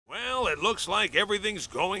it looks like everything's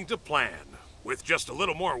going to plan. With just a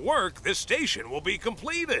little more work, this station will be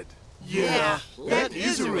completed. Yeah, that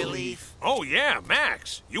is a relief. Oh yeah,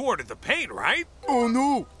 Max, you ordered the paint, right? Oh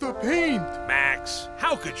no, the paint! Max,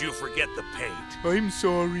 how could you forget the paint? I'm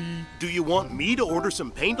sorry. Do you want me to order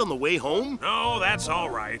some paint on the way home? No, that's all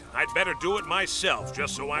right. I'd better do it myself,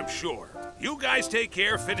 just so I'm sure. You guys take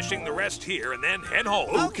care finishing the rest here and then head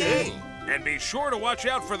home. Okay. And be sure to watch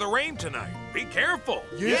out for the rain tonight. Be careful.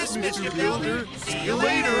 Yes, Mr. Builder. See you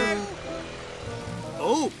later.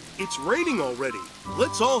 Oh, it's raining already.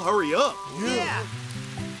 Let's all hurry up. Yeah.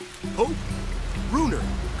 Hope, Bruner,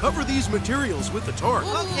 cover these materials with the tarp.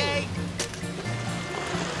 Okay.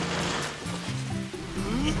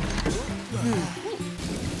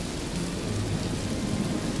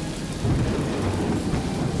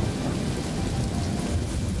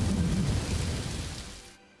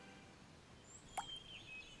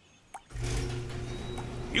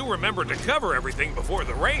 You remembered to cover everything before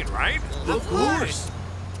the rain, right? Of course.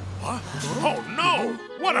 What? Oh no!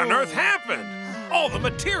 What on earth happened? All the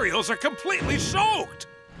materials are completely soaked!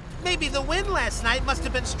 Maybe the wind last night must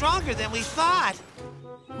have been stronger than we thought.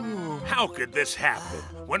 How could this happen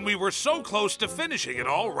when we were so close to finishing it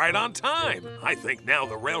all right on time? I think now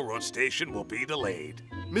the railroad station will be delayed.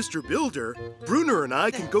 Mr. Builder, Bruner and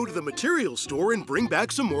I can go to the materials store and bring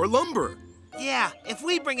back some more lumber. Yeah, if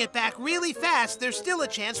we bring it back really fast, there's still a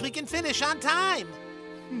chance we can finish on time.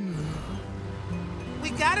 We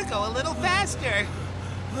gotta go a little faster.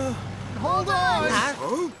 Hold on!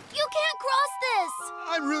 Huh? You can't cross this!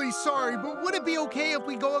 I'm really sorry, but would it be okay if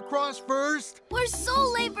we go across first? We're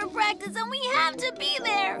so late for practice and we have to be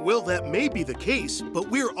there! Well, that may be the case, but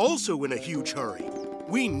we're also in a huge hurry.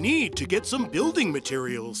 We need to get some building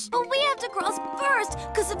materials. But we have to cross first,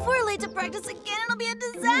 because if we're late to practice again, it'll be a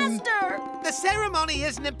disaster! The ceremony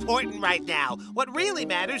isn't important right now. What really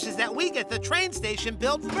matters is that we get the train station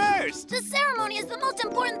built first. The ceremony is the most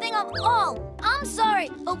important thing of all. I'm sorry,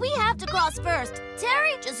 but we have to cross first.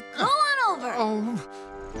 Terry, just go on over. Oh,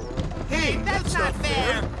 Hey, That's not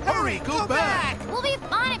fair. Hurry, go back. We'll be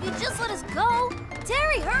fine if you just let us go.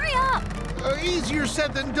 Terry, hurry up! easier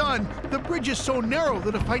said than done. The bridge is so narrow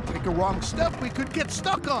that if I take a wrong step, we could get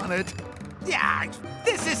stuck on it. Yeah,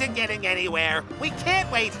 this isn't getting anywhere. We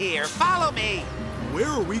can't wait here. Follow me. Where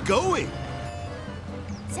are we going?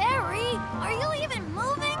 Terry, are you even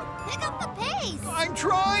moving? Pick up the pace. I'm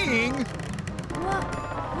trying.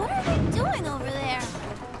 What are they doing over there?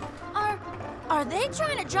 Are they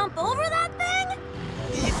trying to jump over that thing?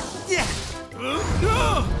 Yeah.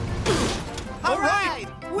 All right,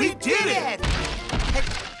 we did it.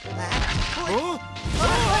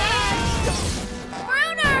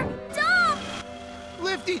 Bruner, Dom!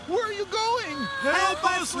 Lifty, where are you going? Help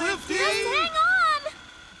us, Lifty! Just hang on!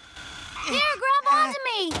 Here, grab onto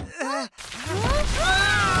me!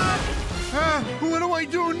 What do I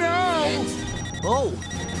do now? Oh,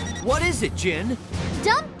 what is it, Jin?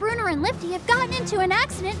 Dump, Bruner, and Lifty have gotten into an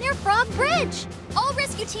accident near Frog Bridge. All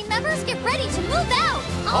rescue team members get ready to move out.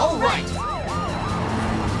 All right.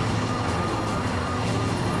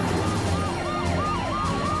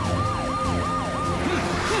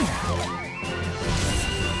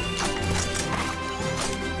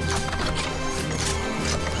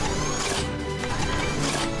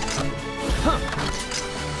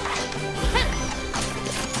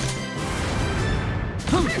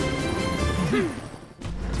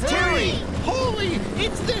 Terry! Holy!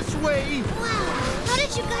 It's this way! Wow, how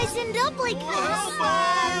did you guys end up like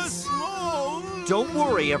this? Don't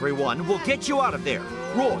worry, everyone. We'll get you out of there.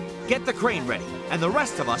 Roy, get the crane ready, and the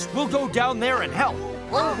rest of us will go down there and help.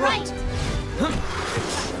 All right.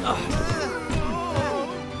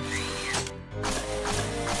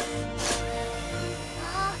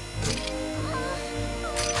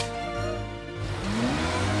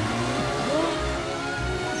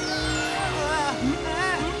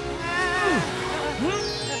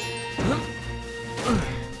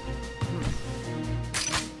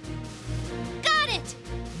 Got it.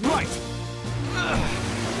 Right.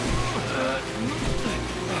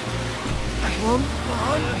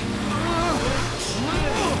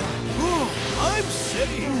 I'm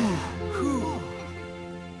safe.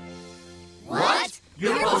 What?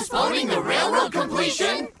 You're postponing the railroad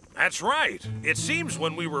completion? That's right. It seems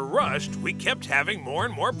when we were rushed, we kept having more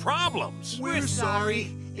and more problems. We're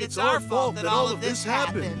sorry. It's our fault that all of this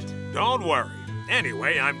happened. Don't worry.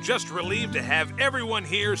 Anyway, I'm just relieved to have everyone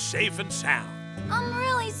here safe and sound. I'm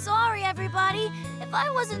really sorry, everybody. If I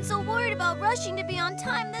wasn't so worried about rushing to be on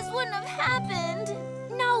time, this wouldn't have happened.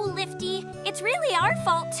 No, Lifty. It's really our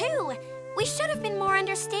fault, too. We should have been more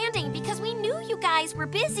understanding because we knew you guys were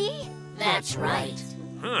busy. That's right.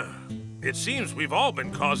 Huh. It seems we've all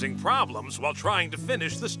been causing problems while trying to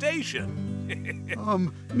finish the station.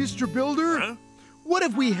 Mr. Builder? Huh? What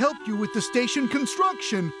if we helped you with the station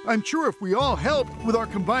construction? I'm sure if we all helped, with our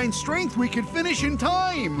combined strength, we could finish in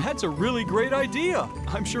time. That's a really great idea.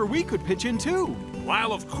 I'm sure we could pitch in too.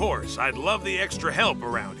 While of course I'd love the extra help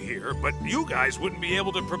around here, but you guys wouldn't be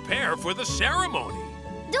able to prepare for the ceremony.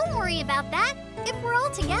 Don't worry about that. If we're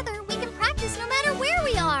all together, we can practice no matter where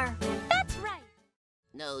we are. That's right.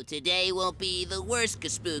 No, today won't be the worst,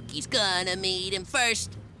 'cause Spooky's gonna meet him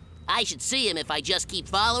first. I should see him if I just keep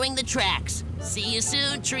following the tracks. See you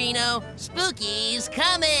soon, Trino. Spooky's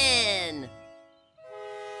coming!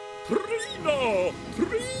 Trino!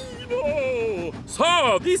 Trino!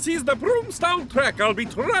 So, this is the Broomstown track I'll be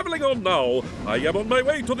traveling on now. I am on my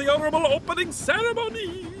way to the honorable opening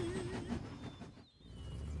ceremony.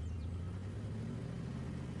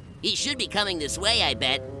 He should be coming this way, I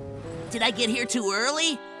bet. Did I get here too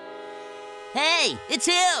early? Hey, it's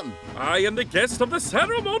him! I am the guest of the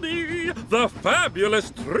ceremony, the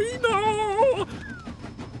fabulous Trino!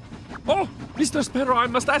 Oh, Mr. Sparrow, I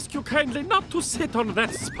must ask you kindly not to sit on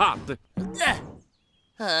that spot.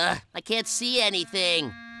 I can't see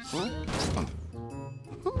anything.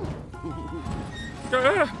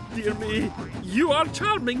 Dear me, you are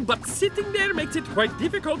charming, but sitting there makes it quite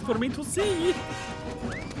difficult for me to see.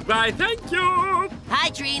 Why, thank you! Hi,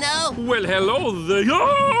 Trino! Well, hello there!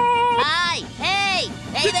 Hi! Hey!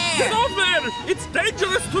 Hey there! Get off there! It's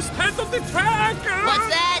dangerous to stand on the track! What's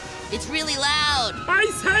that? It's really loud! I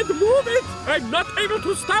said move it! I'm not able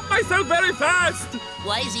to stop myself very fast!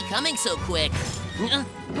 Why is he coming so quick?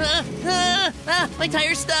 My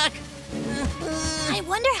tire's stuck! I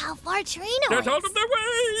wonder how far Trino Get is. out of the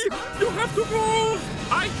way! You have to go!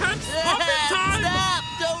 I can't stop in time! Stop!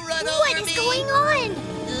 Don't run over What me! is going on?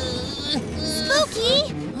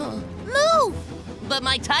 Spooky! Move! But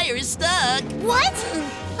my tire is stuck! What?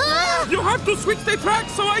 Ah! You have to switch the track,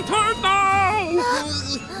 so I turn now!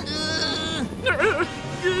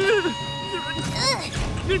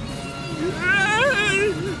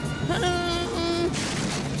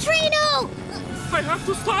 Trino! I have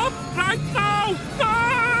to stop right now!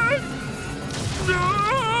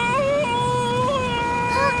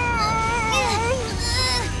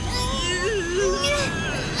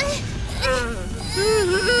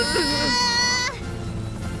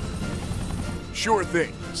 Sure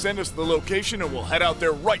thing. Send us the location and we'll head out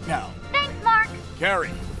there right now. Thanks, Mark. Carrie,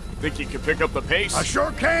 think you can pick up the pace? I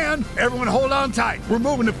sure can. Everyone hold on tight. We're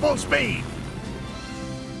moving at full speed.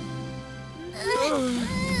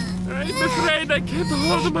 I'm afraid I can't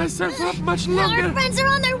hold myself up much longer. Our friends are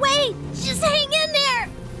on their way. Just hang in there.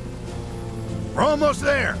 We're almost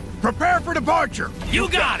there. Prepare for departure. You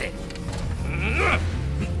got it!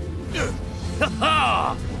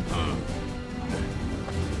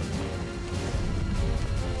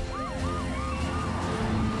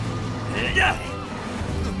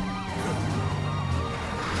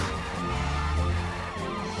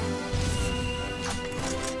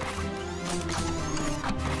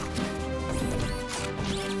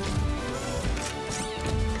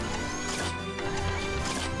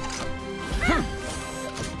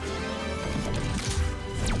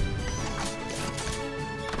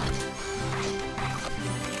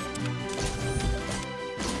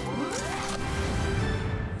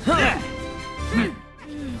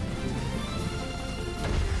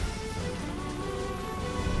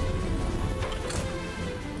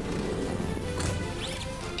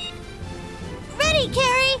 Ready,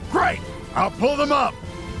 Carrie? Great. I'll pull them up.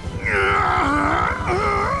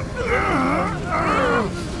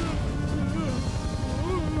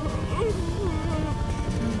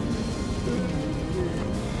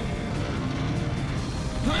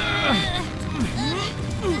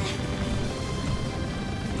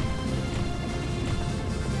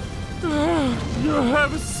 You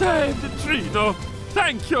have saved Trino.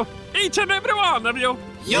 Thank you, each and every one of you.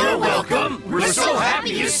 You're welcome! We're so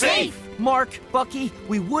happy you're safe! Mark, Bucky,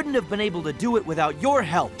 we wouldn't have been able to do it without your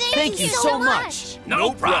help. Thank you so much.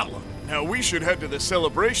 No problem. Now we should head to the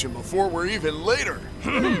celebration before we're even later.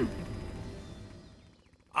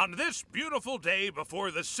 On this beautiful day before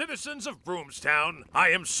the citizens of Broomstown, I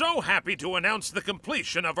am so happy to announce the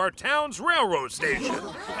completion of our town's railroad station.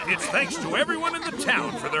 It's thanks to everyone in the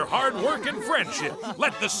town for their hard work and friendship.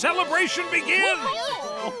 Let the celebration begin!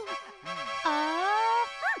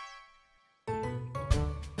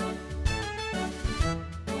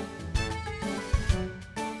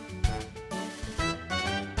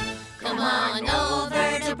 Come on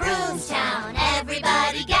over to Broomstown.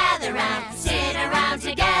 Everybody gather round. Sit around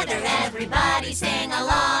together. Everybody sing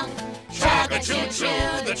along. Chugga choo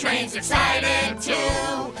choo, the train's excited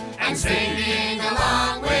too. and singing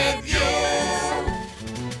along with you.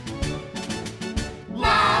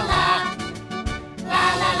 La la,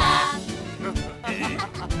 la la la.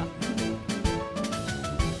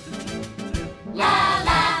 La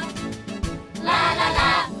la, la la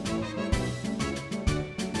la.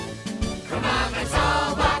 Come on, let's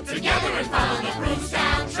all walk together and follow the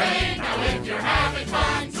Broomstown train. Now if you're having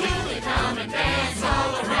fun, truly come and dance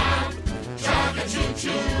all around.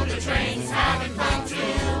 Chugga-choo-choo, the train's having fun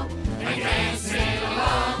too, and dancing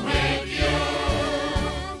along with you.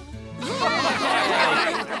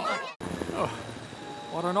 Oh,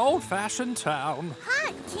 what an old-fashioned town.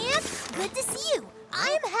 Hi, Camp. Good to see you.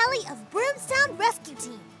 I'm Helly of Broomstown Rescue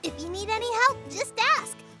Team. If you need any help, just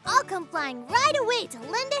ask. I'll come flying right away to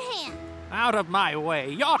lend a hand. Out of my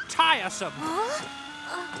way. You're tiresome. Huh?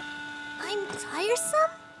 I'm tiresome?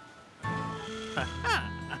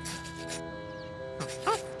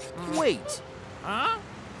 Wait. Huh?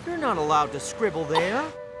 You're not allowed to scribble there.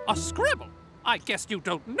 A scribble? I guess you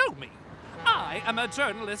don't know me. I am a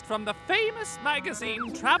journalist from the famous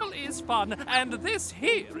magazine Travel is Fun, and this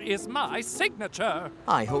here is my signature.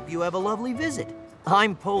 I hope you have a lovely visit.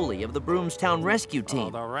 I'm Poli of the Broomstown Rescue Team. Oh,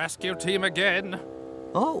 the rescue team again.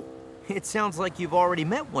 Oh, it sounds like you've already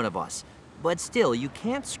met one of us. But still, you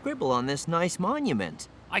can't scribble on this nice monument.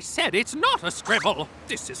 I said it's not a scribble.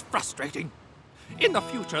 This is frustrating. In the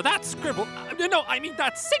future, that scribble,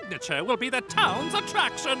 that signature will be the town's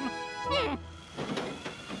attraction.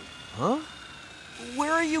 Huh?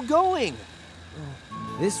 Where are you going?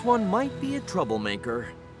 This one might be a troublemaker.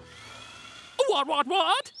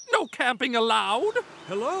 What? No camping allowed?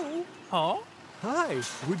 Hello? Huh? Hi,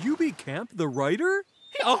 would you be Camp the writer?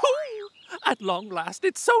 Oh, at long last,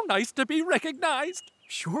 it's so nice to be recognized.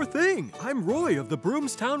 Sure thing. I'm Roy of the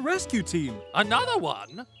Broomstown Rescue Team. Another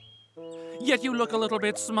one? Yet you look a little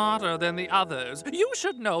bit smarter than the others. You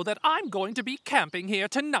should know that I'm going to be camping here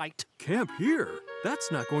tonight. Camp here?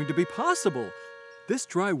 That's not going to be possible. This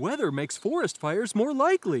dry weather makes forest fires more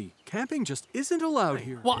likely. Camping just isn't allowed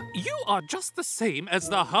here. What? You are just the same as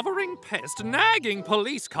the hovering pest, nagging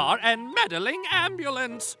police car, and meddling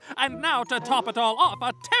ambulance. And now to top it all off,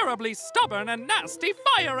 a terribly stubborn and nasty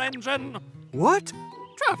fire engine. What?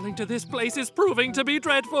 Traveling to this place is proving to be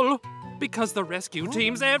dreadful. Because the rescue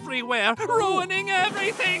team's everywhere, ruining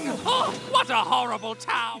everything. Oh, what a horrible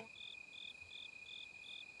town.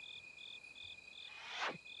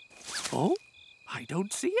 Oh, I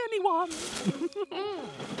don't see anyone.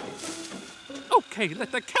 Okay,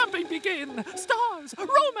 let the camping begin. Stars,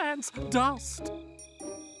 romance, dust.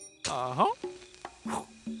 Uh-huh.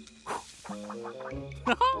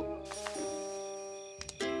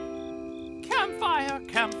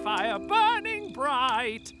 Campfire, burning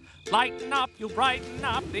bright. Lighten up, you brighten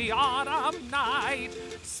up the autumn night.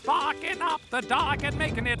 Sparking up the dark and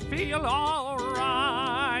making it feel all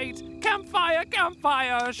right.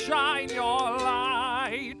 Campfire, shine your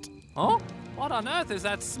light. Oh, what on earth is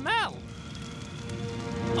that smell?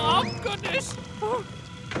 Oh, goodness.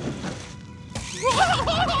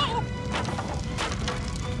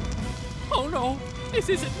 Oh, no, this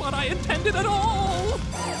isn't what I intended at all.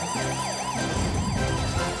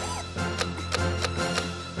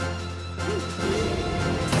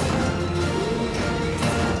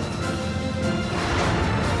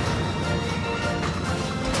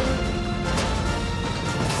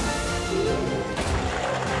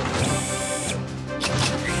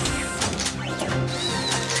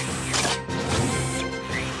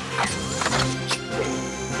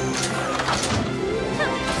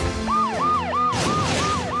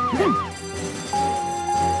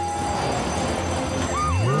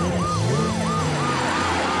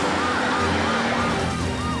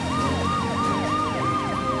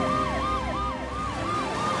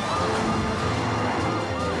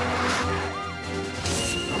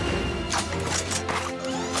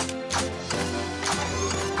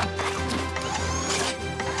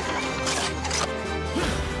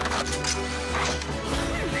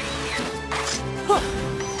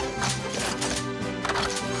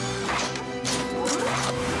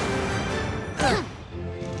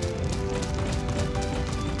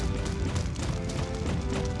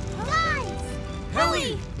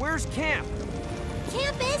 Where's Camp?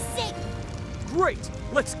 Camp is safe. Great!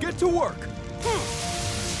 Let's get to work.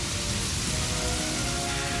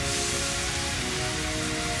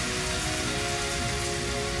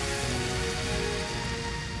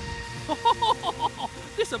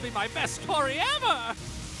 This'll be my best story ever!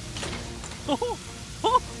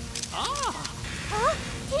 Huh?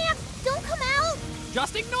 Camp, don't come out!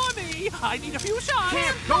 Just ignore me! I need a few shots!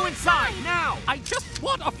 Camp, go inside, now! I just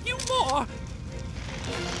want a few more!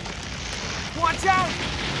 Watch out!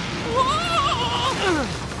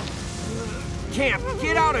 can't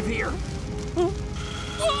get out of here.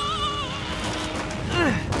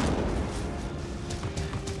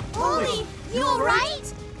 Poli, you all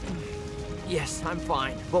right? Yes, I'm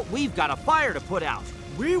fine, but we've got a fire to put out.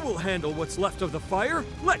 We will handle what's left of the fire.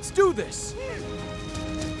 Let's do this.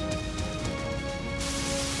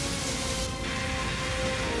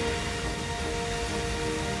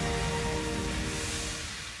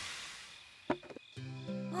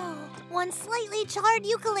 Oh, one slightly charred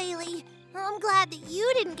ukulele. I'm glad that you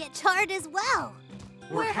didn't get charred as well.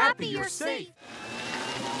 We're happy you're safe.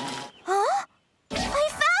 Huh? I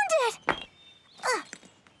found it!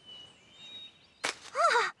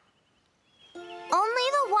 Only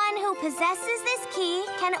the one who possesses this key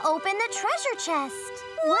can open the treasure chest.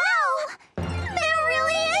 Wow! There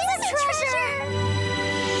really is a treasure!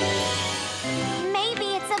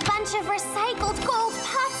 Maybe it's a bunch of recycled gold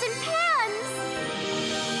pots and pans.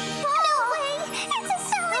 No way! It's a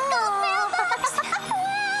solid gold mailbox! Wow!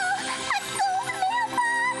 A gold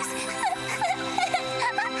mailbox!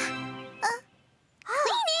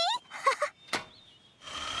 Queenie!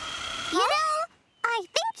 You know, I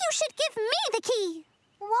think you should give me the key.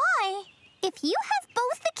 Why? If you have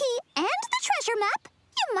both the key and the treasure map,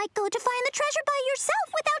 you might go to find the treasure by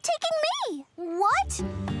yourself without taking me. What?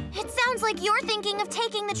 It sounds like you're thinking of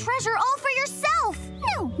taking the treasure all for yourself.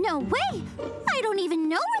 No way. I don't even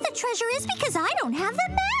know where the treasure is because I don't have the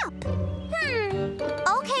map.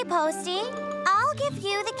 Okay, Posty. I'll give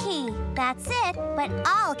you the key. That's it, but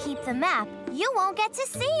I'll keep the map. You won't get to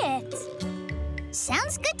see it.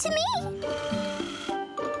 Sounds good to me.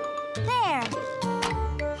 There.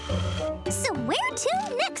 So where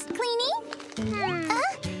to next, Queenie?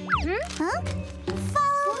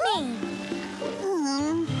 Follow me.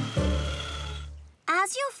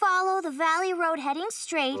 As you follow the valley road heading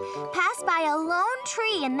straight, pass by a lone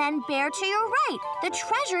tree and then bear to your right. The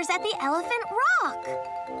treasure's at the Elephant Rock.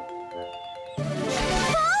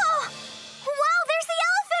 Oh! Wow, there's the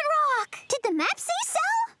Elephant Rock! Did the map say so?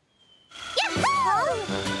 Yahoo!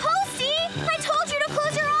 Posty, I told you to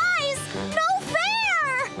close your eyes! No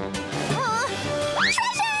fair!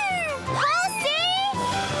 Treasure! Posty!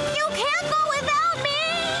 You can't go without me!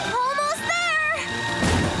 Almost there!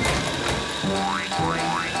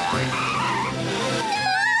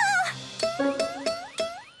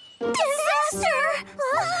 Disaster!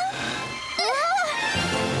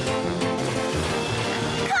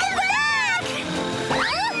 Come back!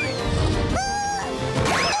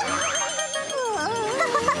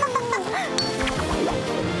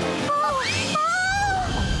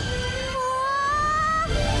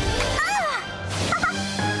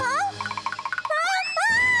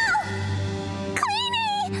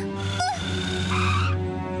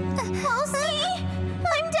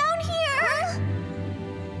 I'm down here.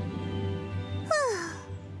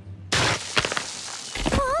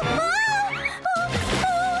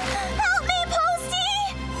 Help me, Posty!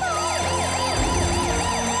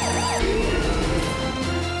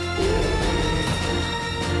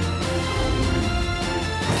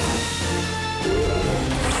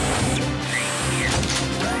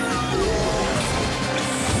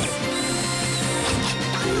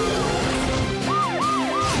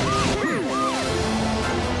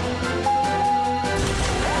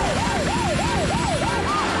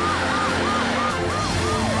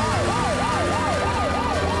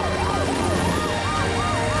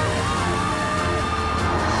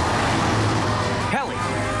 Helly,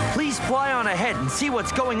 please fly on ahead and see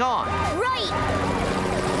what's going on. Right!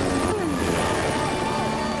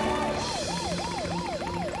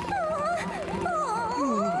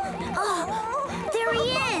 There he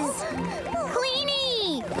is!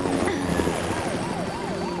 Queenie!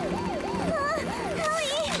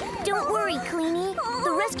 Don't worry, Queenie.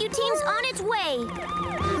 The rescue team's on its way.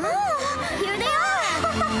 Here they are!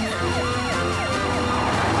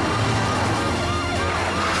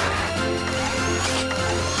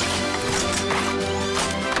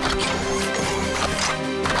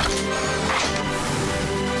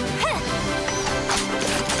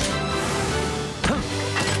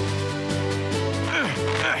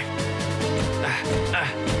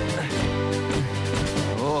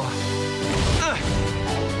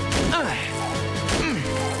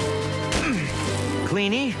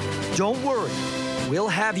 Queenie, don't worry. We'll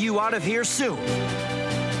have you out of here soon.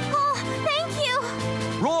 Oh, thank you!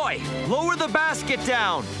 Roy, lower the basket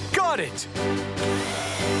down. Got it!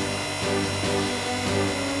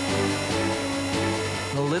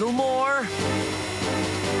 A little more.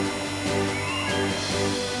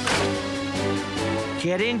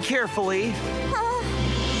 Get in carefully.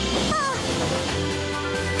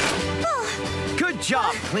 Good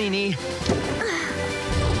job, Queenie.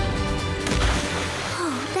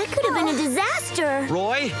 That could have been a disaster.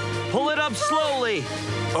 Roy, pull it up slowly.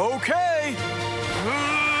 Okay.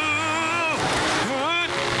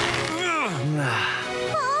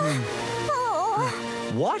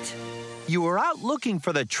 What? You were out looking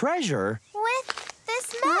for the treasure? With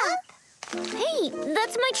this map? Hey,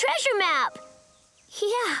 that's my treasure map.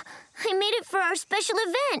 Yeah, I made it for our special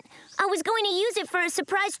event. I was going to use it for a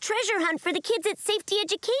surprise treasure hunt for the kids at Safety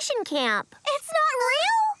Education Camp. It's not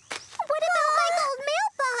real? What about my gold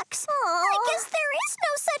mailbox? I guess there is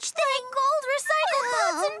no such thing. Gold recycled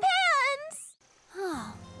pots and pans.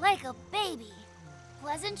 Oh, like a baby.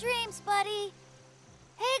 Pleasant dreams, buddy.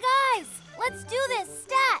 Hey, guys, let's do this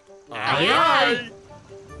stat. Aye, aye.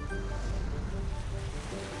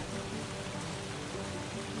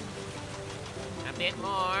 A bit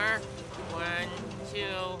more. 1, 2,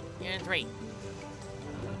 and 3.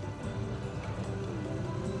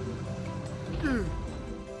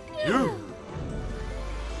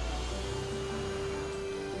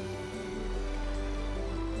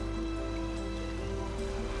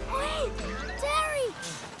 Wait, Terry!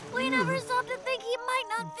 We never stopped to think he might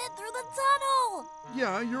not fit through the tunnel.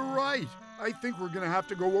 Yeah, you're right. I think we're gonna have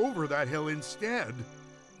to go over that hill instead.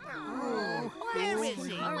 Where is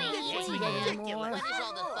he? It's ridiculous. When is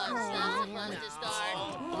all the fun stuff supposed to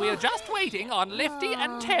start? We're just waiting on Lifty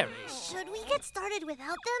and Terry. Should we get started without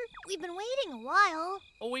them? We've been waiting a while.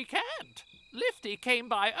 We can't. Lifty came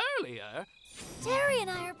by earlier. Terry and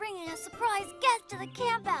I are bringing a surprise guest to the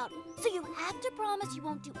camp out, so you have to promise you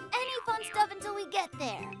won't do any fun stuff until we get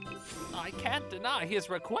there. I can't deny his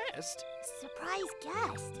request. Surprise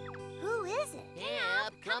guest? Who is it?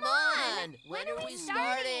 Camp, come on! When are we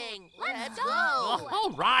starting? Let's go! Oh,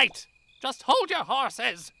 all right. Just hold your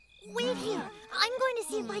horses. Wait here. I'm going to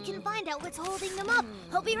see if I can find out what's holding them up.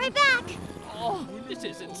 I'll be right back. Oh, this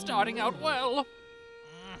isn't starting out well.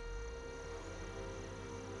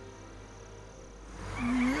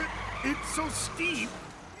 It's so steep.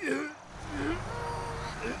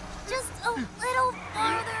 Just a little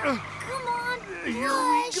farther. Come on, push. Here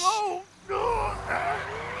we go.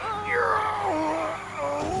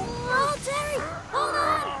 Oh, Terry, hold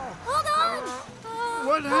on. Hold on.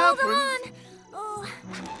 What Hold happened? on. Oh.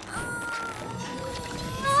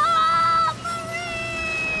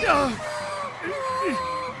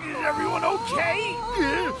 Marie! Is everyone okay?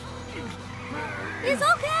 He's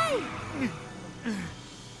okay.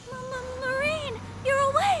 Marine, you're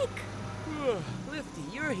awake. Lifty,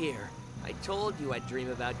 you're here. I told you I'd dream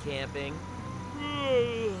about camping.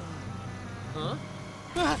 Huh?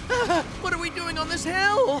 What are we doing on this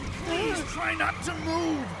hill? Please try not to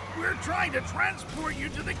move. We're trying to transport you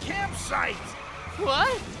to the campsite.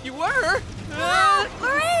 What? You were?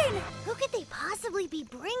 Marine! Who could they possibly be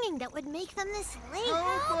bringing that would make them this late?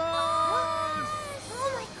 Help us!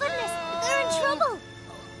 Oh my goodness, they're in trouble.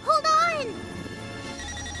 Hold on!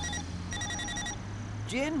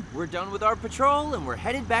 Jin, we're done with our patrol and we're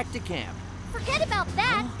headed back to camp. Forget about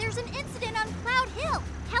that. There's an incident on Cloud Hill.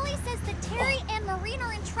 Kelly says that Terry and Marine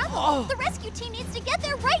are in trouble. The rescue team needs to get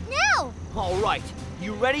there right now. All right.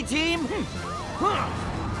 You ready, team?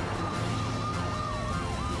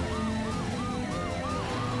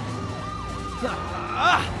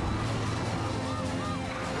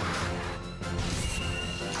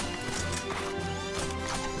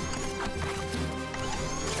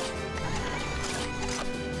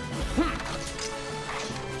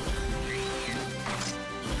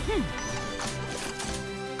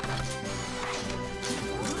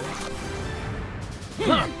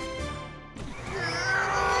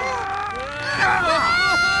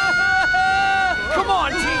 Come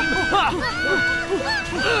on, team!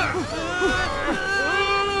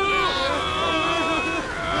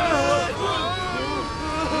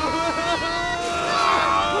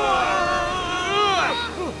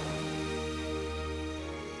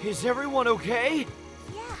 Is everyone okay?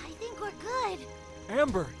 Yeah, I think we're good.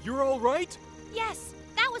 Amber, you're all right? Yes,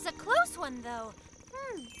 that was a close one, though.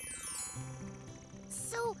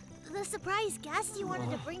 So, the surprise guest you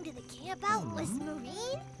wanted to bring to the camp out was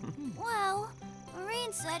Marine? Well,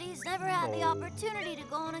 Marine said he's never had the opportunity to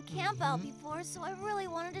go on a camp out before, so I really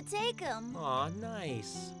wanted to take him. Aw,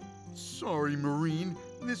 nice. Sorry, Marine.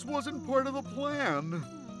 This wasn't part of the plan.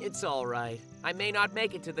 It's all right. I may not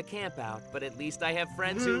make it to the camp out, but at least I have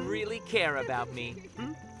friends who really care about me.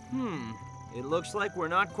 It looks like we're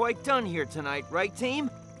not quite done here tonight, right, team?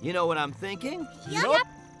 You know what I'm thinking? Yep.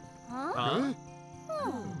 Huh?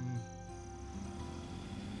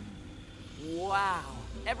 Wow,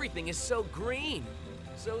 everything is so green.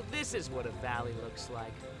 So this is what a valley looks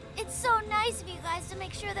like. It's so nice of you guys to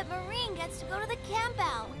make sure that Marine gets to go to the camp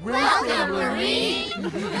out. Welcome, Marine!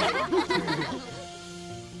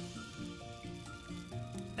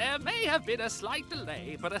 There may have been a slight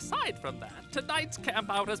delay, but aside from that, tonight's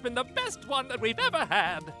campout has been the best one that we've ever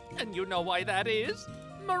had. And you know why that is?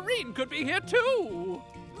 Maureen could be here too.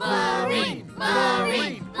 Maureen,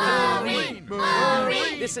 Maureen, Maureen,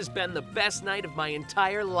 Maureen. This has been the best night of my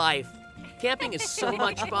entire life. Camping is so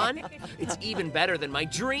much fun. It's even better than my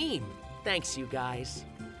dream. Thanks, you guys.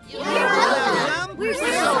 You're welcome. We're so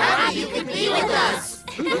happy you could be with us.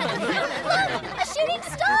 Look, a shooting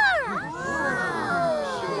star!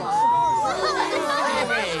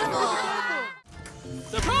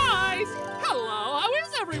 Surprise! Hello, how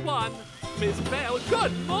is everyone? Miss Bell,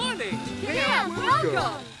 good morning. Yeah,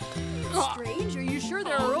 welcome. Strange, are you sure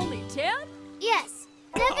there are only 10? Yes,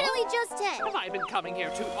 definitely just 10. Have I been coming here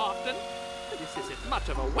too often? This isn't much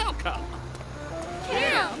of a welcome.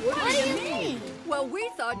 Camp? What do you mean? Well, we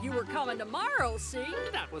thought you were coming tomorrow, see?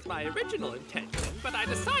 That was my original intention, but I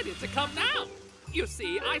decided to come now. You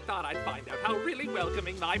see, I thought I'd find out how really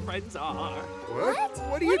welcoming my friends are. What?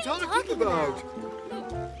 What are you talking about?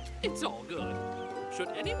 It's all good. Should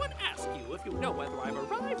anyone ask you if you know whether I've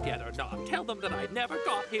arrived yet or not, tell them that I never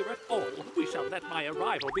got here at all. We shall let my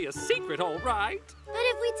arrival be a secret, all right? But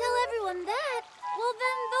if we tell everyone that, well,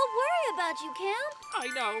 then they'll worry about you, Camp. I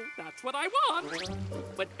know, that's what I want.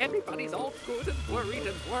 When everybody's all good and worried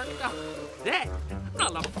and worked up, then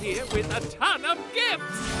I'll appear with a ton of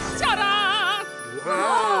gifts. Ta-da!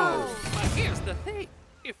 Wow! But here's the thing.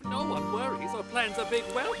 If no one worries or plans a big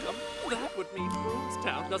welcome, that would mean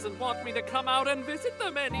Broomstown doesn't want me to come out and visit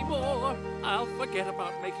them anymore. I'll forget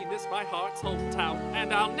about making this my heart's hometown,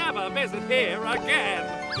 and I'll never visit here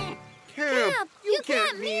again. Camp, you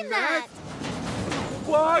can't mean that.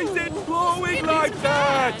 Why is it blowing like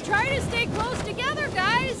that? Try to stay close together,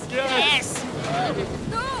 guys. Yes!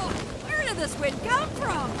 No, where did this wind come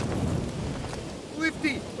from?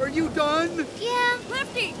 Lifty, are you done? Yeah.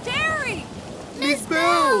 Lifty, Terry! Miss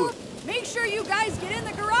Bell! Make sure you guys get in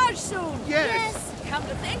the garage soon. Yes. Come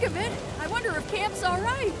to think of it, I wonder if Camp's all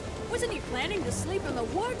right. Wasn't he planning to sleep in the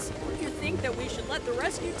woods? You think that we should let the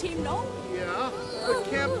rescue team know? Yeah, but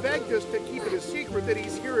Camp begged us to keep it a secret that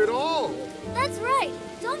he's here at all. That's right.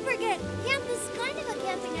 Don't forget, Camp is kind of a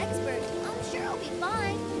camping expert. I'm sure he'll be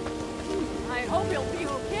fine. I hope he'll be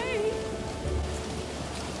okay.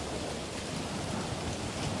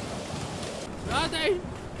 Are they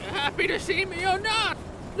happy to see me or not?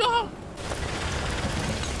 No!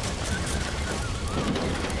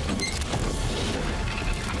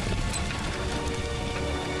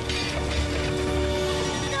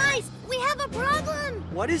 Guys, we have a problem.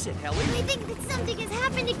 What is it, Helly? We think that something has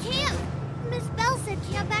happened to Camp. Miss Bell said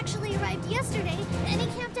Camp actually arrived yesterday, and he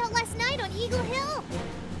camped out last night on Eagle Hill.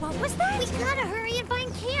 What was that? We gotta hurry and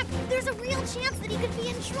find Camp. There's a real chance that he could be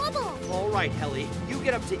in trouble. All right, Helly. You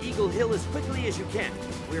get up to Eagle Hill as quickly as you can.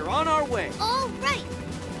 We're on our way. All right.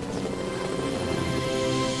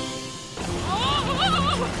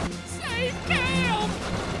 Oh! Save Camp!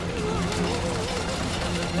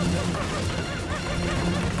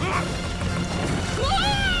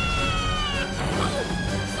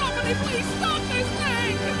 Somebody please stop this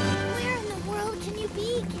thing! Where in the world can you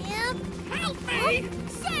be, Camp? Help me!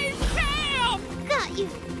 Save Camp! Got you.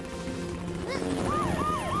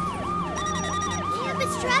 Camp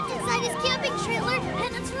is trapped inside his camping trailer,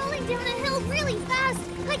 and it's rolling down a hill really fast.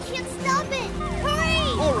 I can't stop it.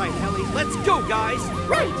 Hurry! All right, Helly. Let's go, guys.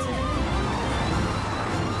 Right.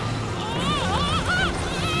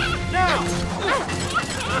 Now!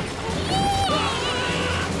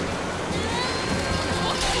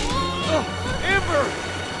 Amber!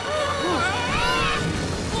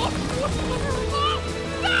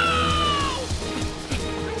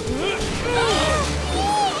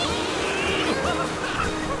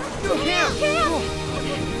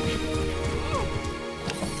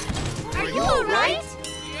 Are you all right?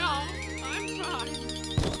 Yeah, I'm fine.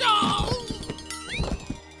 No!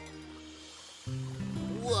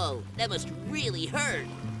 Whoa, that must really hurt.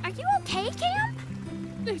 Are you okay, Camp?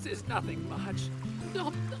 This is nothing much.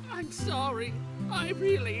 No, I'm sorry. I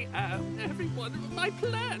really am. Everyone, my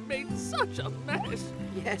plan made such a mess.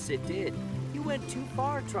 Yes, it did. You went too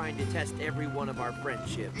far trying to test every one of our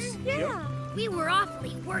friendships. Yeah. We were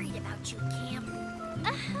awfully worried about you, Camp.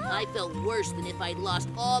 I felt worse than if I'd lost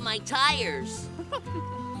all my tires.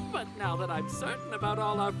 But now that I'm certain about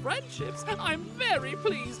all our friendships, I'm very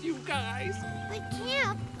pleased, you guys. But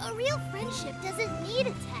Camp, a real friendship doesn't need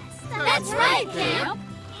a test. That's right, Camp.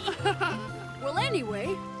 Well,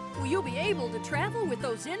 anyway, will you be able to travel with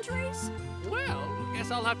those injuries? Well, guess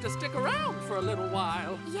I'll have to stick around for a little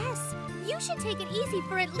while. Yes, you should take it easy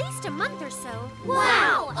for at least a month or so.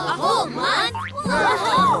 Wow, a whole month?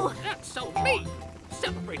 Whoa! That's so mean,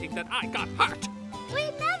 celebrating that I got hurt. We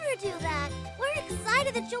never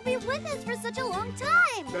you'll be with us for such a long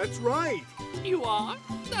time. That's right. You are?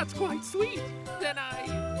 That's quite sweet. Then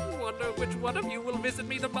I wonder which one of you will visit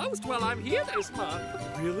me the most while I'm here this month.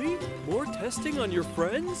 Really? More testing on your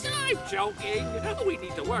friends? I'm joking. We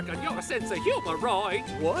need to work on your sense of humor, Roy.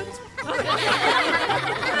 What?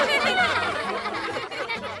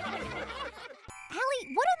 Helly,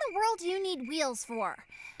 what in the world do you need wheels for?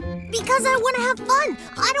 Because I want to have fun.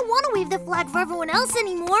 I don't want to wave the flag for everyone else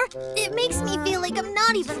anymore. It makes me feel like I'm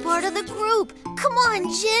not even part of the group. Come on,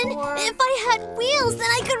 Jin. If I had wheels, then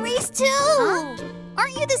I could race too. Huh?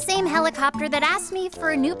 Aren't you the same helicopter that asked me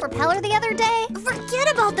for a new propeller the other day? Forget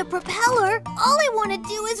about the propeller. All I want to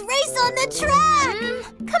do is race on the track.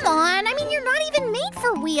 Come on. I mean, you're not even made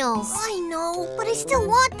for wheels. I know, but I still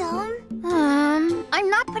want them. I'm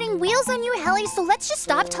not putting wheels on you, Helly, so let's just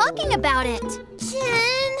stop talking about it.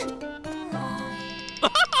 Jin!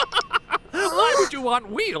 Why would you want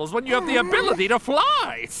wheels when you have the ability to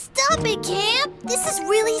fly? Stop it, Camp! This is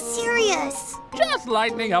really serious. Just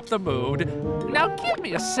lightening up the mood. Now give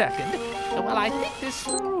me a second while I think this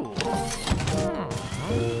through.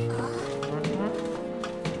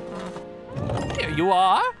 Here you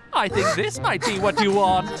are. I think this might be what you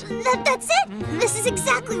want. That's it? This is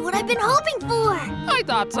exactly what I've been hoping for. I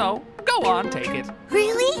thought so. Go on, take it.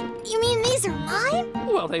 Really? You mean these are mine?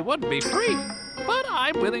 Well, they wouldn't be free, but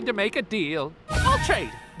I'm willing to make a deal. I'll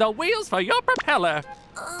trade the wheels for your propeller.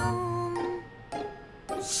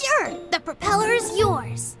 Sure. The propeller is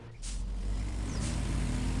yours.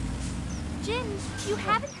 Jin, you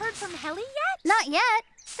haven't heard from Helly yet? Not yet.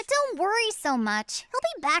 But don't worry so much. He'll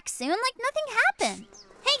be back soon like nothing happened.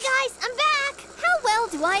 Hey guys, I'm back! How well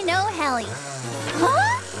do I know Helly?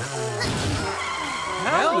 Huh?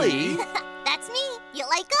 Helly? That's me. You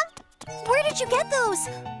like them? Where did you get those?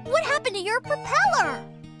 What happened to your propeller?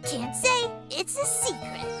 Can't say. It's a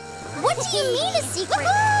secret. What do you mean a secret?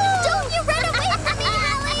 Don't you run away from me,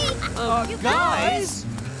 Helly! You guys!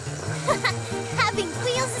 Having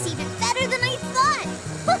wheels is even better than I thought!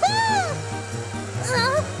 Woohoo!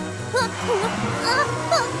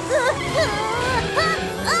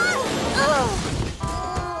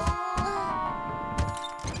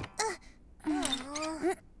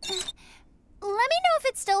 Let me know if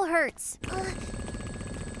it still hurts.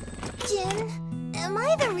 Jin, am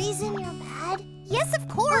I the reason you're mad? Yes, of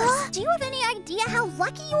course. Do you have any idea how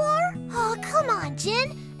lucky you are? Oh, come on,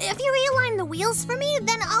 Jin. If you realign the wheels for me,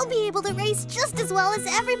 then I'll be able to race just as well as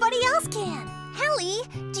everybody else can. Helly,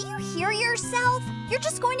 do you hear yourself? You're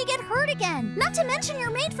just going to get hurt again. Not to mention you're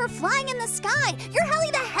made for flying in the sky. You're Helly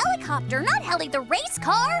the helicopter, not Helly the race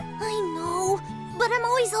car. I know, but I'm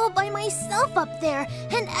always all by myself up there,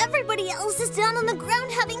 and everybody else is down on the ground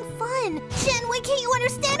having fun. Jin, why can't you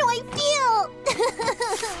understand how I feel?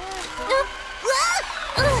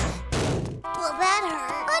 Well, that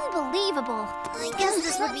hurt. Unbelievable. I guess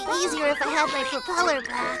this would be easier if I had my propeller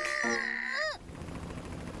back.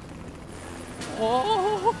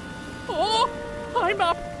 Oh, I'm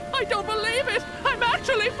up. I don't believe it. I'm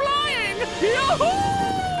actually flying. Yahoo!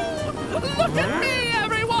 Look at me,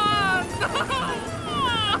 everyone.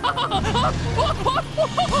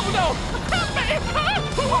 Oh, no. Help me.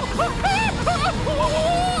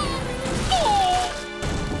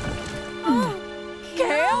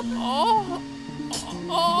 Camp?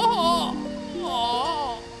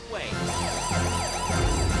 Wait.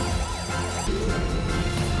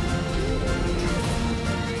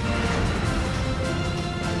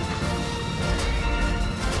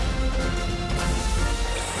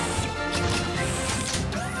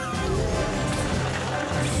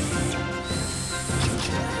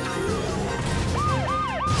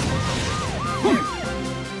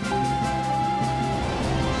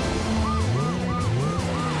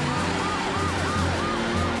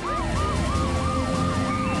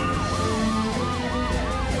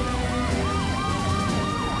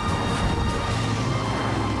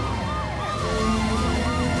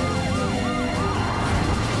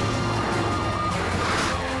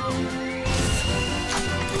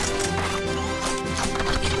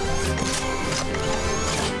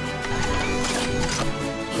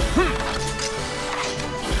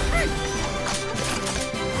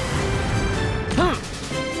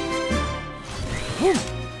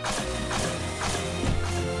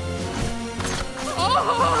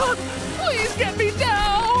 Please get me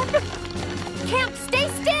down! Camp, stay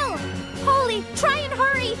still! Polly, try and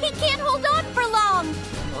hurry! He can't hold on for long!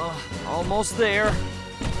 Almost there.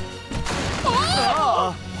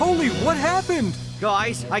 Holy, what happened?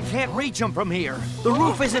 Guys, I can't reach him from here. The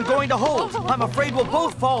roof isn't going to hold. I'm afraid we'll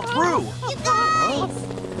both fall through. You guys!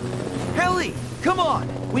 Helly, come on.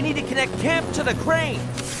 We need to connect Camp to the crane.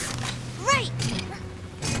 Right!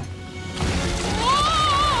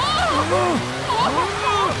 We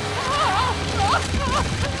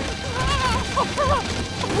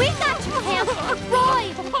got you, Camp!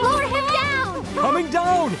 Roy, lower him down! Coming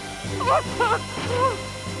down!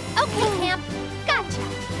 Okay, Camp, gotcha.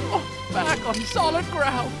 Back on solid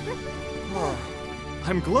ground.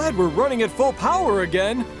 I'm glad we're running at full power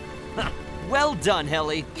again. Well done,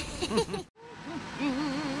 Helly.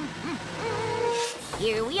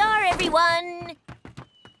 Here we are, everyone.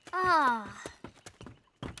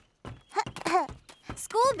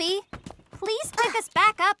 Scooby, please pick us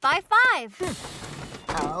back up by 5.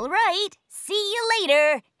 All right. See you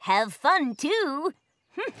later. Have fun, too.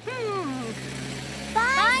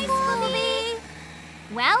 Bye, Scooby.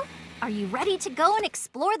 Well, are you ready to go and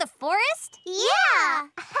explore the forest? Yeah!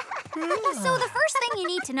 So the first thing you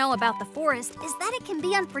need to know about the forest is that it can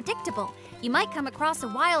be unpredictable. You might come across a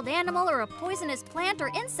wild animal or a poisonous plant or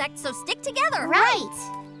insect, so stick together.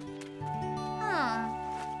 Right.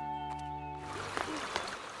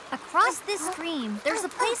 Across this stream, there's a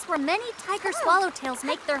place where many tiger swallowtails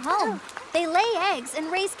make their home. They lay eggs and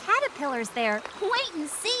raise caterpillars there. Wait and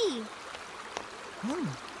see. Andy!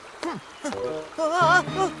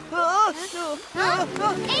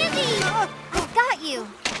 I've got you.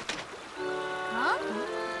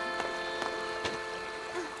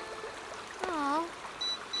 Huh?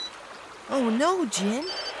 Oh no, Jin.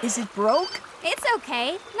 Is it broke? It's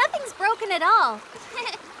okay. Nothing's broken at all.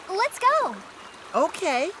 Let's go.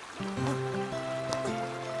 Okay.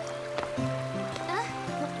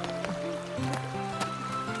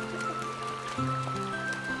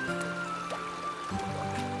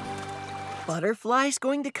 Butterflies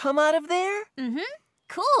going to come out of there? Mm-hmm.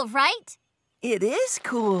 Cool, right? It is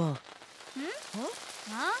cool.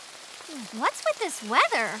 Huh? What's with this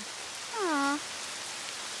weather?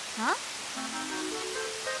 Huh?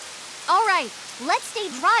 All right, let's stay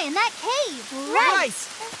dry in that cave. Right.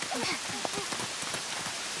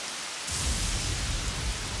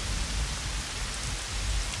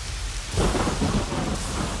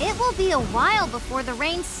 It will be a while before the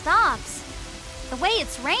rain stops. The way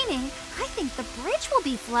it's raining, I think the bridge will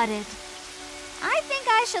be flooded. I think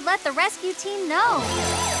I should let the rescue team know.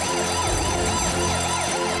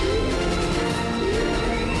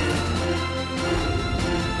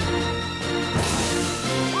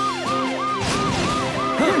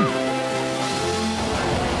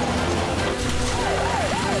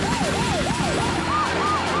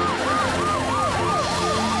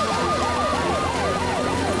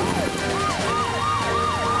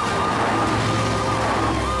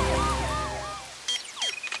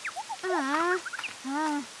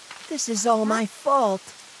 This is all my fault.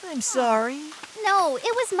 I'm sorry. No,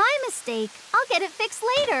 it was my mistake. I'll get it fixed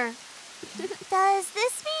later. Does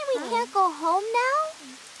this mean we can't go home now?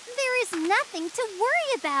 There is nothing to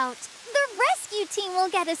worry about. The rescue team will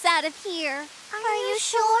get us out of here. Are you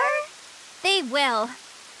sure? They will.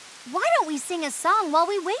 Why don't we sing a song while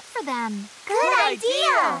we wait for them? Good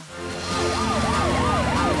idea!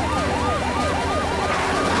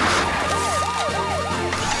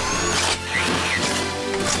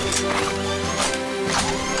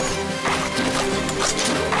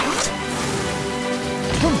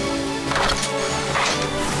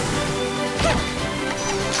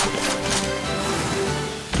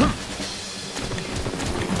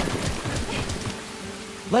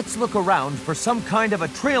 Let's look around for some kind of a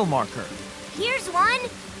trail marker. Here's one.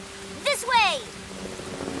 This way.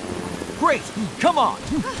 Great! Come on!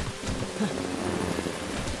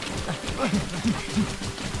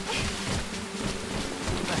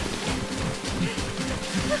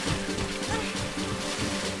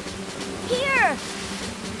 Here.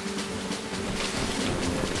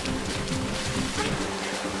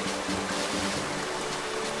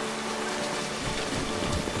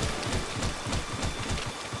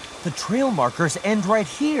 The trail markers end right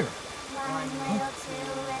here.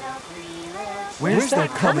 Where's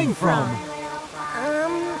that coming from?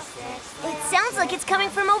 It sounds like it's coming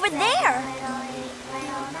from over there.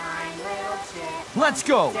 Let's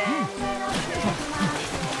go!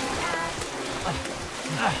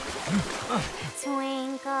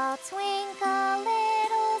 Twinkle, twinkle,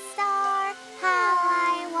 little star, how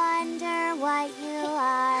I wonder what you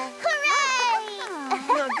are.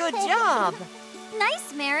 Hooray! Good job.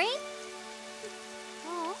 Nice, Mary.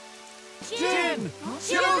 Jin!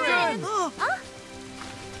 Children!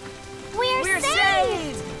 We're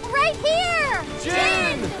saved! Right here!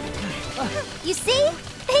 Jin! You see?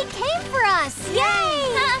 They came for us!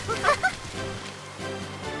 Yay!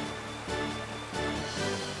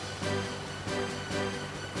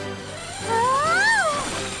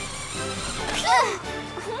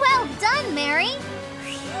 Well done, Mary.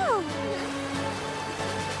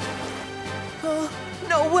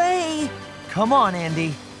 Come on,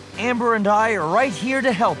 Andy. Amber and I are right here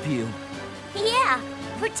to help you. Yeah,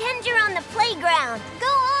 pretend you're on the playground. Go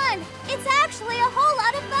on! It's actually a whole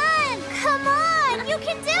lot of fun! Come on, you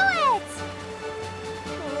can do it!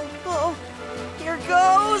 Oh, here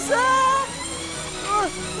goes!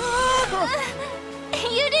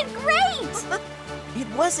 You did great! It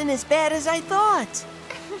wasn't as bad as I thought.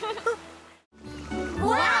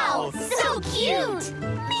 Wow, so cute!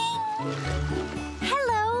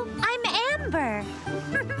 Hello, I'm Amber.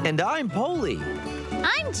 And I'm Poli.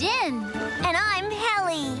 I'm Jin. And I'm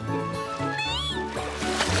Helly.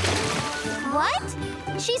 What?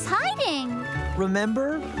 She's hiding.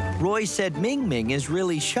 Remember? Roy said Ming Ming is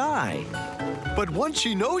really shy. But once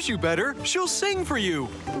she knows you better, she'll sing for you.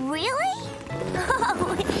 Really?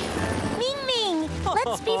 Oh, Ming Ming,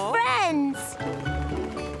 let's be friends.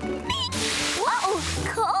 Whoa,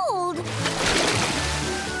 cold.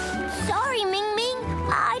 Sorry, Ming Ming.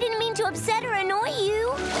 I didn't mean to upset or annoy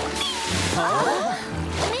you. Huh?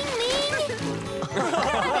 Ming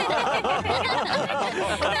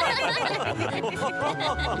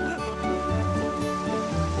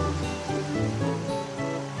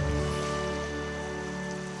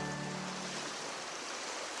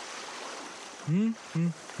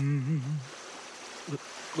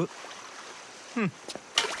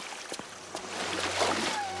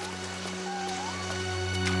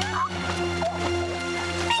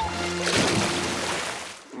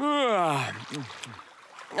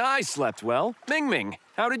I slept well. Ming Ming,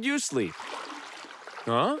 how did you sleep?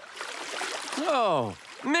 Huh? Oh,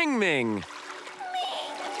 Ming Ming.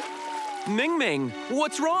 Ming Ming,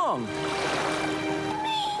 what's wrong?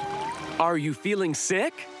 Are you feeling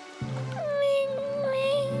sick?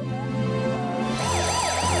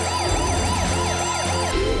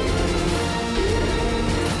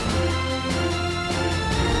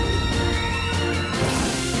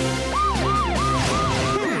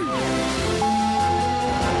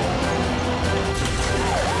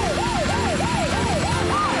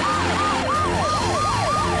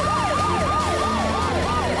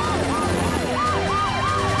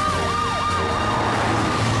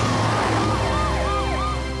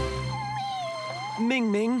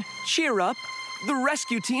 Ming Ming, cheer up. The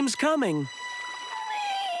rescue team's coming.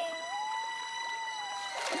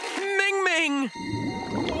 Ming Ming!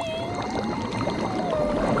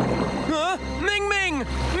 Huh? Ming Ming!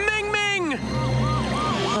 Ming Ming!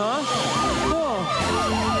 Huh? Oh.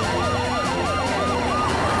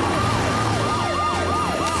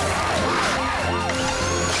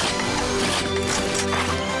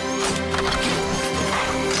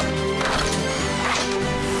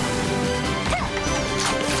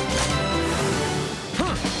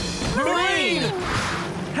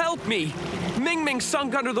 Help me! Ming Ming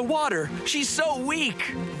sunk under the water. She's so weak.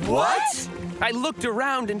 What? I looked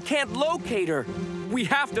around and can't locate her. We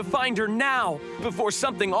have to find her now before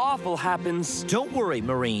something awful happens. Don't worry,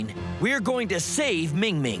 Marine. We're going to save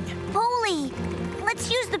Ming Ming. Poli,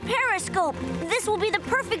 let's use the periscope. This will be the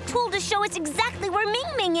perfect tool to show us exactly where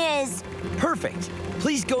Ming Ming is. Perfect.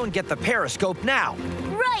 Please go and get the periscope now.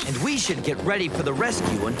 Right. And we should get ready for the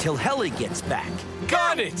rescue until Helly gets back.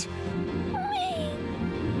 Got it!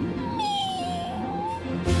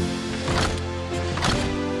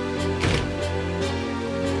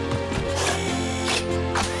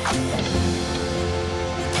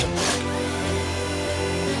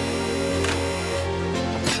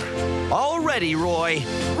 All ready, Roy.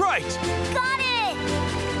 Right! Got it!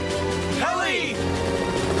 Helly!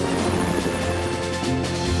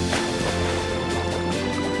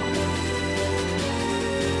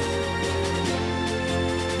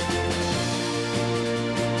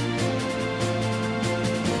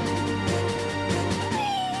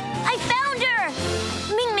 I found her!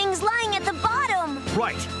 Ming Ming's lying at the bottom.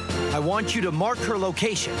 Right. I want you to mark her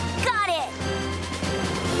location. Got it!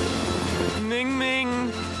 Ming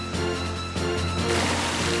Ming!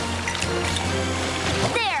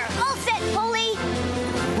 There, all set, Poli.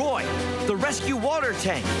 Roy, the rescue water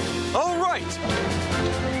tank. All right!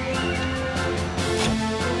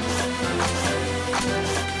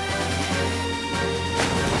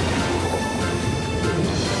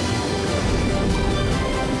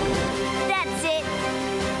 That's it.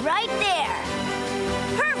 Right there.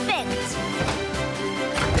 Perfect.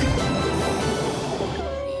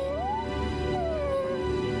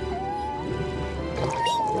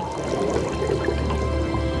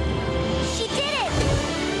 She did it!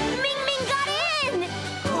 Ming Ming got in!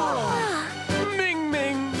 Ming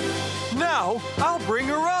Ming! Now, I'll bring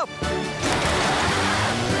her up!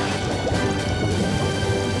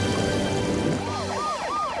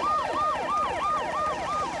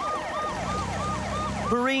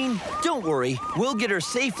 Marine, Don't worry, we'll get her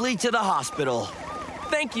safely to the hospital.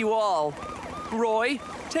 Thank you all. Roy,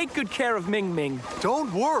 take good care of Ming Ming.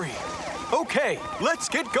 Don't worry. Okay, let's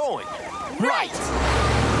get going. Right!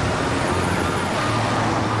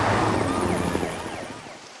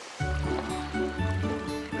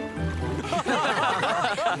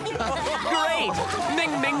 Great!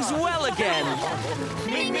 Ming Ming's well again.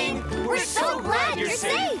 Ming Ming, we're so glad you're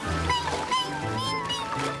safe.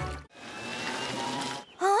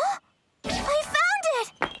 Huh? I found it!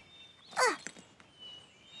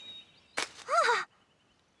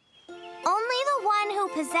 Only the one who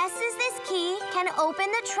possesses this key can open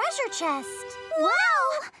the treasure chest.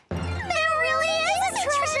 Wow! There really is a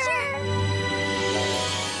treasure!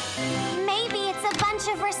 Maybe it's a bunch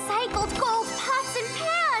of recycled gold pots and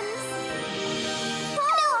pans. No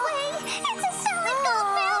way! It's a solid gold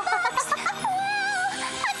mailbox! Wow!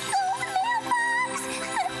 A gold mailbox!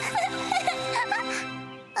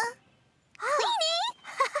 Queenie?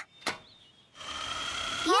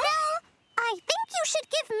 You know, I think you should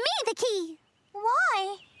give me the key.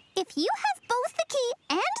 Why? If you have both the key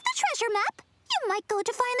and the treasure map, you might go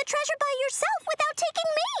to find the treasure by yourself without taking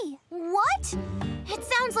me. What? It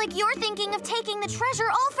sounds like you're thinking of taking the treasure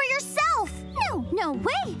all for yourself. No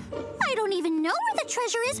way. I don't even know where the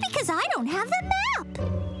treasure is because I don't have the map.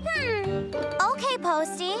 Okay,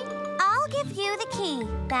 Posty. I'll give you the key.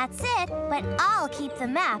 That's it, but I'll keep the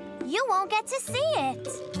map. You won't get to see it.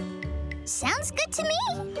 Sounds good to me.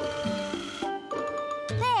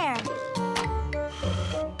 There.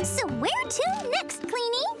 So where to next,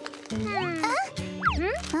 Queenie?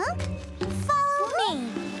 Follow me.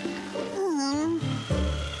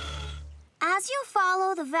 As you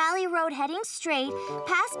follow the valley road heading straight,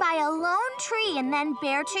 pass by a lone tree and then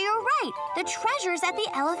bear to your right. The treasure's at the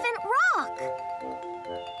Elephant Rock.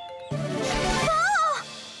 Oh!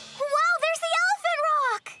 Wow, there's the Elephant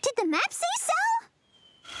Rock! Did the map say so?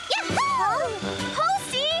 Yahoo!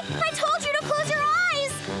 Posty, I told you to close your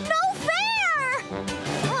eyes! No fair!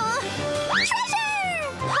 Treasure!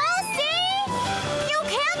 Posty! You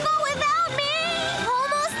can't go without me!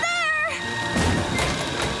 Almost there!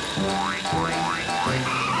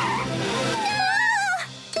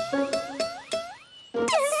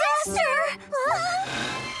 Disaster!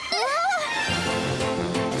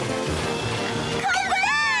 Come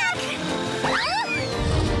back!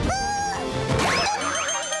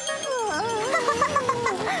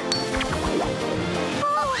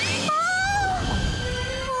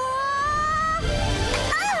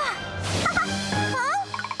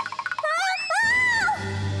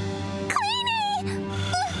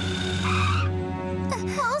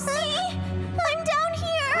 I'm down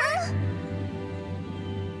here.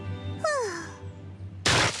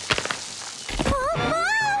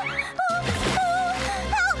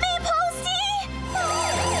 Help me, Posty!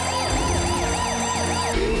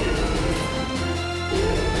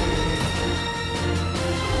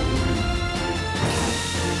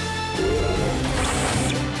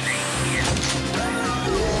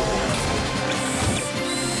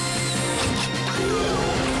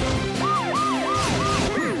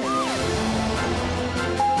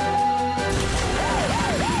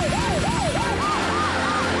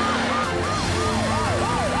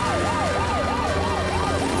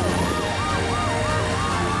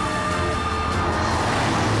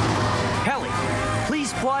 Helly,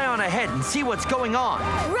 please fly on ahead and see what's going on.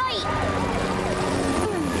 Right!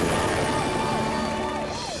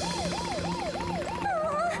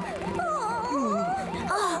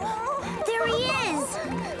 There he is!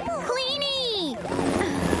 Queenie!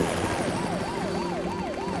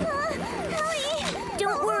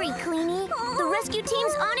 Don't worry, Queenie. The rescue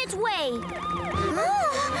team's on its way.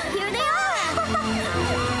 Here they are!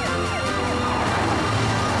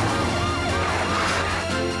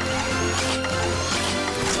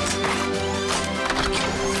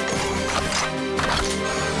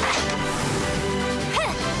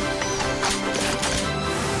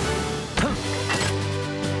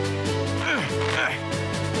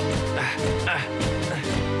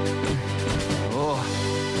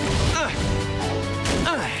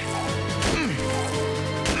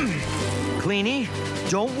 Queenie,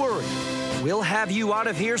 don't worry. We'll have you out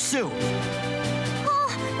of here soon. Oh,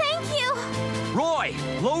 thank you. Roy,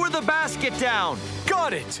 lower the basket down.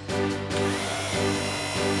 Got it!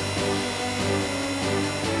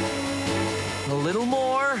 A little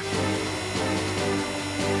more.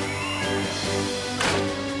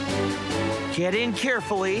 Get in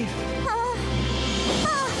carefully.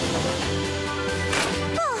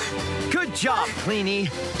 Good job, Queenie.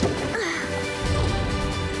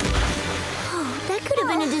 That could have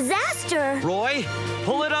been a disaster. Roy,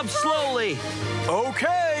 pull it up slowly.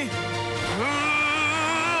 Okay.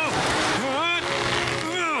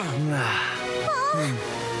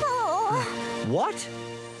 What?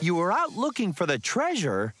 You were out looking for the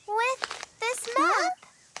treasure? With this map?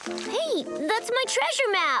 Hey, that's my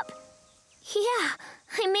treasure map. Yeah,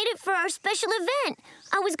 I made it for our special event.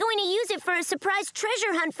 I was going to use it for a surprise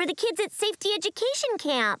treasure hunt for the kids at Safety Education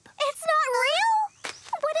Camp. It's not real?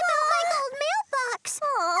 What about my gold mailbox?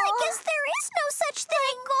 I guess there is no such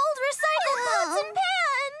thing. Gold recycled pots and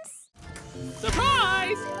pans.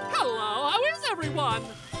 Surprise! Hello, how is everyone?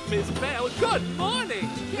 Miss Bell, good morning.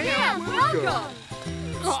 Yeah, welcome.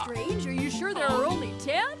 Strange, are you sure there are only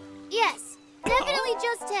 10? Yes, definitely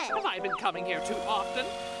just 10. Have I been coming here too often?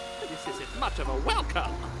 This isn't much of a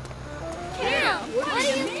welcome. Camp? What do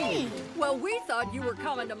you mean? Well, we thought you were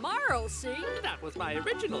coming tomorrow, see? That was my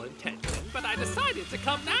original intention, but I decided to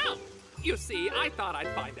come now. You see, I thought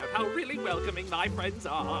I'd find out how really welcoming my friends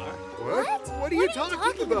are. What? What are you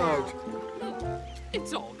talking about?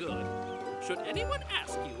 It's all good. Should anyone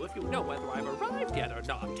ask you if you know whether I've arrived yet or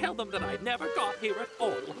not, tell them that I never got here at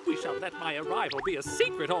all. We shall let my arrival be a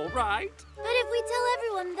secret, all right? But if we tell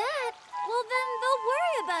everyone that, well, then they'll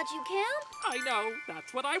worry about you, Camp. I know,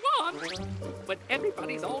 that's what I want. When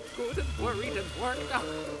everybody's all good and worried and worked up,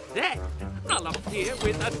 then I'll appear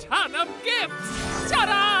with a ton of gifts.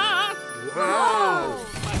 Ta-da! Wow!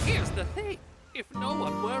 But here's the thing. If no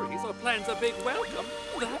one worries or plans a big welcome,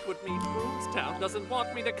 that would mean Broomstown doesn't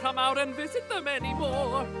want me to come out and visit them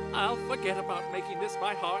anymore. I'll forget about making this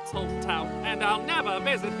my heart's hometown, and I'll never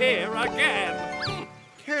visit here again.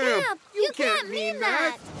 Camp, you can't mean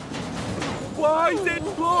that. Why is it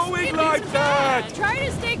blowing like that? Try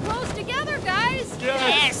to stay close together, guys.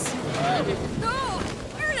 Yes. Oh,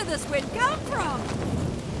 where did this wind come from?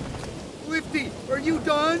 Lifty, are you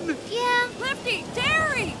done? Yeah. Lifty,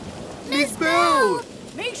 Terry! Miss Bell!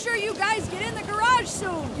 Make sure you guys get in the garage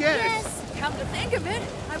soon. Yes. Come to think of it,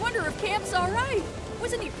 I wonder if Camp's all right.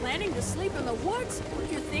 Wasn't he planning to sleep in the woods?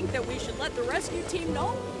 You think that we should let the rescue team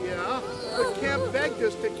know? Yeah, but Camp begged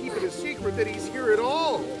us to keep it a secret that he's here at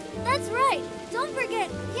all. That's right. Don't forget,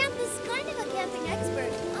 Camp is kind of a camping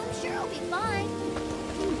expert. I'm sure he'll be fine.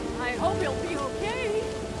 I hope he'll be okay.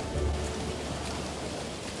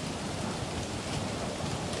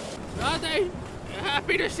 Are they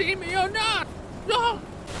happy to see me or not? No!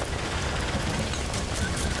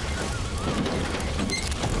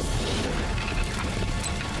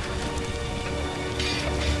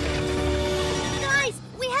 Guys,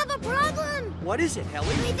 we have a problem. What is it, Helly?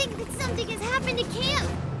 We think that something has happened to Camp.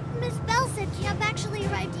 Miss Bell said Camp actually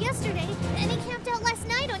arrived yesterday, and he camped out last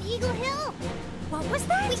night on Eagle Hill. What was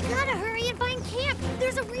that? We gotta hurry and find Camp.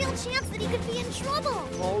 There's a real chance that he could be in trouble.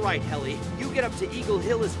 All right, Helly. You get up to Eagle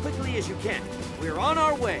Hill as quickly as you can. We're on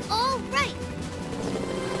our way. All right.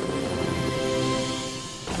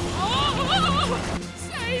 Oh!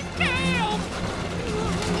 Save Camp!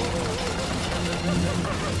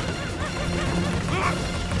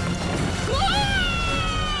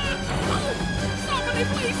 Somebody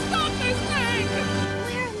please stop this thing!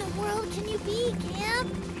 Where in the world can you be, Camp?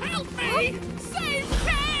 Help me! Save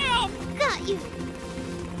Camp! Got you.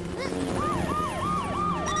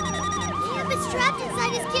 Camp is trapped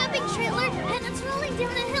inside his camping trailer, and it's rolling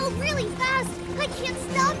down a hill really fast. I can't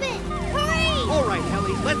stop it. Hurry! All right,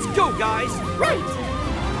 Helly. Let's go, guys. Right!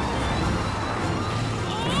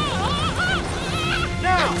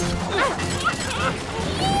 Now!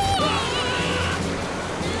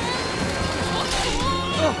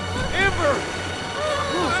 Amber!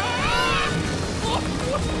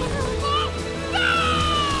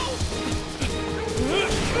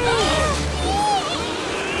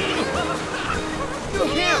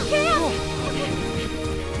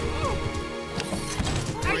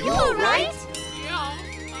 Are you all right? Yeah,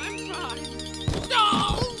 I'm fine.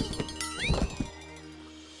 No!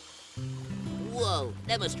 Whoa,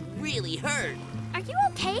 that must really hurt. Are you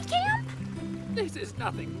okay, Camp? This is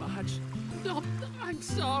nothing much. No, I'm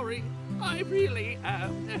sorry. I really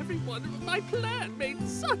am. Everyone, my plan made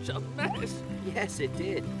such a mess. Yes, it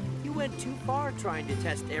did. You went too far trying to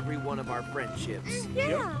test every one of our friendships.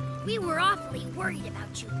 Yeah. We were awfully worried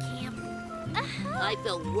about you, Camp. I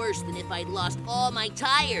felt worse than if I'd lost all my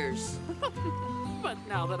tires. But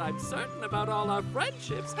now that I'm certain about all our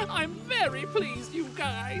friendships, I'm very pleased, you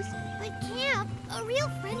guys. But Camp, a real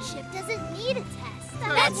friendship doesn't need a test.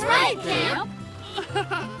 That's right, Camp.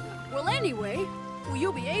 Well, anyway, will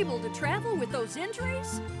you be able to travel with those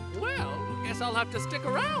injuries? Well, guess I'll have to stick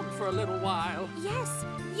around for a little while. Yes,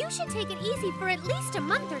 you should take it easy for at least a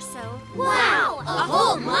month or so. Wow, a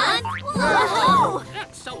whole month? Whoa!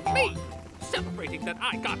 That's so mean, celebrating that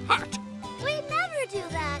I got hurt. We never do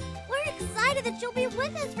that. We're excited that you'll be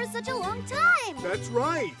with us for such a long time. That's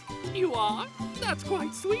right. You are? That's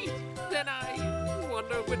quite sweet. Then I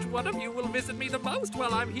wonder which one of you will visit me the most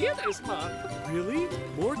while I'm here this month. Really?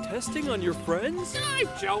 More testing on your friends? I'm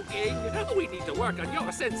joking. We need to work on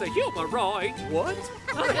your sense of humor, Roy. What?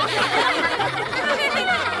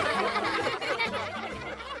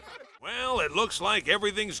 Well, it looks like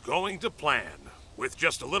everything's going to plan. With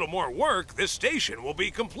just a little more work, this station will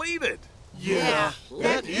be completed. Yeah,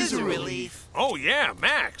 that is a relief. Oh yeah,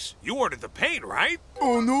 Max, you ordered the paint, right?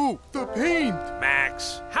 Oh no, the paint!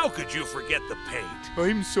 Max, how could you forget the paint?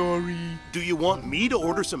 I'm sorry. Do you want me to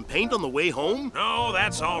order some paint on the way home? No,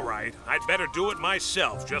 that's all right. I'd better do it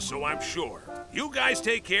myself, just so I'm sure. You guys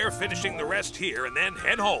take care finishing the rest here and then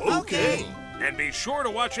head home. Okay. And be sure to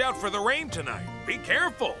watch out for the rain tonight. Be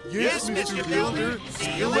careful. Yes, Mr. Builder.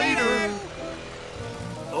 See you later.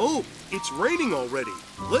 Oh, it's raining already.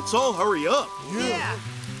 Let's all hurry up. Yeah.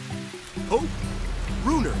 Hope,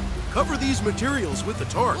 Bruner, cover these materials with the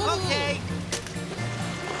tarp. Okay.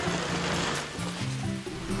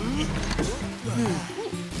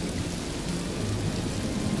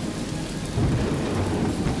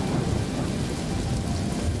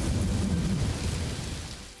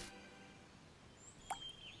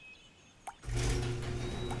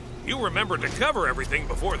 You remembered to cover everything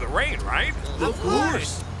before the rain, right? Of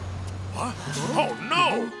course. What? Oh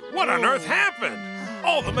no! What on earth happened?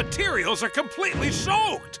 All the materials are completely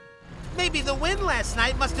soaked! Maybe the wind last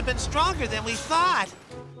night must have been stronger than we thought.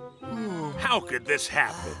 How could this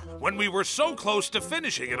happen when we were so close to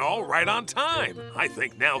finishing it all right on time? I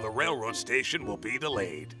think now the railroad station will be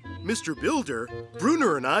delayed. Mr. Builder,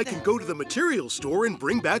 Bruner and I can go to the materials store and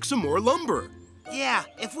bring back some more lumber. Yeah,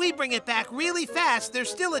 if we bring it back really fast, there's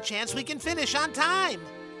still a chance we can finish on time.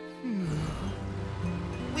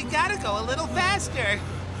 We gotta go a little faster.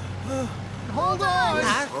 Hold on!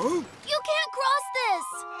 Huh? You can't cross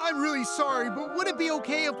this! I'm really sorry, but would it be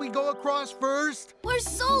okay if we go across first? We're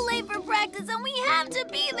so late for practice and we have to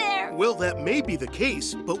be there! Well, that may be the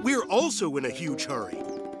case, but we're also in a huge hurry.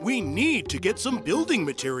 We need to get some building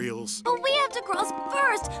materials. But we have to cross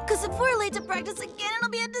first, because if we're late to practice again, it'll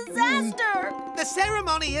be a disaster! The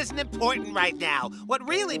ceremony isn't important right now. What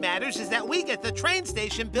really matters is that we get the train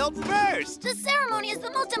station built first. The ceremony is the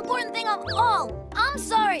most important thing of all. I'm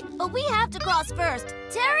sorry, but we have to cross first.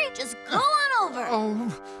 Terry, just go on over.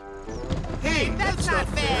 Oh, Hey, That's not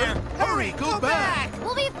fair. Hurry, go back.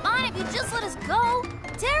 We'll be fine if you just let us go.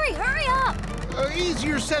 Terry, hurry up.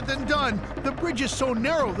 easier said than done. The bridge is so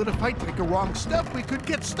narrow that if I take a wrong step, we could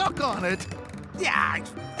get stuck on it. Yeah,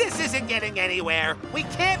 this isn't getting anywhere. We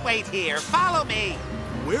can't wait here. Follow me.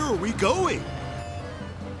 Where are we going?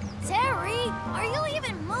 Terry, are you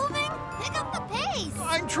even moving? Pick up the pace.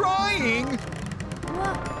 I'm trying.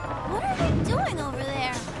 What are they doing over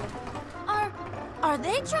there? Are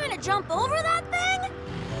they trying to jump over that thing?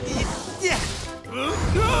 Yeah.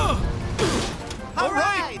 All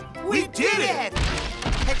right, we did it.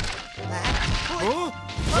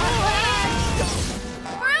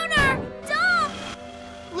 Bruner, dump!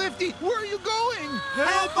 Lifty, where are you going?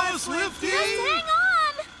 Help us, Lifty! Just hang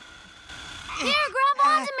on. Here, grab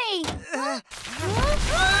onto me.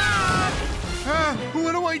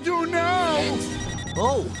 What do I do now?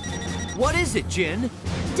 Oh, what is it, Jin?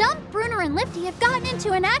 Dump, Bruner, and Lifty have gotten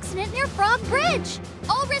into an accident near Frog Bridge.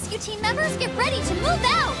 All rescue team members get ready to move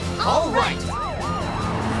out. All right.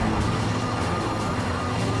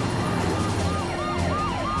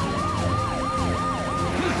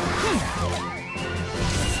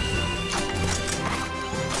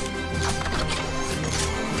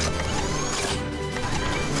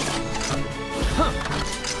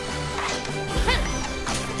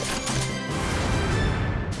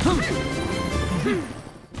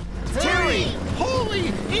 Terry! Holy!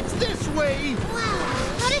 It's this way!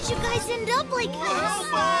 Wow, how did you guys end up like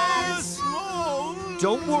this?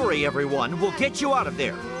 Don't worry, everyone. We'll get you out of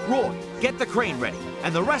there. Roy, get the crane ready,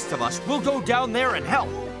 and the rest of us will go down there and help.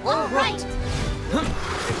 All right.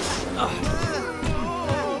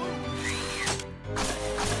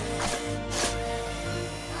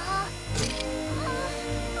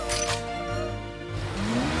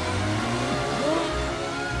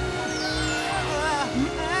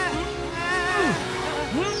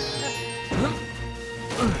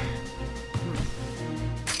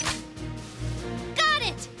 Got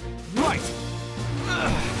it. Right.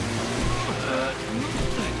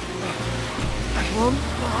 Come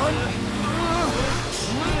on.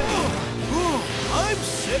 I'm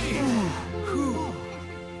safe.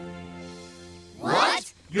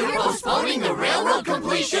 What? You're postponing the railroad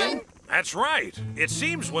completion? That's right. It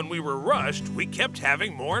seems when we were rushed, we kept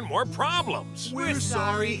having more and more problems. We're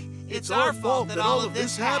sorry. It's our fault that all of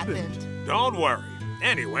this happened. Don't worry.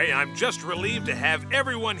 Anyway, I'm just relieved to have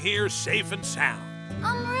everyone here safe and sound.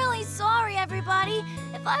 I'm really sorry, everybody.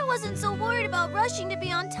 If I wasn't so worried about rushing to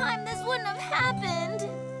be on time, this wouldn't have happened.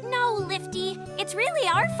 No, Lifty. It's really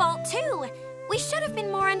our fault, too. We should have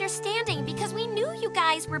been more understanding because we knew you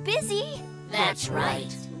guys were busy. That's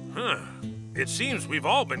right. Huh. It seems we've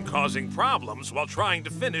all been causing problems while trying to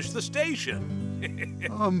finish the station.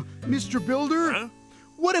 Mr. Builder? Huh?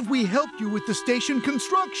 What if we helped you with the station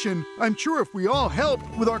construction? I'm sure if we all helped,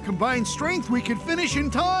 with our combined strength, we could finish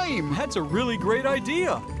in time. That's a really great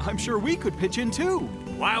idea. I'm sure we could pitch in too.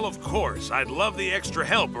 While of course I'd love the extra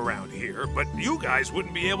help around here, but you guys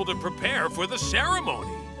wouldn't be able to prepare for the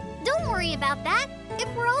ceremony. Don't worry about that.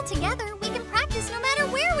 If we're all together, we can practice no matter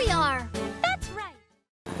where we are. That's right.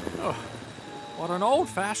 Oh, what an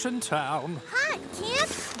old-fashioned town. Hi, Camp.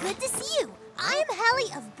 Good to see you. I'm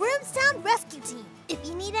Helly of Broomstown Rescue Team. If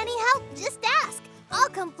you need any help, just ask. I'll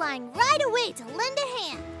come flying right away to lend a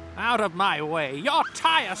hand. Out of my way. You're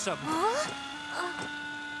tiresome. Huh?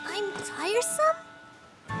 I'm tiresome?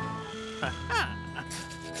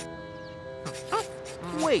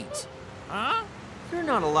 Wait. Huh? You're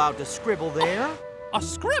not allowed to scribble there. A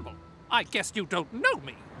scribble? I guess you don't know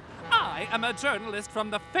me. I am a journalist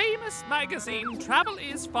from the famous magazine Travel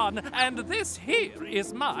is Fun, and this here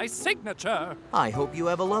is my signature. I hope you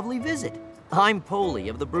have a lovely visit. I'm Poli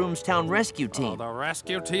of the Broomstown Rescue Team. Oh, the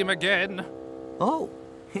rescue team again. Oh,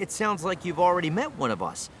 it sounds like you've already met one of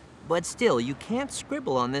us. But still, you can't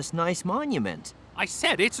scribble on this nice monument. I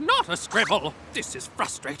said it's not a scribble. This is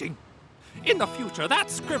frustrating. In the future, that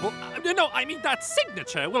scribble, that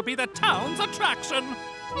signature will be the town's attraction.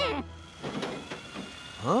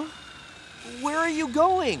 Huh? Where are you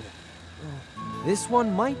going? This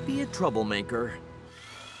one might be a troublemaker.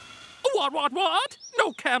 What?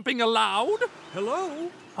 No camping allowed? Hello?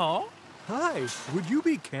 Huh? Hi, would you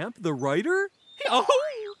be Camp the writer? Oh,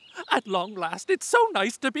 at long last, it's so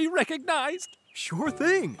nice to be recognized. Sure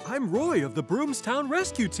thing. I'm Roy of the Broomstown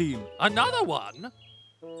Rescue Team. Another one?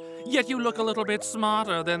 Yet you look a little bit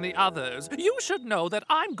smarter than the others. You should know that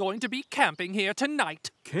I'm going to be camping here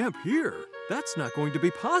tonight. Camp here? That's not going to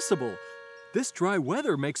be possible. This dry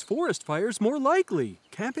weather makes forest fires more likely.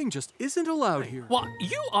 Camping just isn't allowed here. What?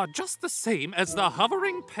 You are just the same as the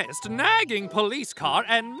hovering pest, nagging police car,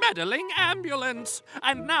 and meddling ambulance.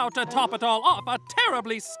 And now to top it all off, a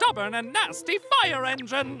terribly stubborn and nasty fire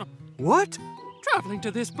engine. What? Traveling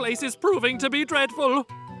to this place is proving to be dreadful.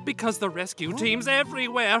 Because the rescue team's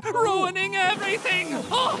everywhere, ruining everything.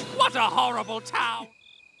 Oh, what a horrible town.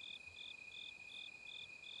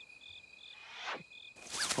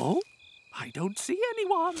 Oh? I don't see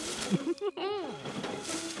anyone.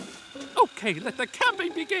 Okay, let the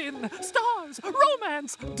camping begin. Stars,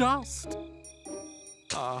 romance, dust.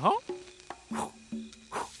 Uh-huh.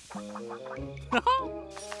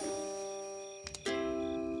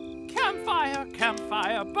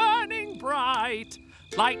 Campfire, burning bright.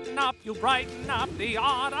 Lighten up, you brighten up the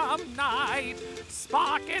autumn night.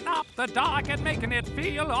 Sparking up the dark and making it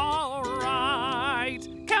feel all right.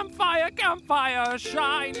 Campfire,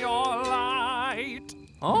 shine your light.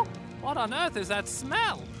 Oh, what on earth is that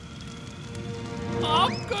smell? Oh,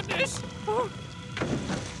 goodness.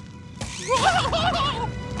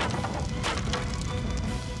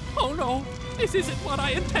 Oh, no, this isn't what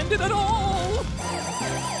I intended at all.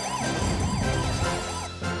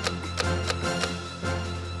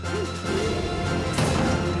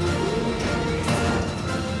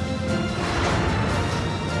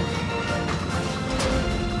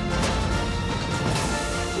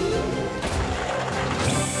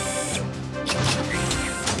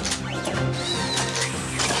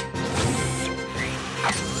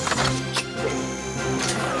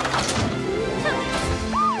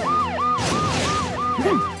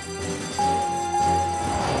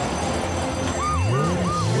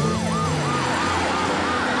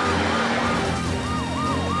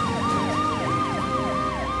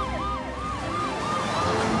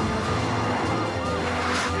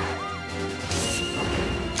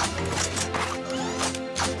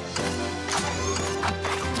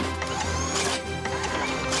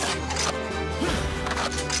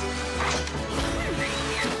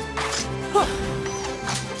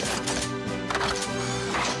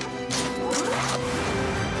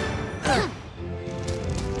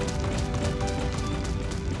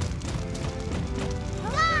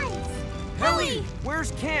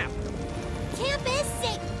 Where's camp? Camp is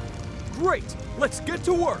safe. Great! Let's get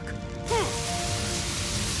to work!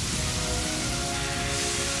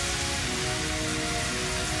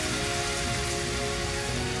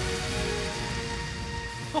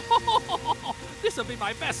 This'll be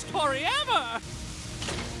my best story ever!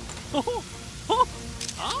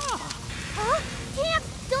 Camp,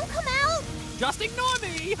 don't come out! Just ignore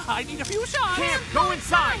me! I need a few shots! Camp, go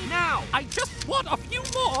inside, now! I just want a few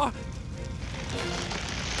more!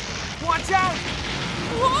 Watch out!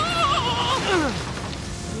 Whoa!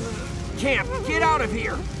 Camp, get out of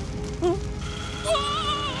here!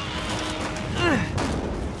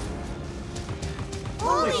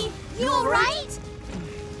 Poli, you alright?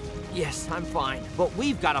 Yes, I'm fine, but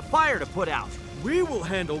we've got a fire to put out. We will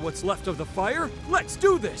handle what's left of the fire. Let's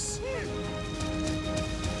do this!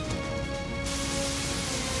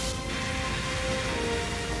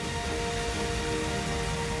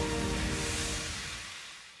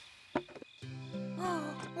 Oh,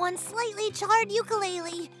 one slightly charred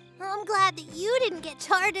ukulele. I'm glad that you didn't get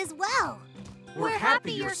charred as well. We're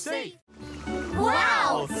happy you're safe.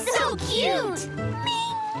 Wow, so cute!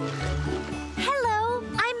 Hello,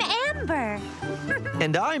 I'm Amber.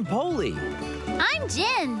 And I'm Poli. I'm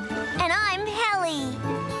Jin. And I'm Helly.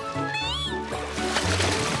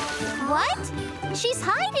 What? She's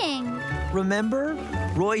hiding. Remember?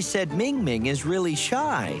 Roy said Ming Ming is really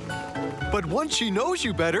shy. But once she knows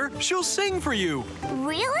you better, she'll sing for you.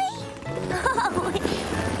 Really? Oh,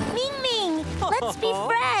 Ming Ming, let's be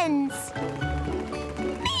friends.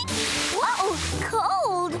 Whoa,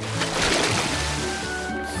 cold.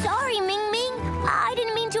 Sorry, Ming Ming. I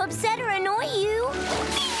didn't mean to upset or annoy you.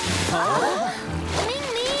 Huh? Ming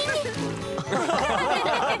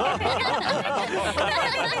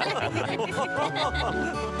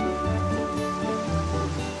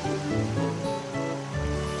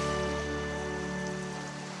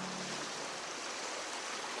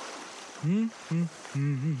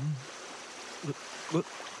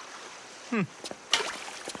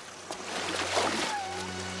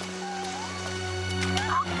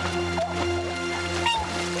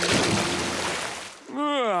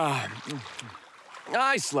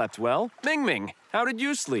I slept well. Ming Ming, how did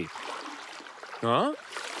you sleep? Huh?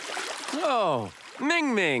 Oh,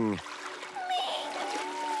 Ming Ming.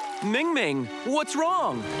 Ming Ming, what's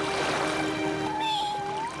wrong?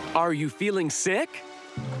 Are you feeling sick?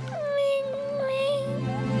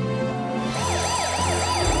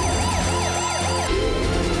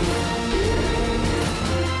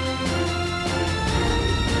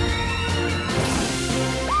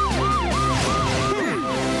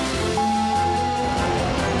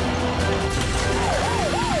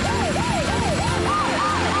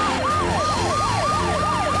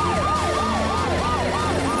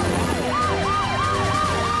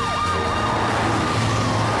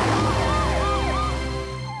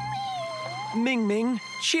 Ming Ming,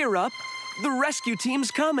 cheer up. The rescue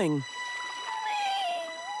team's coming.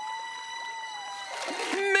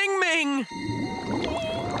 Ming Ming!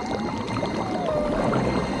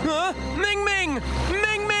 Huh? Ming Ming!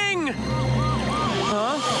 Ming Ming!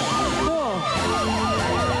 Huh?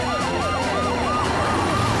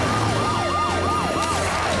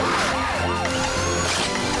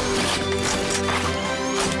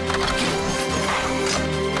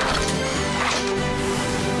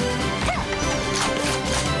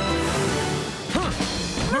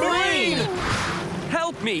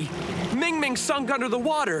 Help me! Ming Ming sunk under the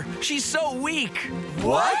water. She's so weak.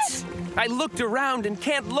 What? I looked around and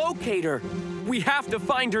can't locate her. We have to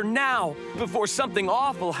find her now before something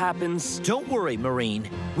awful happens. Don't worry, Marine.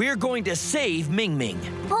 We're going to save Ming Ming.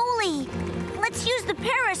 Poli, let's use the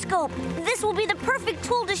periscope. This will be the perfect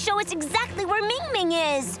tool to show us exactly where Ming Ming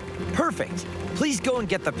is. Perfect. Please go and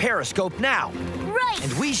get the periscope now. Right.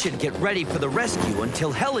 And we should get ready for the rescue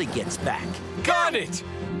until Helly gets back. Got it!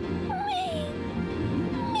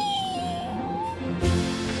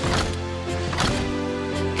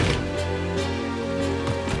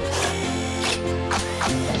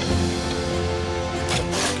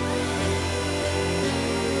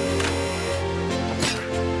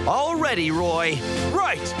 All ready, Roy.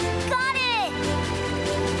 Right! Got it!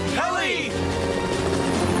 Helly!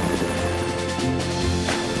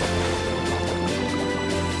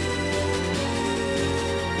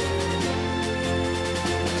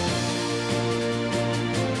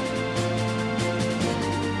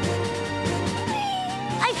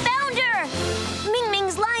 I found her! Ming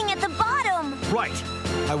Ming's lying at the bottom. Right.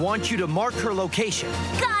 I want you to mark her location.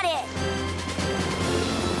 Got it!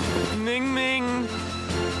 Ming Ming.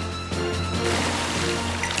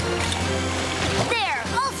 There,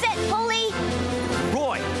 all set, Poli.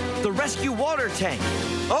 Roy, the rescue water tank.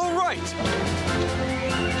 All right.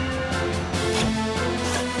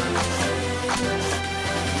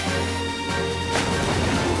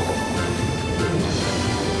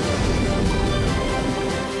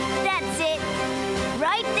 That's it.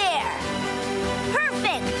 Right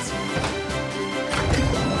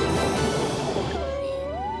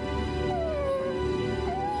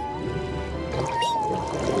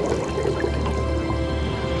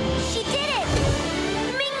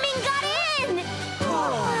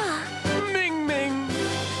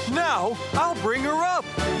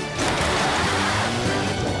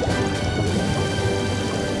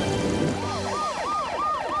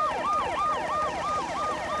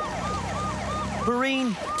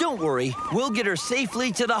Don't worry, we'll get her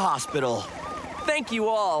safely to the hospital. Thank you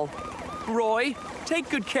all. Roy, take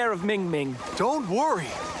good care of Ming Ming. Don't worry.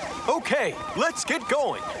 Okay, let's get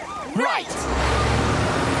going. Right!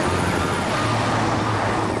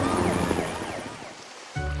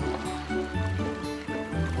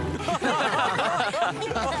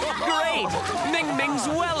 Great! Ming Ming's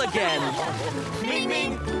well again. Ming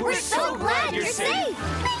Ming, we're so glad you're safe.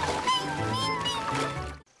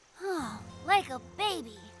 Like a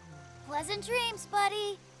baby. Pleasant dreams,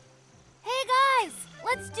 buddy. Hey, guys,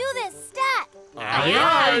 let's do this stat. Aye,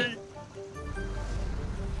 aye.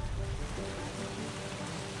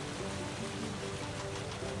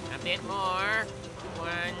 A bit more. 1,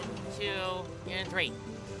 2, and 3.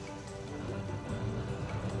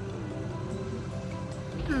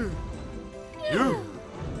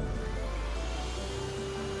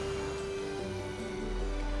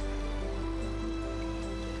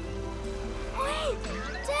 Wait,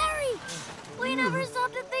 Terry! We never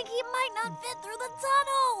stopped to think he might not fit through the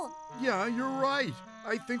tunnel. Yeah, you're right.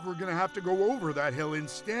 I think we're gonna have to go over that hill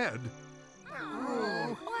instead.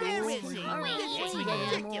 Where is he?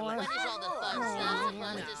 Ridiculous. When is all the fun stuff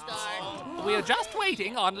supposed to start? We're just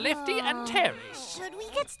waiting on Lifty and Terry. Should we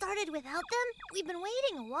get started without them? We've been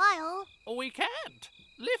waiting a while. We can't.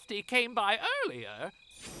 Lifty came by earlier.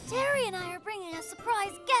 Terry and I are bringing a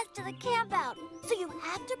surprise guest to the campout, so you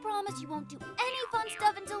have to promise you won't do any fun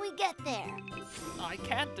stuff until we get there. I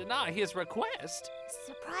can't deny his request.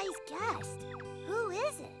 Surprise guest? Who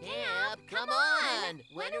is it? Camp, come on!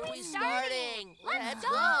 When are we starting? Let's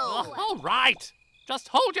go! All right. Just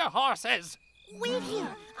hold your horses. Wait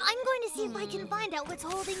here. I'm going to see if I can find out what's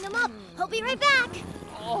holding them up. I'll be right back.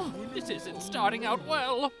 Oh, this isn't starting out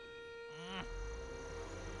well.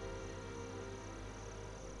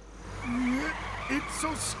 It's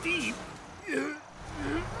so steep.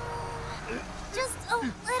 Just a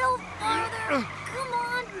little farther. Come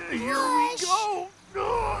on, Here push. we go.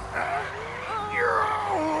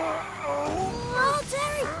 Oh,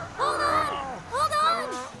 Terry, hold on. Hold on.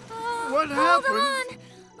 What Hold happened?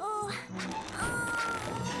 on.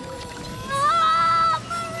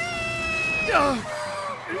 Oh.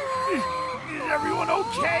 Marie! Is everyone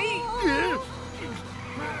okay?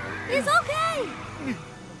 He's okay.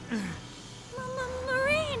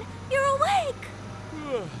 Marine, you're awake.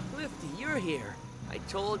 Lifty, you're here. I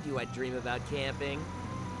told you I'd dream about camping.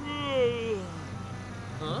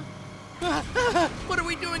 Huh? What are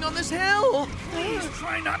we doing on this hill? Please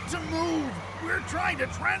try not to move. We're trying to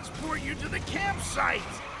transport you to the campsite.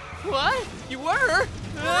 What? You were?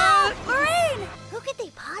 Marine! Who could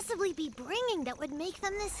they possibly be bringing that would make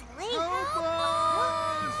them this late? Help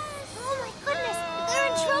us! Oh my goodness! They're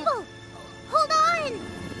in trouble! Hold on!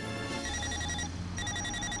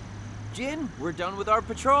 Jin, we're done with our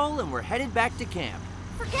patrol and we're headed back to camp.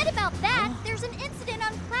 Forget about that! There's an incident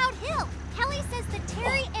on Cloud Hill! Helly says that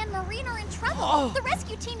Terry and Marine are in trouble! The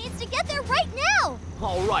rescue team needs to get there right now!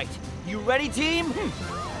 All right. You ready, team?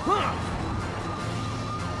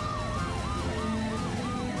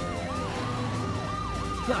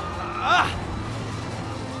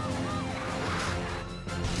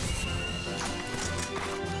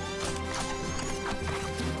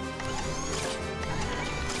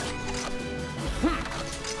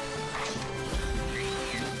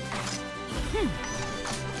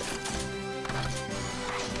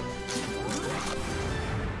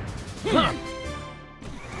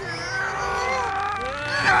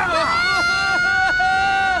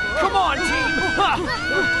 Come on, team!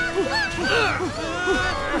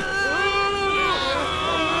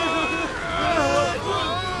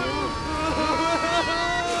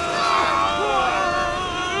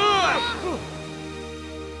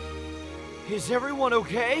 Is everyone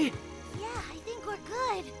okay? Yeah, I think we're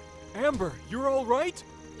good. Amber, you're all right?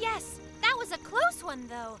 Yes, that was a close one,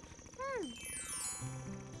 though.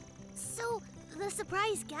 So, the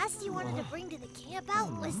surprise guest you wanted to bring to the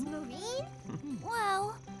campout was Marine?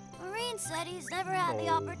 Well, Marine said he's never had the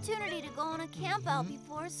opportunity to go on a campout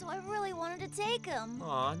before, so I really wanted to take him.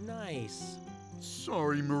 Aw, nice.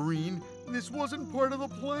 Sorry, Marine. This wasn't part of the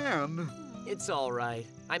plan. It's all right.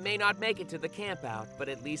 I may not make it to the campout, but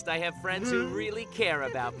at least I have friends who really care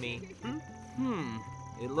about me.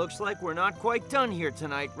 It looks like we're not quite done here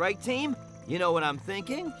tonight, right, team? You know what I'm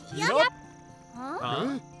thinking? Yep.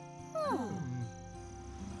 Huh?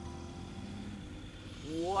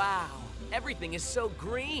 Wow, everything is so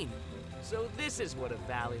green. So this is what a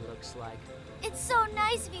valley looks like. It's so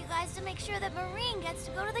nice of you guys to make sure that Marine gets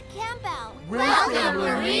to go to the campout. Welcome,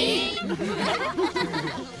 Marine!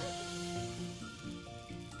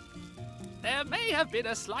 There may have been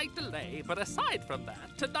a slight delay, but aside from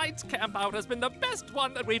that, tonight's campout has been the best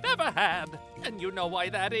one that we've ever had. And you know why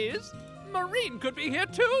that is? Maureen could be here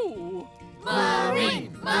too.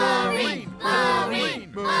 Maureen, Maureen,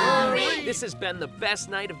 Maureen, Maureen. This has been the best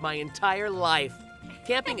night of my entire life.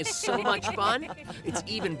 Camping is so much fun. It's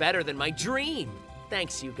even better than my dream.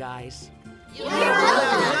 Thanks, you guys. You're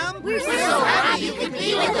welcome. We're so happy you could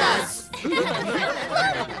be with us. Look,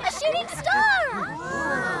 a shooting star!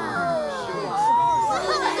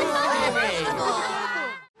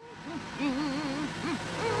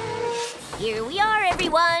 Here we are,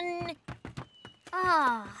 everyone.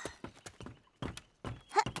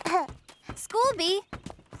 Schoolbee,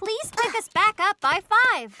 please pick us back up by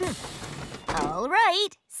 5. All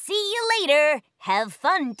right. See you later. Have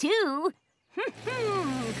fun, too.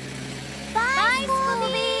 Bye,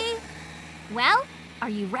 Schoolbee. Well, are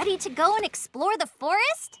you ready to go and explore the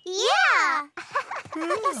forest? Yeah!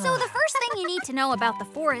 So the first thing you need to know about the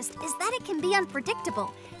forest is that it can be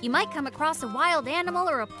unpredictable. You might come across a wild animal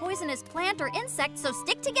or a poisonous plant or insect, so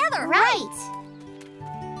stick together. Right.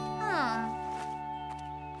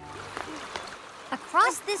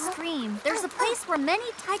 Across this stream, there's a place where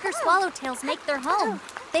many tiger swallowtails make their home.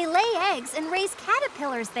 They lay eggs and raise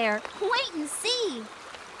caterpillars there. Wait and see.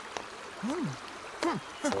 Andy!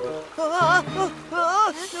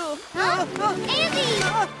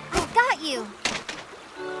 I've got you.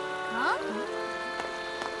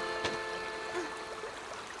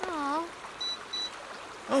 Huh?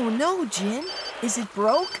 Oh no, Jin. Is it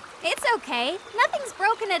broke? It's okay. Nothing's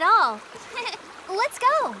broken at all. Let's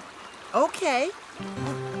go. Okay.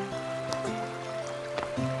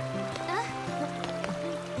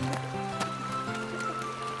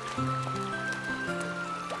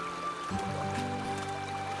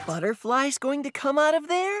 Butterflies going to come out of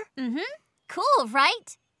there? Mm-hmm. Cool,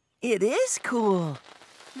 right? It is cool.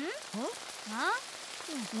 Huh?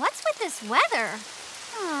 What's with this weather?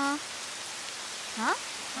 Huh?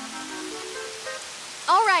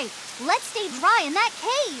 All right, let's stay dry in that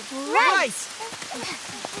cave. Right.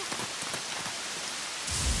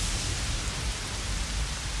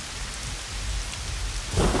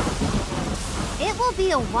 It will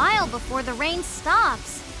be a while before the rain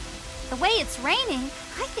stops. The way it's raining,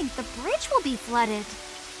 I think the bridge will be flooded.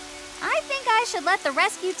 I think I should let the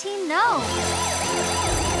rescue team know.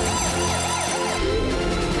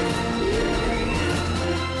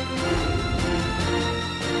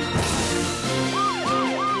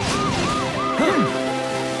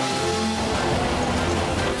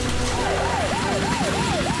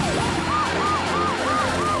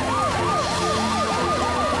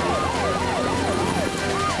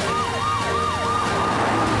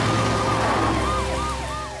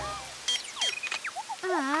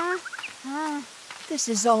 This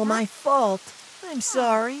is all my fault. I'm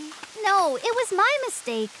sorry. No, it was my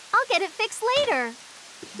mistake. I'll get it fixed later.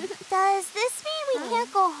 Does this mean we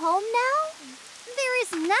can't go home now? There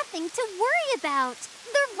is nothing to worry about.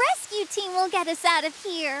 The rescue team will get us out of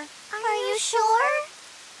here. Are you sure?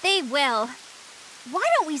 They will. Why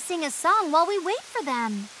don't we sing a song while we wait for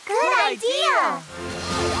them? Good idea!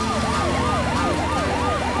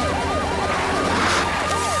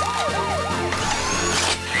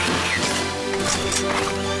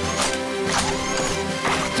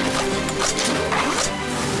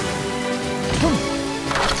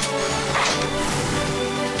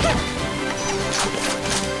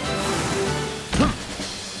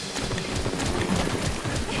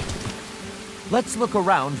 Let's look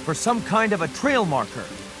around for some kind of a trail marker.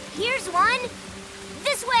 Here's one.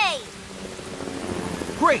 This way.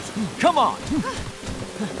 Great! Come on!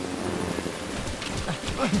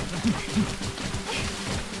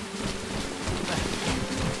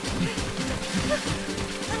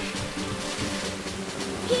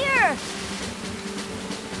 Here.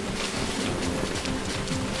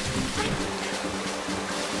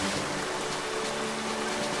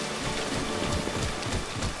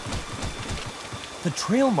 The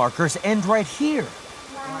trail markers end right here.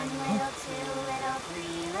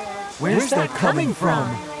 Where's that coming from?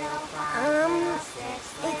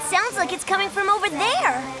 It sounds like it's coming from over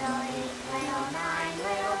there.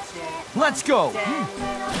 Let's go!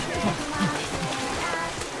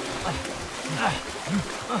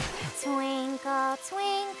 Twinkle,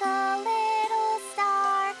 twinkle, little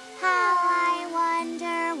star, how I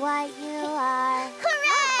wonder what you are.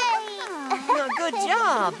 Hooray! Good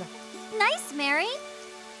job. Nice, Mary.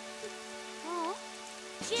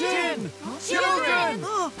 Jin! Children!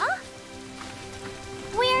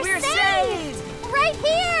 We're saved! Right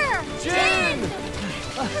here! Jin!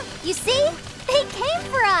 You see? They came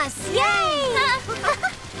for us! Yay!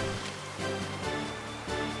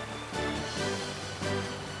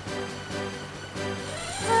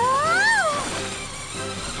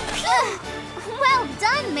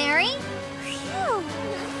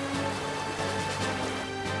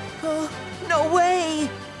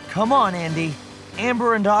 Come on, Andy.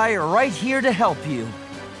 Amber and I are right here to help you.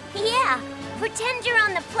 Yeah, pretend you're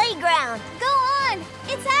on the playground. Go on!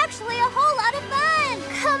 It's actually a whole lot of fun!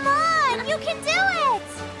 Come on, you can do it!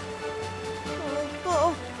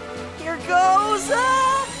 Oh, here goes!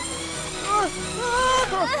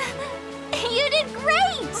 You did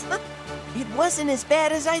great! It wasn't as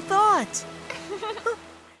bad as I thought.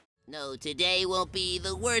 No, today won't be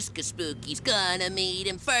the worst Spooky's gonna meet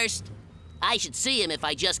him first. I should see him if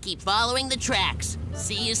I just keep following the tracks.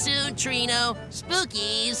 See you soon, Trino.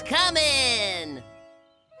 Spooky's coming!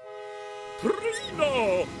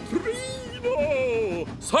 Trino! Trino!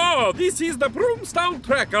 So, this is the Broomstown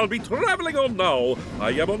track I'll be traveling on now. I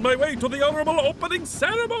am on my way to the honorable opening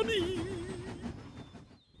ceremony.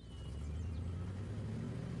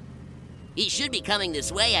 He should be coming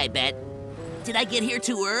this way, I bet. Did I get here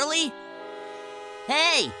too early?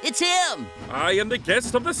 Hey, it's him! I am the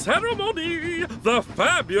guest of the ceremony, the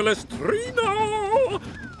fabulous Trino!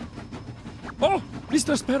 Oh,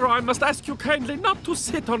 Mr. Sparrow, I must ask you kindly not to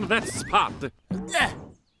sit on that spot.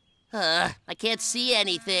 I can't see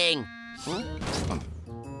anything.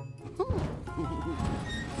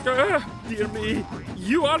 Dear me,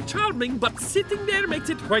 you are charming, but sitting there makes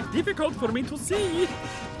it quite difficult for me to see.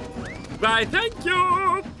 Why, thank you!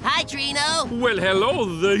 Hi, Trino! Well, hello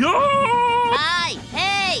there! Oh! Hi!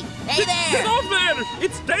 Hey! Hey there! Get off there!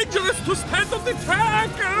 It's dangerous to stand on the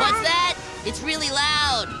track! What's that? It's really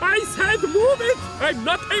loud! I said move it! I'm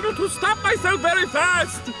not able to stop myself very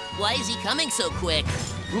fast! Why is he coming so quick?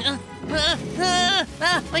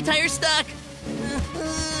 My tire's stuck!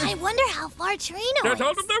 I wonder how far Trino Get is.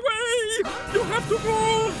 out of the way! You have to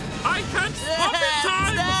move! I can't stop in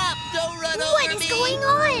time! Stop! Don't run over me! What is going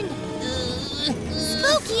on?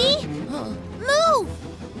 Spooky! Move!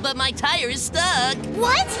 But my tire is stuck!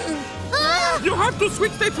 What? You have to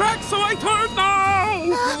switch the track, so I turn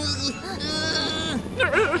now!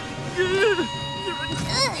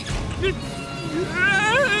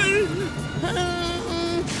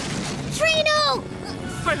 Trino!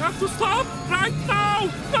 I have to stop right now!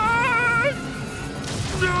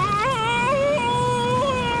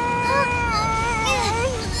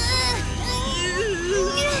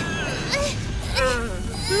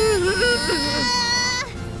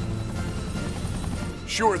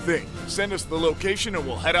 Sure thing. Send us the location and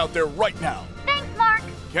we'll head out there right now. Thanks, Mark.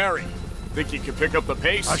 Carrie, think you can pick up the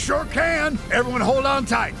pace? I sure can. Everyone hold on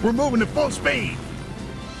tight. We're moving at full speed.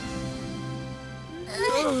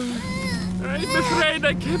 I'm afraid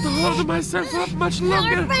I can't hold myself up much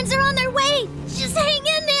longer. Our friends are on their way. Just hang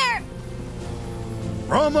in there.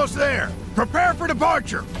 We're almost there. Prepare for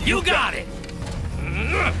departure. You got it!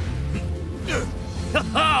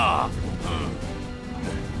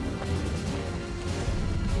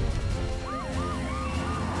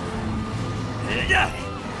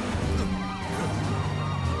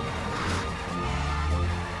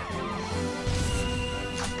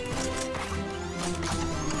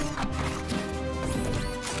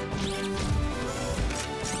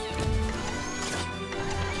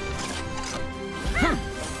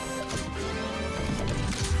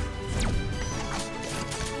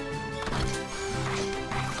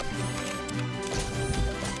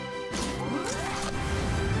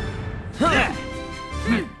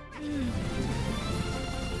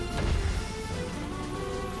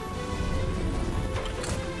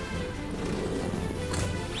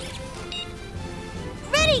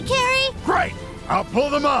 Ready, Carrie? Great. I'll pull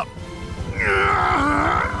them up.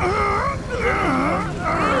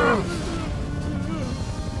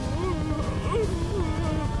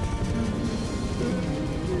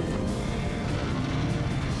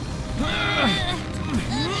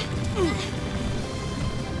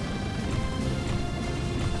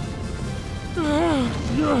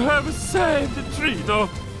 You have saved Trino.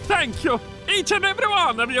 Thank you, each and every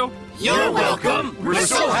one of you. You're welcome. We're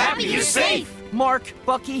so happy you're safe. Mark,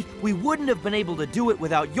 Bucky, we wouldn't have been able to do it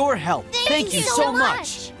without your help. Thank you so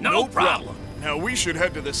much. No problem. Now we should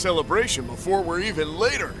head to the celebration before we're even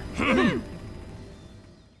later.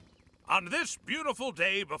 On this beautiful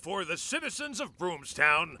day before the citizens of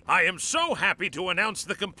Broomstown, I am so happy to announce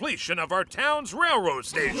the completion of our town's railroad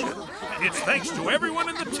station. It's thanks to everyone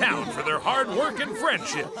in the town for their hard work and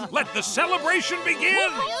friendship. Let the celebration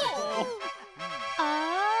begin!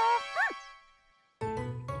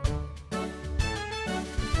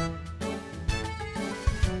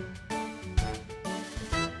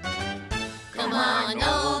 Come on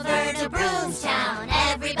over to Broomstown.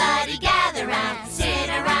 Everybody gather round. Sit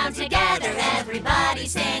around together. Everybody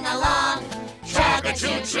sing along.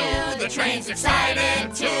 Chugga-choo-choo, the train's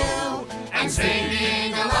excited too. And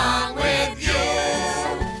singing along with you.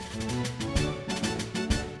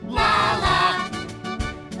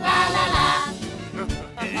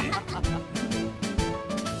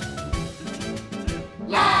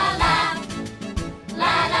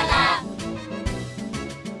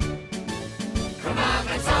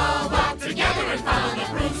 and follow the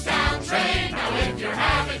Broomstown train. Now if you're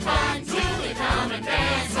having fun, truly come and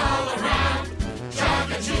dance all around.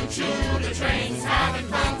 Chugga-choo-choo, the train's having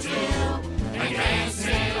fun too, and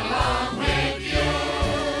dancing along with you.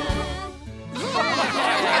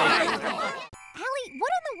 Helly,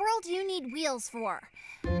 what in the world do you need wheels for?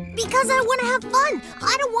 Because I want to have fun.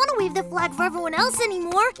 I don't want to wave the flag for everyone else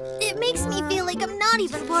anymore. It makes me feel like I'm not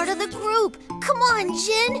even part of the group. Come on,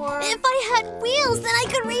 Jin. If I had wheels, then I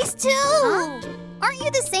could race too. Huh? Aren't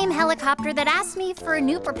you the same helicopter that asked me for a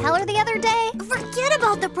new propeller the other day? Forget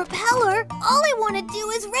about the propeller. All I want to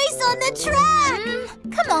do is race on the track.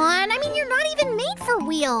 Come on. I mean, you're not even made for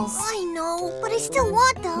wheels. I know, but I still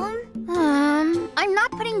want them. I'm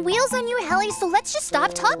not putting wheels on you, Helly, so let's just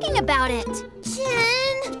stop talking about it.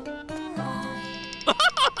 Jin!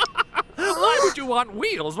 Why would you want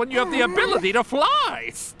wheels when you have the ability to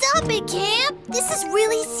fly? Stop it, Camp! This is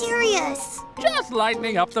really serious. Just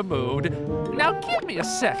lightening up the mood. Now give me a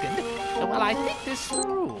second while I think this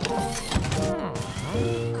through.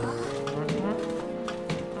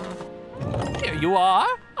 Here you are.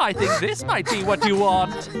 I think this might be what you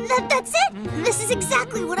want. That's it! This is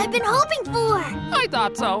exactly what I've been hoping for! I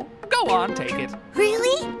thought so. Go on, take it.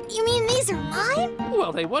 Really? You mean these are mine?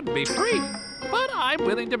 Well, they wouldn't be free, but I'm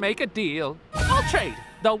willing to make a deal. I'll trade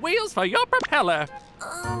the wheels for your propeller.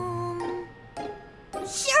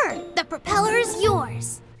 Sure, the propeller is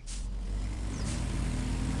yours.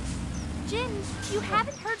 Jin, you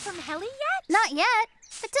haven't heard from Helly yet? Not yet,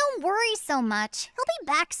 but don't worry so much. He'll be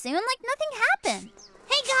back soon like nothing happened.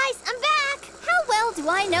 Hey guys, I'm back! How well do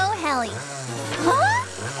I know Helly? Huh?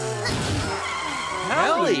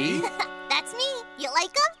 Helly? That's me. You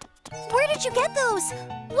like them? Where did you get those?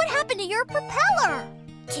 What happened to your propeller?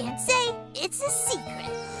 Can't say. It's a secret.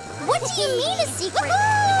 What do you mean a secret?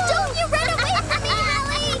 Don't you run away from me,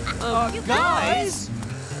 Helly! You guys?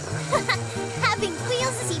 Having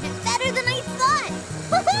wheels is even better than I thought.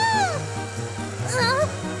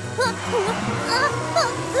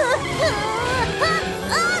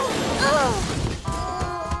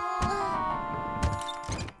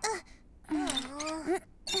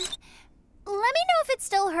 Let me know if it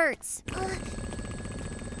still hurts.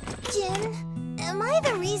 Jin, am I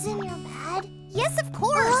the reason you're mad? Yes, of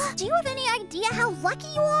course. Do you have any idea how lucky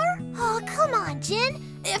you are? Oh, come on, Jin.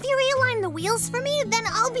 If you realign the wheels for me, then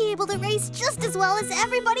I'll be able to race just as well as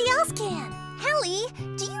everybody else can. Helly,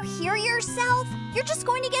 do you hear yourself? You're just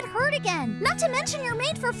going to get hurt again. Not to mention you're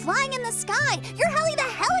made for flying in the sky. You're Helly the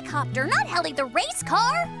helicopter, not Helly the race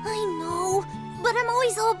car. I know, but I'm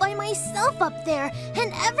always all by myself up there,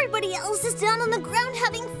 and everybody else is down on the ground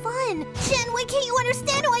having fun. Jen, why can't you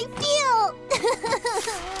understand how I feel?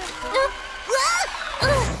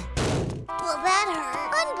 Well, that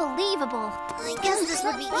hurt. Unbelievable. I guess this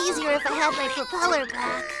would be easier if I had my propeller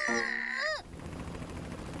back.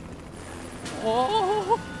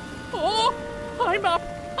 Oh, I'm up.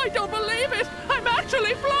 I don't believe it. I'm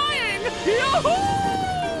actually flying. Yahoo!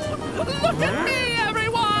 Look at me,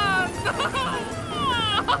 everyone.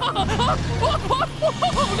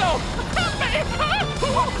 Oh, no. Help me.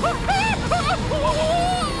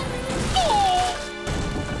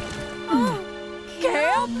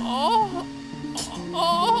 Camp?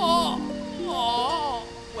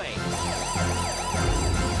 Wait.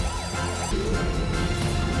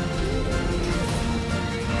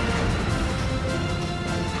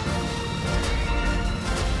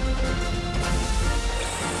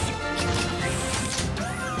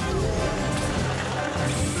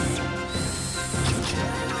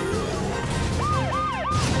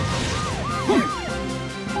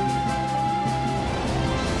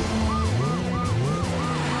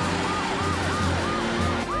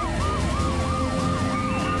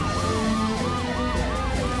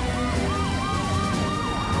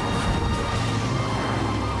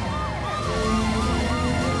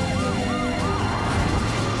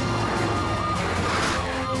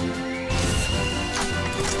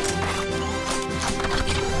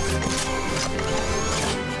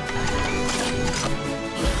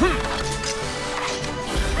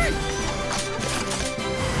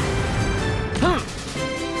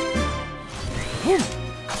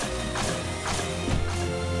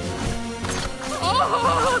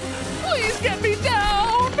 Please get me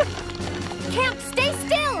down! Camp, stay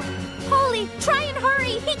still! Polly, try and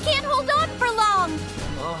hurry! He can't hold on for long!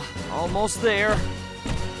 Almost there.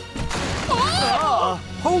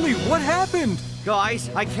 Holy, what happened? Guys,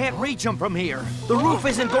 I can't reach him from here. The roof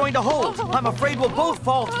isn't going to hold. I'm afraid we'll both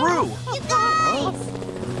fall through. You guys!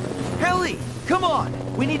 Helly, come on.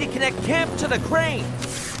 We need to connect Camp to the crane.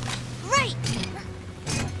 Right!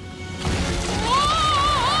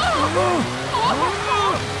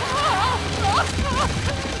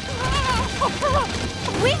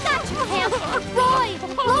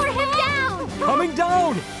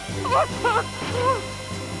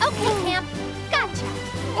 Okay, Camp. Gotcha.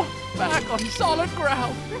 Back on solid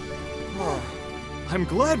ground. I'm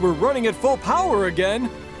glad we're running at full power again.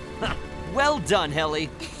 Well done, Helly.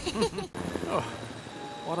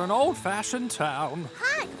 What an old-fashioned town.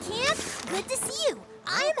 Hi, Camp. Good to see you.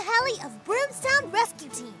 I'm Helly of Broomstown Rescue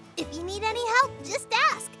Team. If you need any help, just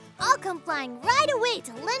ask. I'll come flying right away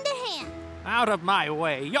to lend a hand. Out of my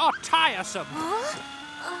way. You're tiresome. Huh?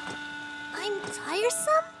 I'm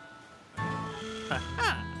tiresome?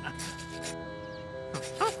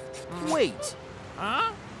 Wait.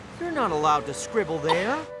 Huh? You're not allowed to scribble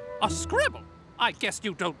there. A scribble? I guess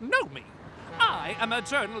you don't know me. I am a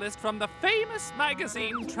journalist from the famous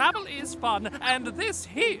magazine Travel is Fun, and this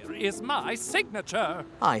here is my signature.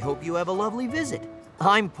 I hope you have a lovely visit.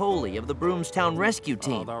 I'm Poli of the Broomstown Rescue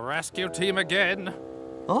Team. Oh, the rescue team again.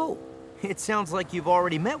 Oh, it sounds like you've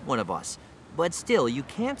already met one of us. But still, you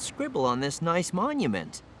can't scribble on this nice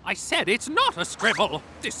monument. I said it's not a scribble.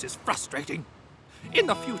 This is frustrating. In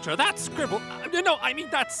the future, that scribble,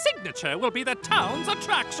 that signature will be the town's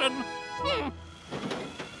attraction.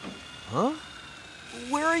 Huh?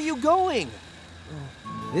 Where are you going?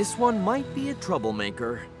 This one might be a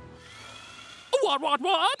troublemaker.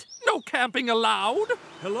 What? No camping allowed?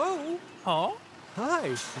 Hello? Huh?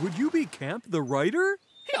 Hi, would you be Camp the writer?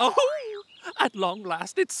 Oh, at long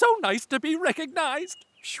last, it's so nice to be recognized.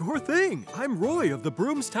 Sure thing. I'm Roy of the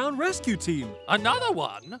Broomstown Rescue Team. Another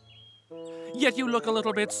one? Yet you look a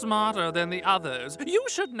little bit smarter than the others. You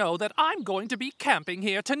should know that I'm going to be camping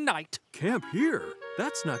here tonight. Camp here?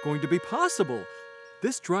 That's not going to be possible.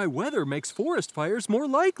 This dry weather makes forest fires more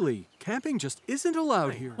likely. Camping just isn't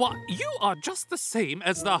allowed here. What? You are just the same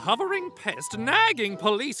as the hovering pest, nagging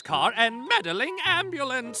police car, and meddling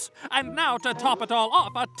ambulance. And now to top it all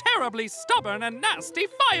off, a terribly stubborn and nasty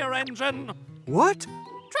fire engine. What?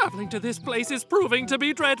 Traveling to this place is proving to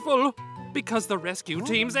be dreadful. Because the rescue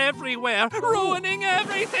team's everywhere, ruining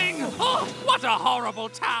everything. Oh, what a horrible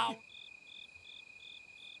town.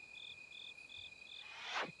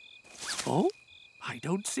 Oh? I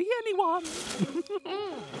don't see anyone.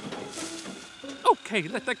 Okay,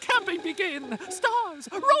 let the camping begin. Stars,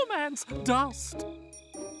 romance, dust.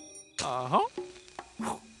 Uh-huh.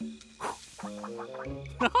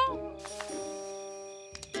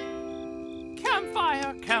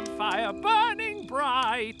 Campfire, campfire, burning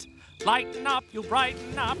bright. Lighten up, you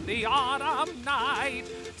brighten up the autumn night.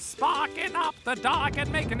 Sparking up the dark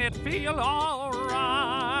and making it feel all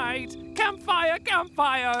right. Campfire,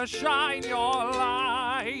 campfire, shine your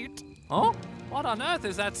light. Oh, what on earth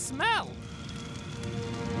is that smell?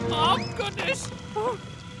 Oh, goodness.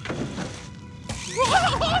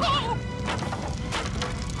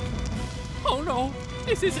 Oh, no.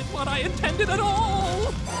 This isn't what I intended at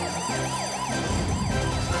all.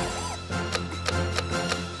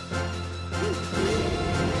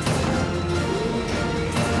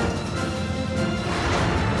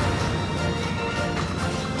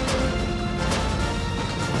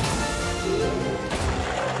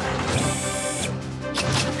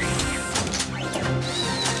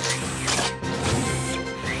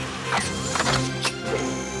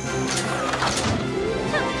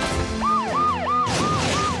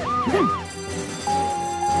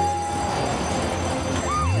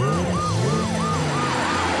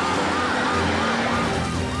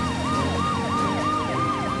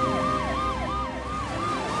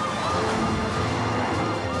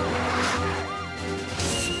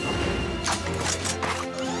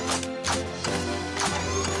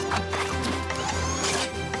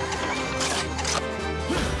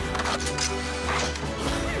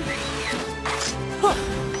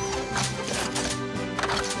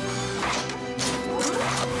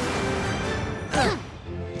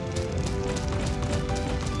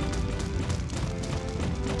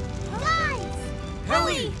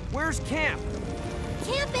 Where's camp?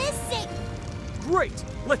 Camp is safe. Great!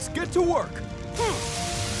 Let's get to work!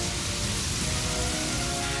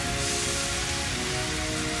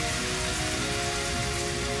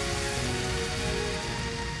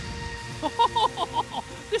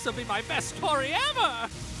 This'll be my best story ever!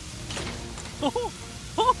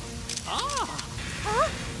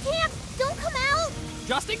 Camp, don't come out!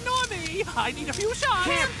 Just ignore me! I need a few shots!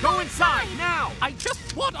 Camp, go inside, now! I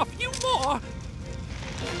just want a few more!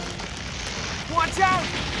 Watch out!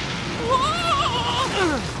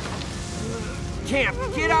 Camp,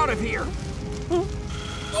 get out of here!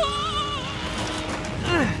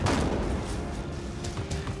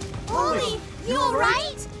 Poli, you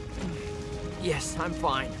alright? Yes, I'm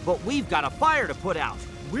fine, but we've got a fire to put out.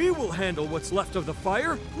 We will handle what's left of the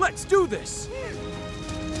fire. Let's do this!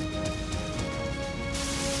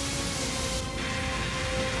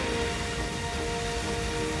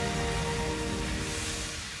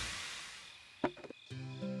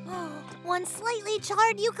 one slightly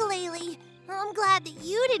charred ukulele. I'm glad that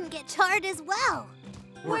you didn't get charred as well.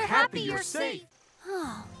 We're happy you're safe.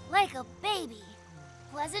 Oh, like a baby.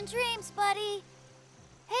 Pleasant dreams, buddy.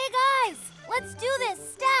 Hey guys, let's do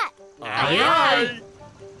this stat. Aye, aye.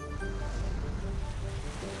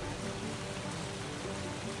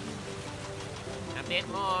 A bit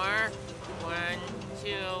more. 1,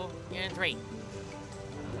 2, and 3.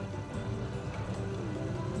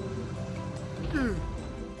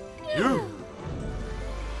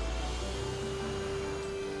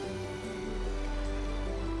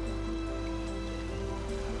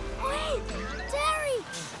 Wait, Terry!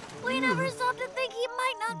 We never stopped to think he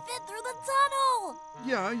might not fit through the tunnel.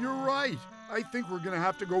 Yeah, you're right. I think we're gonna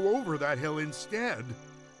have to go over that hill instead.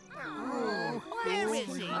 Where is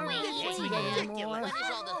he? This is ridiculous. When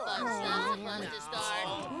is all the fun stuff supposed to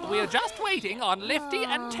start? We're just waiting on Lifty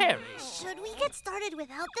and Terry. Should we get started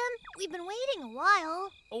without them? We've been waiting a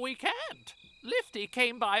while. We can't. Lifty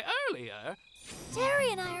came by earlier.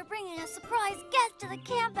 Terry and I are bringing a surprise guest to the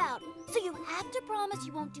campout, so you have to promise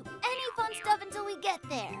you won't do any fun stuff until we get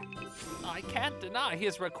there. I can't deny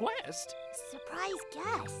his request. Surprise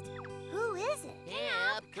guest? Who is it?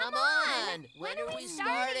 Camp, come on! When are we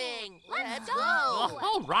starting? Let's go! Oh,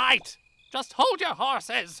 all right. Just hold your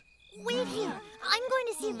horses. Wait here. I'm going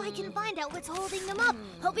to see if I can find out what's holding them up.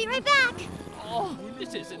 I'll be right back. Oh,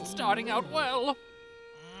 this isn't starting out well.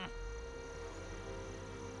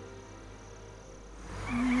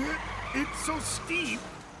 It's so steep.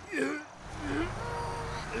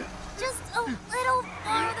 Just a little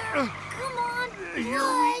farther. Come on, push. Here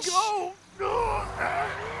we go.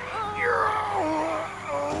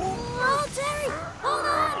 Oh, Terry, hold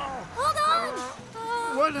on. Hold on.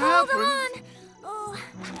 What Hold happened? on. Oh.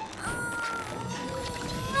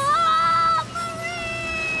 Ah,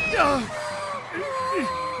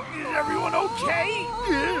 Marie! Is everyone okay?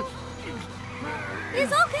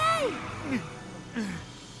 He's okay.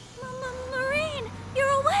 Marine, you're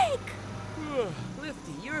awake.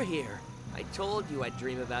 Lifty, you're here. I told you I'd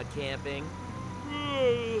dream about camping.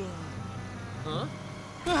 Huh?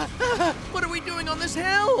 What are we doing on this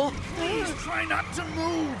hill? Please try not to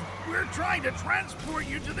move. We're trying to transport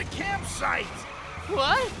you to the campsite.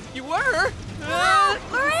 What? You were?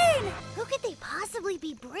 Marine! Who could they possibly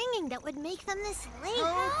be bringing that would make them this late?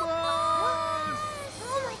 Help us!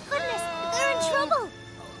 Oh my goodness! They're in trouble!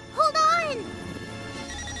 Hold on!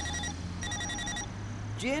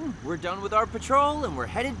 Jin, we're done with our patrol and we're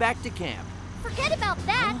headed back to camp. Forget about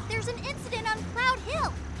that. There's an incident on Cloud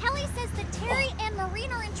Hill. Kelly says that Terry and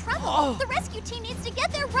Marine are in trouble. The rescue team needs to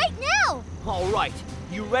get there right now. All right.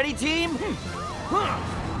 You ready, team?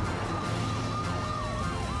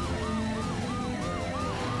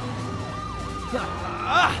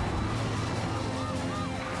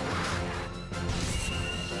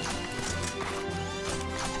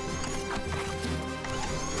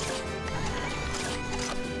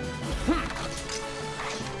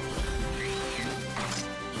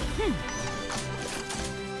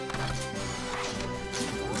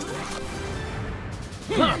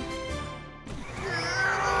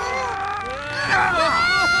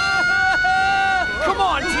 Come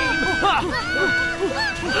on, team!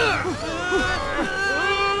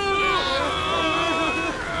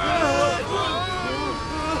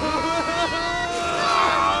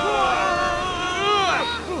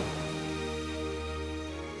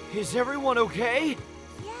 Is everyone okay?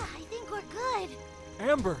 Yeah, I think we're good.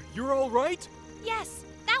 Amber, you're all right? Yes,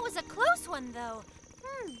 that was a close one, though.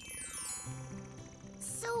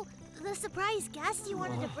 So, the surprise guest you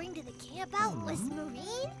wanted to bring to the campout was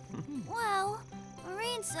Marine? Well,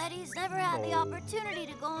 Marine said he's never had the opportunity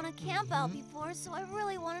to go on a campout before, so I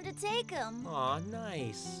really wanted to take him. Aw,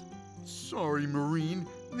 nice. Sorry, Marine.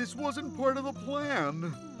 This wasn't part of the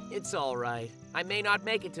plan. It's all right. I may not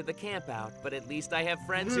make it to the campout, but at least I have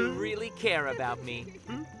friends who really care about me.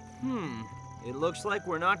 It looks like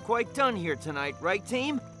we're not quite done here tonight, right,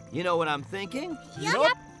 team? You know what I'm thinking?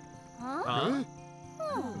 Yep. Huh?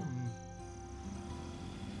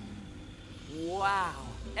 Wow,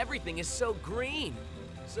 everything is so green.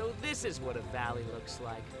 So this is what a valley looks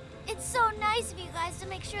like. It's so nice of you guys to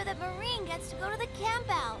make sure that Marine gets to go to the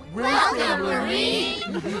campout. Welcome,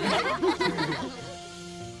 Marine!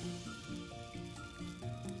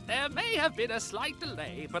 There may have been a slight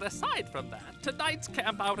delay, but aside from that, tonight's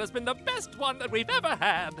campout has been the best one that we've ever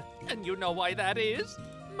had. And you know why that is?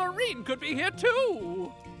 Marine could be here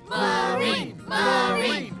too. Marine!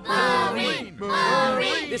 Marine! Marine!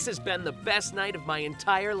 Marine! This has been the best night of my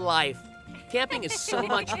entire life. Camping is so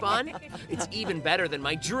much fun. It's even better than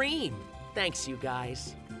my dream. Thanks, you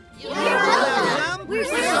guys. You're welcome. We're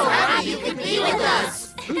so happy you could be with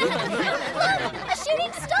us.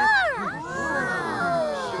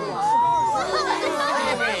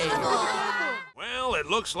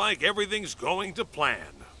 looks like everything's going to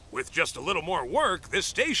plan. With just a little more work, this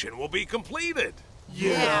station will be completed.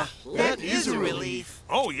 Yeah, that is a relief.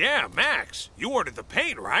 Oh yeah, Max, you ordered the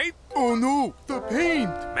paint, right? Oh no, the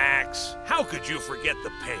paint! Max, how could you forget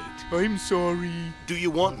the paint? I'm sorry. Do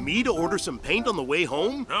you want me to order some paint on the way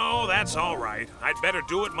home? No, that's all right. I'd better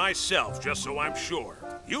do it myself, just so I'm sure.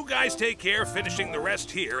 You guys take care finishing the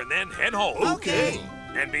rest here and then head home. Okay.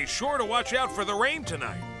 And be sure to watch out for the rain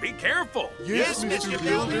tonight. Be careful. Yes, Mr.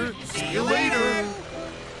 Builder. See you later.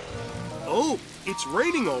 Oh, it's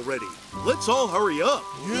raining already. Let's all hurry up.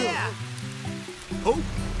 Yeah. Hope,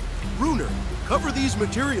 Bruner, cover these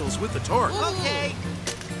materials with the tarp. Okay.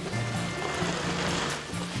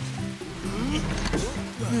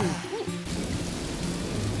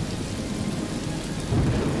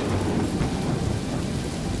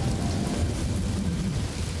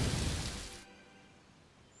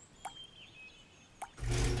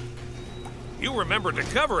 You remembered to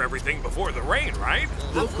cover everything before the rain, right?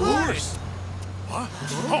 Of course. What?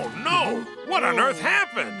 Oh no! What on earth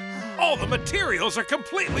happened? All the materials are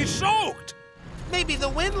completely soaked! Maybe the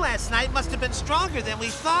wind last night must have been stronger than we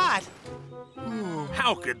thought.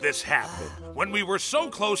 How could this happen when we were so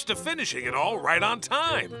close to finishing it all right on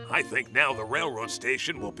time? I think now the railroad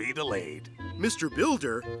station will be delayed. Mr.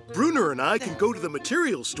 Builder, Bruner and I can go to the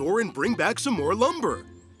materials store and bring back some more lumber.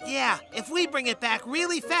 Yeah, if we bring it back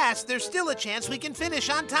really fast, there's still a chance we can finish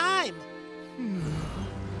on time.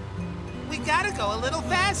 We gotta go a little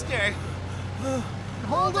faster.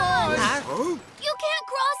 Hold on! Huh? You can't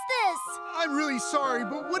cross this! I'm really sorry,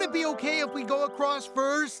 but would it be okay if we go across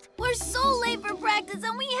first? We're so late for practice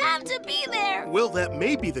and we have to be there! Well, that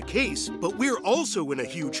may be the case, but we're also in a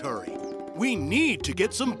huge hurry. We need to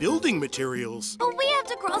get some building materials. But we have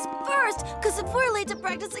to cross first, because if we're late to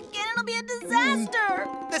practice again, it'll be a disaster!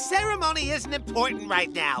 The ceremony isn't important right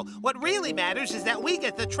now. What really matters is that we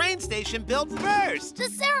get the train station built first. The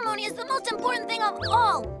ceremony is the most important thing of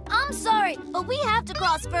all. I'm sorry, but we have to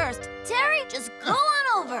cross first. Terry, just go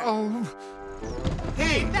on over. Oh.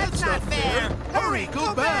 Hey, that's not fair. Hurry,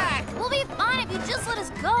 go back. We'll be fine if you just let us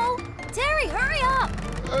go. Terry, hurry up.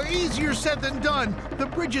 Easier said than done. The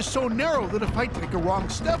bridge is so narrow that if I take a wrong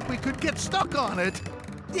step, we could get stuck on it.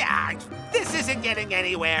 Yeah, this isn't getting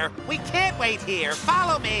anywhere. We can't wait here.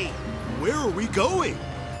 Follow me. Where are we going?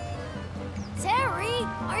 Terry,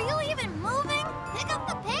 are you even moving? Pick up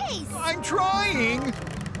the pace. I'm trying.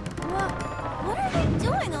 What are they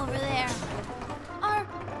doing over there?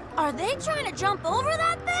 Are they trying to jump over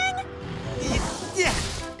that thing? Yeah.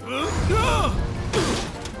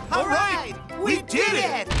 All right, we did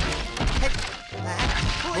it!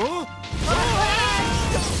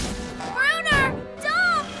 Bruner,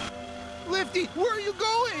 stop! Lifty, where are you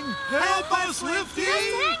going? Help us, Lifty!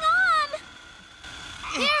 Just hang on!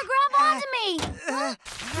 Here, grab onto me!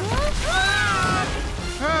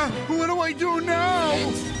 What do I do now?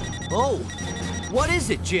 Oh, what is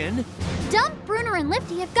it, Jin? Dump, Bruner, and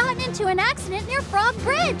Lifty have gotten into an accident near Frog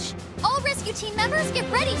Bridge. All rescue team members get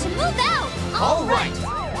ready to move out. All right.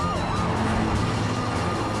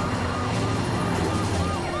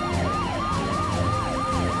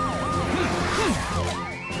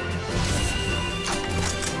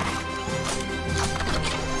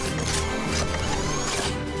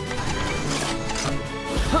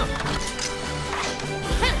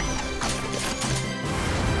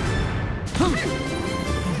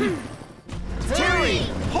 Terry!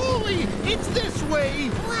 Holy! It's this way!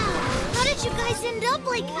 Wow, how did you guys end up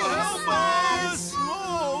like this? Help us!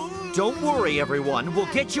 Don't worry, everyone.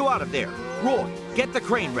 We'll get you out of there. Roy, get the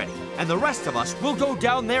crane ready, and the rest of us will go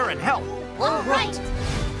down there and help. All right.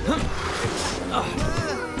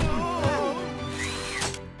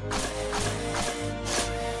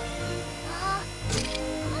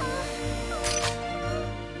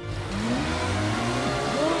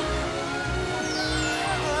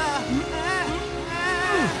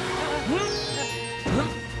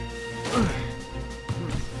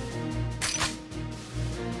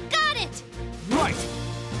 Got it! Right.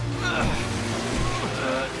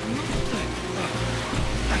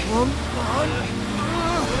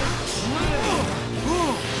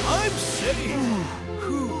 I'm safe.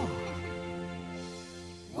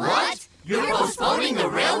 What? You're postponing the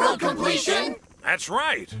railroad completion? That's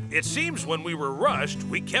right. It seems when we were rushed,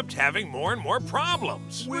 we kept having more and more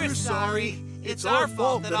problems. We're sorry. It's our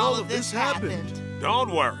fault that all of this happened.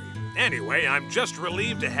 Don't worry. Anyway, I'm just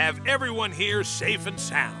relieved to have everyone here safe and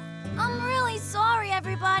sound. I'm really sorry,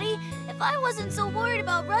 everybody. If I wasn't so worried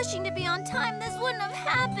about rushing to be on time, this wouldn't have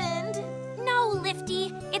happened. No,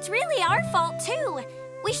 Lifty. It's really our fault, too.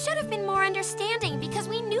 We should have been more understanding because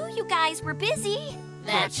we knew you guys were busy.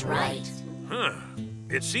 That's right. Huh.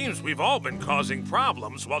 It seems we've all been causing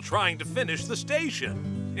problems while trying to finish the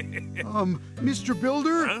station. Mr.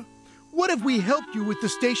 Builder? Huh? What if we helped you with the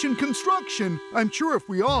station construction? I'm sure if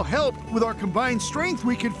we all helped, with our combined strength,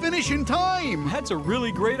 we could finish in time. That's a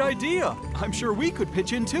really great idea. I'm sure we could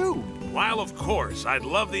pitch in too. While of course I'd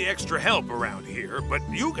love the extra help around here, but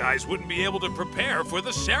you guys wouldn't be able to prepare for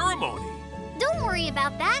the ceremony. Don't worry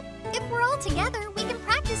about that. If we're all together, we can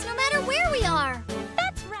practice no matter where we are.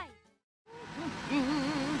 That's right.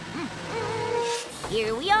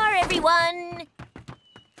 Here we are, everyone.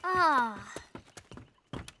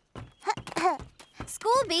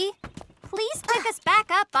 Schoolbee, please pick us back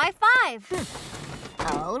up by 5.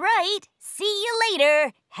 All right. See you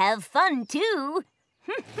later. Have fun, too.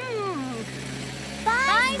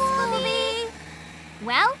 Bye, Schoolbee.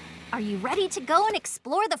 Well, are you ready to go and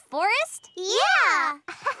explore the forest? Yeah!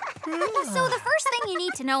 So the first thing you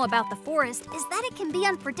need to know about the forest is that it can be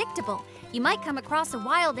unpredictable. You might come across a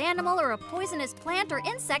wild animal or a poisonous plant or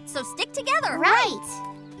insect, so stick together. Right.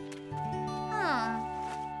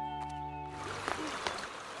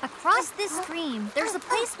 Across this stream, there's a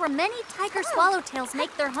place where many tiger swallowtails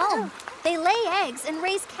make their home. They lay eggs and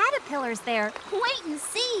raise caterpillars there. Wait and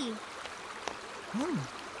see. Andy!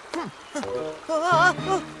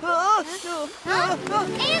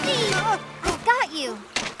 I've got you.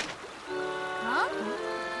 Huh?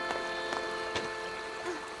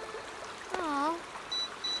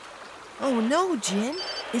 Oh no, Jin.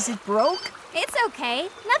 Is it broke? It's okay.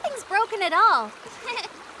 Nothing's broken at all.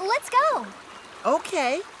 Let's go.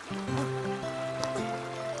 Okay.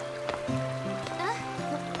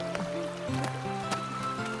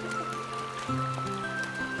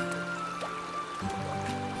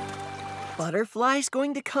 Butterflies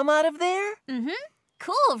going to come out of there? Mm-hmm.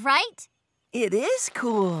 Cool, right? It is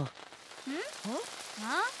cool.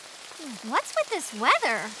 Huh? What's with this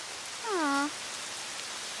weather?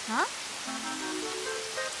 Huh?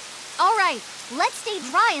 All right, let's stay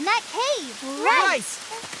dry in that cave. Right.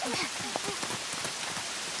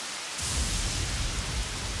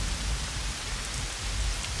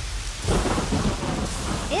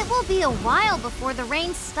 It will be a while before the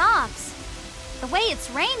rain stops. The way it's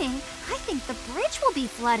raining, I think the bridge will be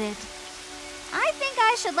flooded. I think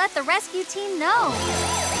I should let the rescue team know.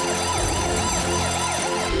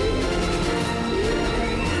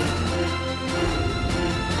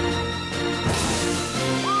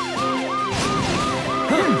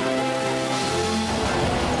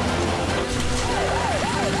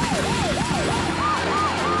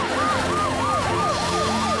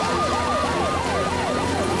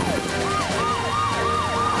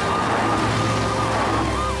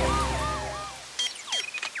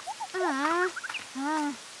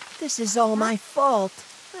 This is all my fault.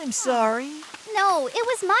 I'm sorry. No, it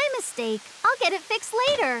was my mistake. I'll get it fixed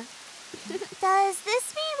later. Does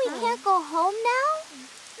this mean we can't go home now?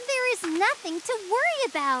 There is nothing to worry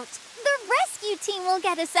about. The rescue team will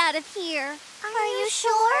get us out of here. Are you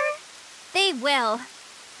sure? They will.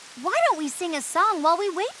 Why don't we sing a song while we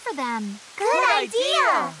wait for them? Good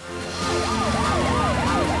idea!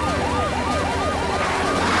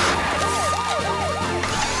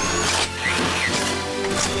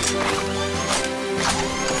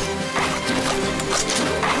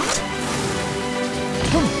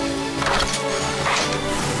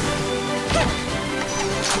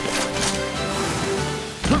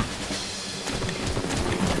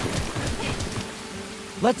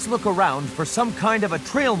 Let's look around for some kind of a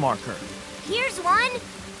trail marker. Here's one.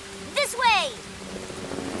 This way.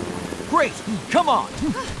 Great! Come on!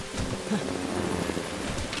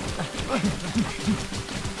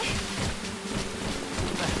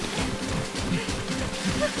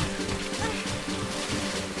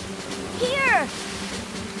 Here.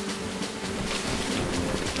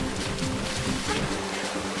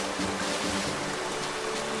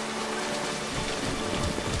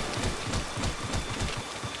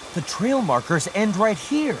 The trail markers end right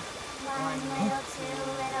here.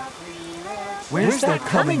 Where's that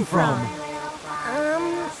coming from?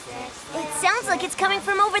 It sounds like it's coming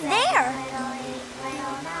from over there.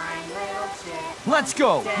 Let's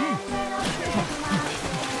go!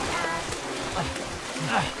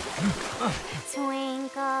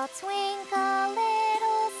 Twinkle, twinkle,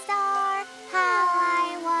 little star, how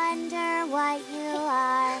I wonder what you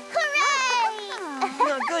are.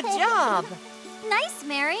 Hooray! Good job. Nice,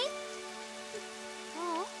 Mary.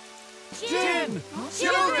 Jin!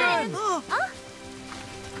 Children!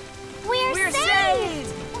 We're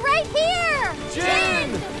saved! Right here!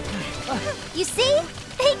 Jin! You see?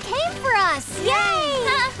 They came for us! Yay!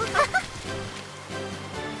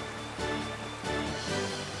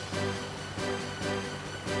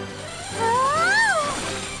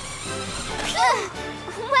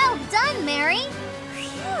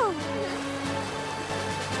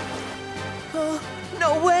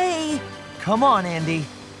 No way! Come on, Andy.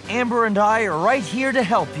 Amber and I are right here to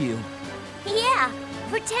help you. Yeah,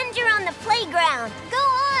 pretend you're on the playground. Go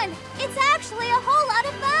on! It's actually a whole lot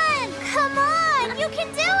of fun! Come on, you can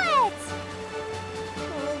do it!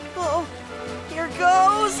 Oh, here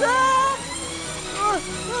goes!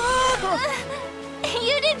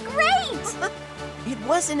 You did great! It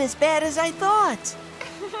wasn't as bad as I thought.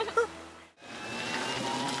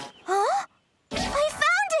 Huh? I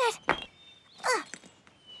found it!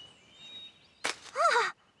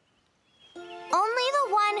 Only the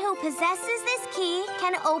one who possesses this key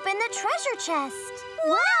can open the treasure chest.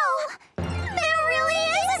 Wow! There really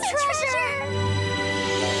is a treasure!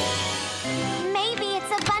 Maybe it's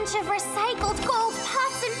a bunch of recycled gold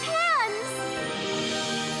pots and pans.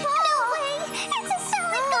 No way! It's a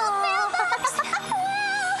solid gold mailbox! Wow!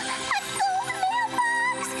 A gold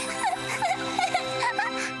mailbox!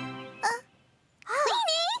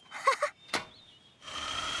 Queenie?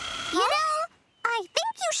 You know, I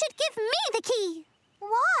think you should give me the key.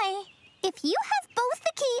 Why? If you have both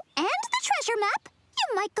the key and the treasure map,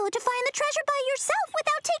 you might go to find the treasure by yourself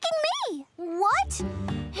without taking me. What?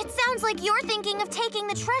 It sounds like you're thinking of taking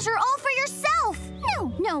the treasure all for yourself.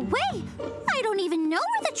 No way. I don't even know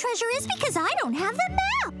where the treasure is because I don't have the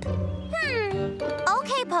map.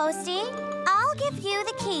 Okay, Posty. I'll give you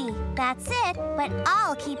the key. That's it, but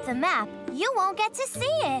I'll keep the map. You won't get to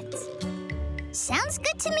see it. Sounds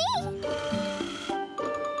good to me.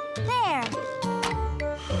 There.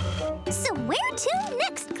 So where to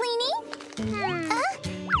next, Queenie?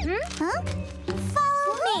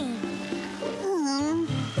 Follow me.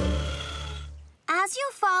 As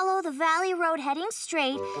you follow the valley road heading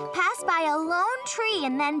straight, pass by a lone tree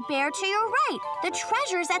and then bear to your right. The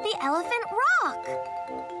treasure's at the Elephant Rock.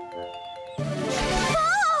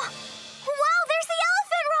 Oh! Wow, there's the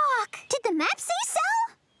Elephant Rock! Did the map say so?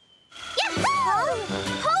 Yahoo!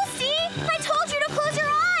 Posty, I told you to close your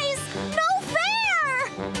eyes! No fair!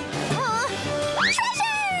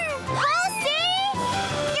 Treasure! Posty!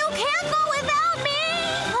 You can't go without me!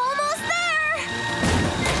 Almost there!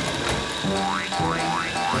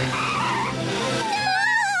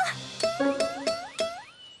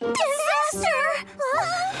 Disaster!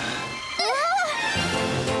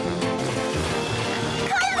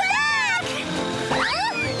 Come back!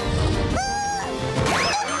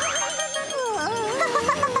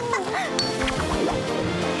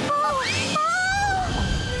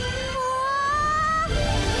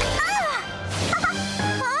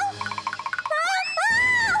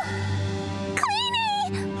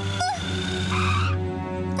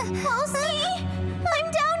 Posty, I'm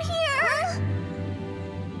down here.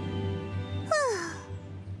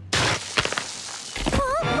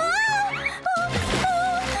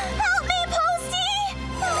 Help me, Posty!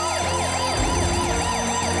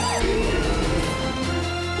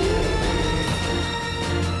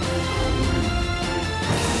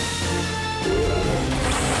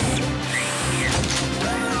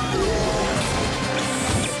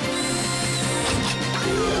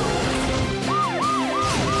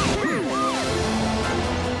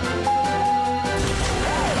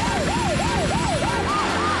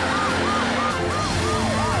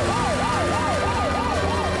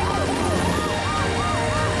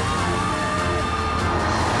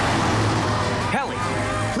 Helly,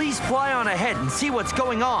 please fly on ahead and see what's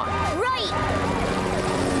going on. Right!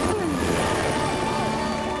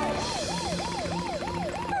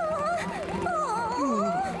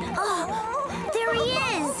 There he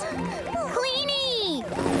is! Queenie!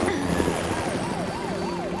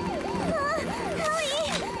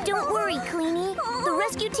 Don't worry, Queenie. The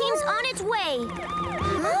rescue team's on its way.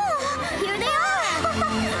 Here they are!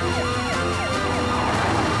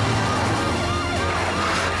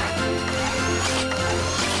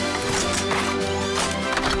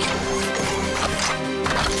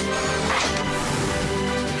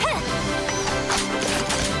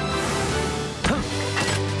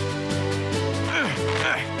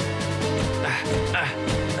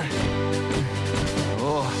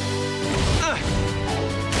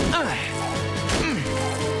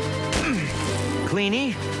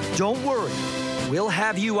 Queenie, don't worry. We'll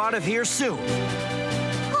have you out of here soon.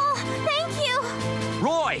 Oh, thank you!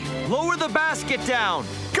 Roy, lower the basket down.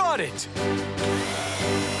 Got it!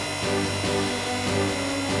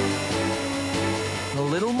 A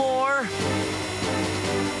little more.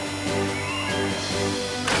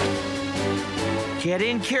 Get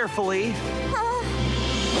in carefully.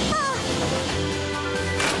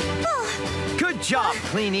 Good job,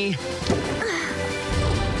 Queenie.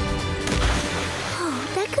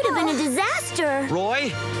 That could have been a disaster.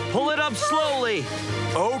 Roy, pull it up slowly.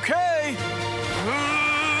 Okay.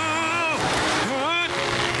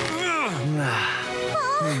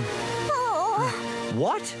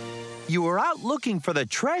 What? You were out looking for the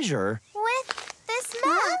treasure? With this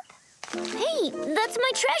map? Hey, that's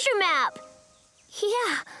my treasure map.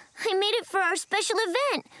 Yeah, I made it for our special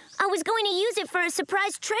event. I was going to use it for a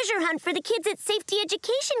surprise treasure hunt for the kids at Safety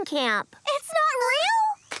Education Camp. It's not real?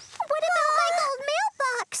 What about my gold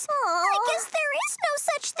mailbox? I guess there is no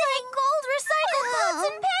such thing. My gold recycled pots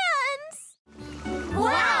and pans.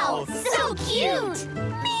 Wow, so cute.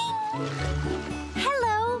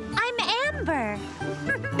 Hello, I'm Amber.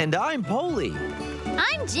 And I'm Poli.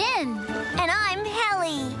 I'm Jen. And I'm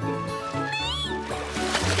Helly.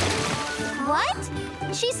 What?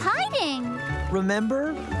 She's hiding.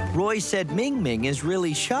 Remember? Roy said Ming Ming is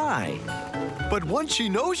really shy. But once she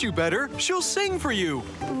knows you better, she'll sing for you.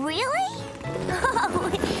 Really? Oh,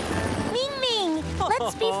 Ming Ming,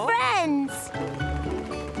 let's be friends.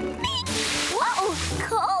 Whoa,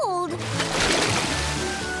 cold.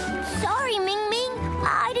 Sorry, Ming Ming.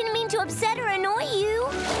 I didn't mean to upset or annoy you.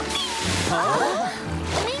 Huh?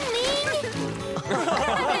 Ming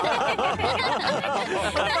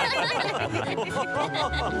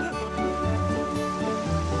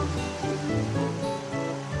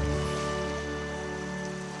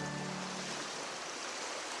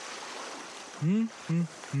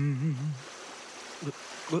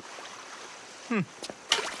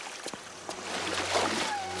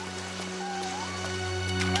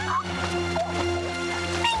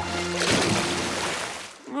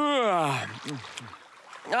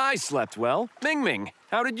I slept well. Ming Ming,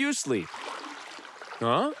 how did you sleep?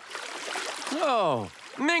 Huh? Oh,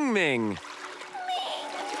 Ming Ming.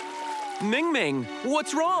 Ming Ming,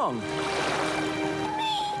 what's wrong?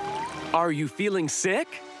 Are you feeling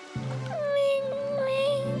sick?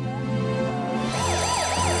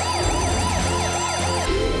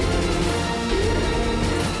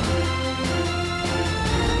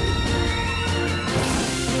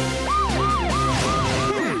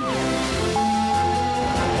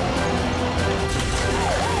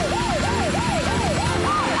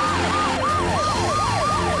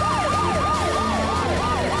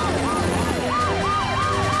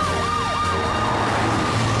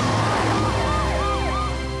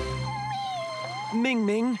 Ming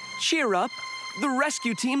Ming, cheer up. The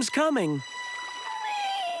rescue team's coming.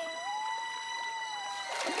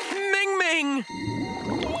 Ming Ming!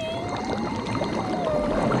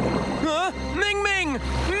 Huh? Ming Ming!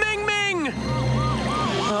 Ming Ming!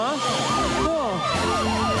 Huh? Oh.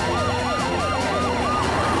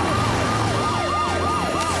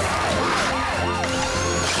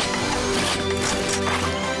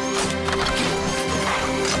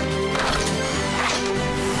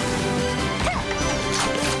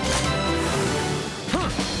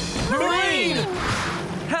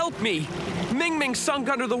 Help me! Ming Ming sunk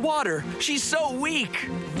under the water. She's so weak.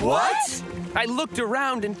 What? I looked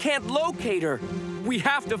around and can't locate her. We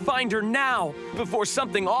have to find her now, before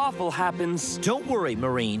something awful happens. Don't worry,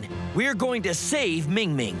 Marine. We're going to save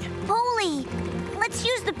Ming Ming. Poli, let's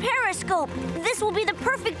use the periscope. This will be the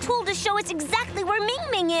perfect tool to show us exactly where Ming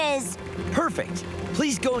Ming is. Perfect.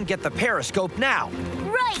 Please go and get the periscope now.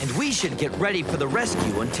 Right. And we should get ready for the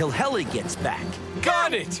rescue until Helly gets back.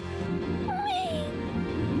 Got it!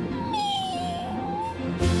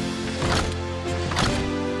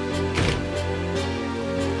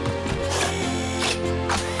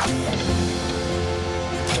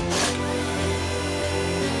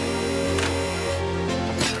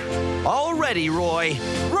 All ready, Roy.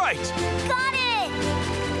 Right. Got it!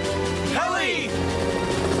 Helly!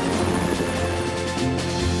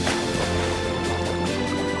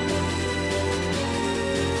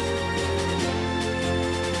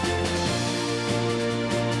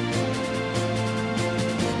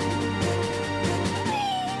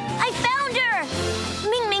 I found her!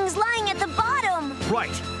 Ming Ming's lying at the bottom.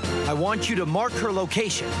 Right. I want you to mark her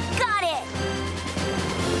location. Got it!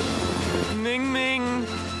 Ming Ming.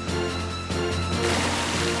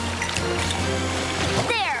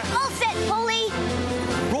 There, all set, Poli.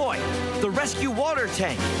 Roy, the rescue water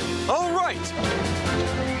tank. All right.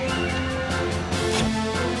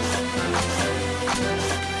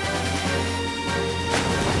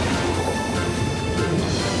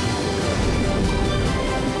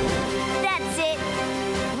 That's it.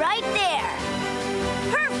 Right there.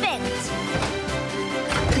 Perfect.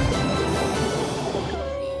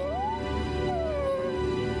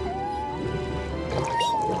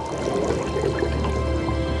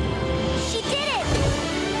 She did it!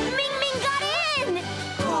 Ming Ming got in!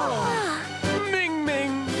 Ming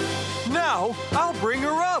Ming.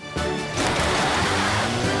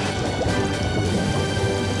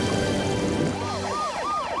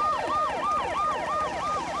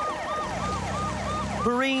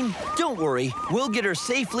 Marine, don't worry. We'll get her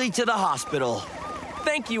safely to the hospital.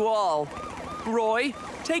 Thank you all. Roy,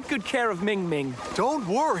 take good care of Ming Ming. Don't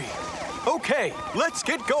worry. Okay, let's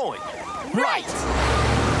get going. Right!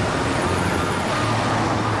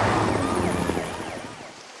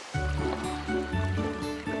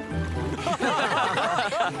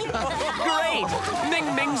 Great!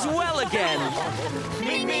 Ming Ming's well again.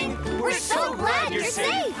 Ming Ming, we're so glad you're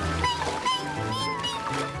safe.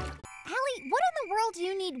 Helly, what in the world do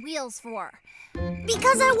you need wheels for?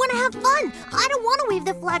 Because I want to have fun. I don't want to wave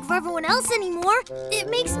the flag for everyone else anymore. It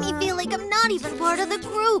makes me feel like I'm not even part of the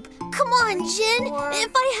group. Come on, Jin.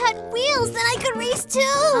 If I had wheels, then I could race too.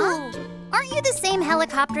 Huh? Aren't you the same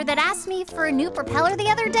helicopter that asked me for a new propeller the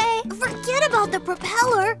other day? Forget about the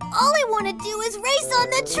propeller. All I want to do is race on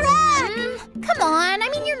the track. Come on. I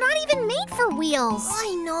mean, you're not even made for wheels.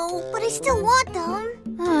 I know, but I still want them.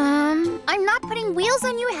 I'm not putting wheels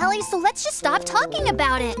on you, Helly, so let's just stop talking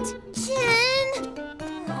about it. Jin!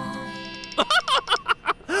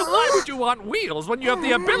 Why would you want wheels when you have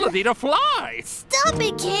the ability to fly? Stop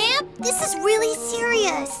it, Camp! This is really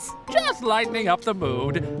serious. Just lightening up the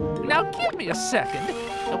mood. Now give me a second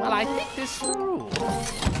while I think this through.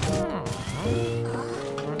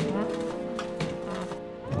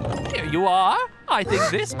 Here you are. I think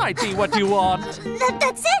this might be what you want.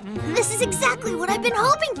 That's it! This is exactly what I've been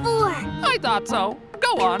hoping for! I thought so.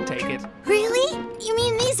 Go on, take it. Really? You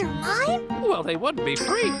mean these are mine? Well, they wouldn't be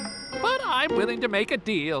free, but I'm willing to make a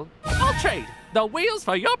deal. I'll trade the wheels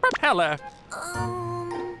for your propeller.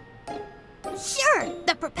 Sure,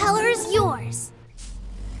 the propeller is yours.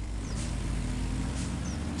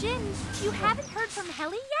 Jin, you haven't heard from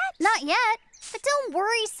Helly yet? Not yet, but don't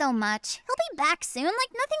worry so much. He'll be back soon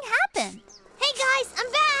like nothing happened. Hey guys,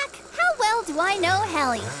 I'm back! How well do I know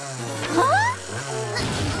Helly? Huh?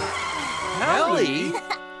 Helly?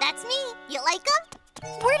 That's me. You like them?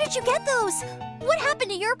 Where did you get those? What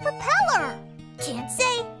happened to your propeller? Can't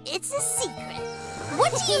say. It's a secret.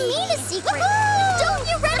 What do you mean a secret? Don't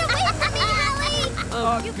you run away from me,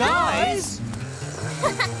 Helly! You guys?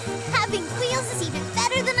 Having wheels is even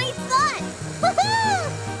better than I thought. Woohoo!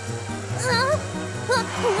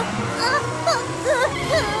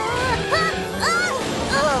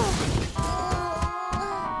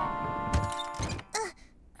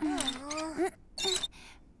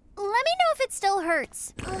 Let me know if it still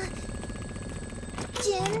hurts.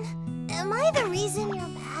 Jin, am I the reason you're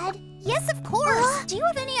mad? Yes, of course. Do you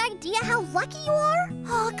have any idea how lucky you are?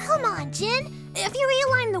 Oh, come on, Jin. If you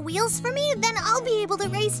realign the wheels for me, then I'll be able to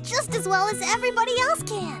race just as well as everybody else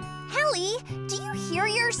can. Helly, do you hear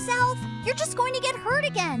yourself? You're just going to get hurt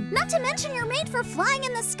again. Not to mention you're made for flying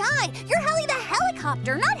in the sky. You're Helly the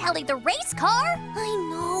helicopter, not Helly the race car. I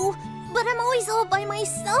know, but I'm always all by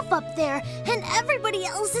myself up there, and everybody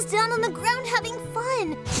else is down on the ground having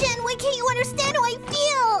fun. Jen, why can't you understand how I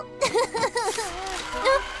feel?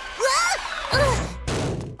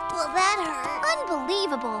 Well, that hurt.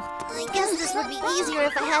 Unbelievable. I guess this would be easier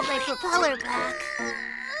if I had my propeller back.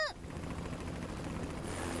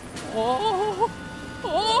 Oh,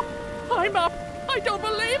 I'm up. I don't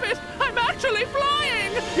believe it. I'm actually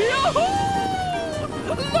flying. Yahoo!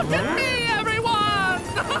 Look at me, everyone.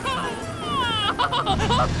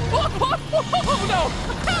 Oh, no.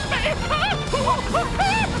 Help me.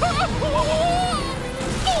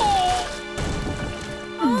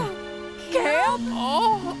 Camp?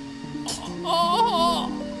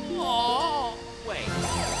 Wait.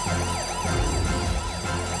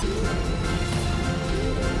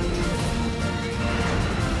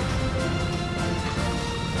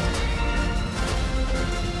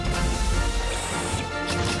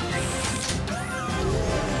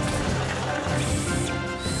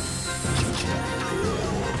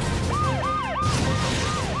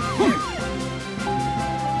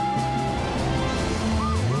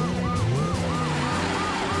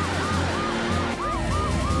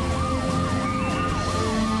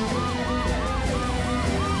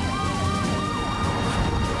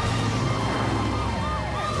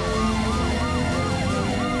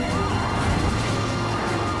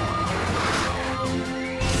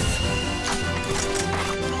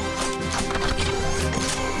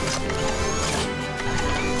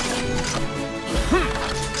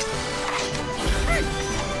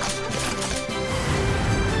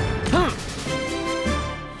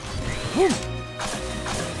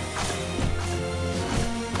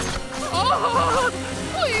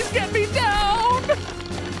 Please get me down!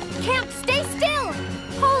 Camp, stay still!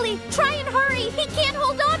 Holy, try and hurry! He can't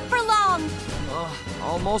hold on for long!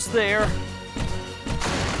 Almost there.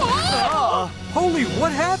 Holy,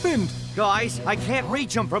 what happened? Guys, I can't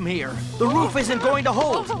reach him from here. The roof isn't going to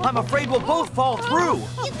hold. I'm afraid we'll both fall through.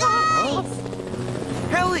 You guys!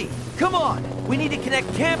 Helly, come on. We need to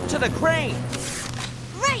connect Camp to the crane.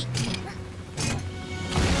 Right!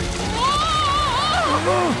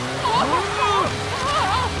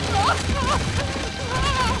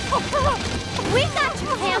 We got you,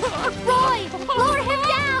 Camp! Roy, lower him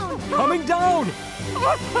down! Coming down!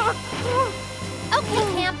 Okay,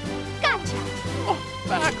 Camp, gotcha.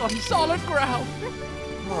 Back on solid ground.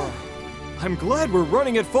 I'm glad we're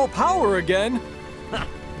running at full power again.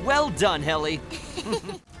 Well done, Helly.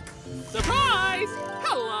 Surprise!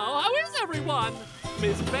 Hello, how is everyone?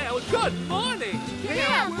 Miss Bell, good morning.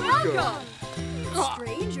 Yeah, welcome.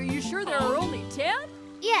 Strange, are you sure there are only 10?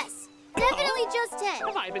 Yes, definitely just 10.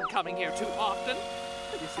 Have I been coming here too often?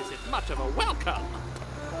 This isn't much of a welcome.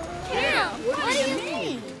 Camp, what do you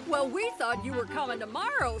mean? Well, we thought you were coming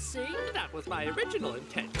tomorrow, see? That was my original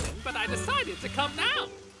intention, but I decided to come now.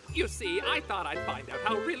 You see, I thought I'd find out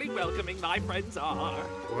how really welcoming my friends are.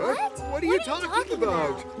 What? What are you talking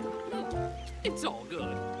about? It's all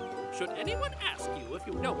good. Should anyone ask you if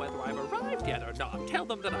you know whether I've arrived yet or not, tell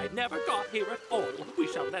them that I never got here at all. We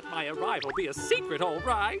shall let my arrival be a secret, all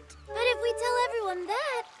right? But if we tell everyone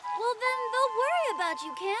that, well, then they'll worry about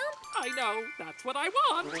you, Camp. I know, that's what I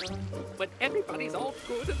want. When everybody's all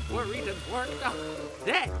good and worried and worked up,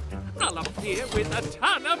 then I'll appear with a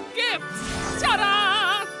ton of gifts.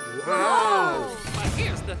 Ta-da! Wow! But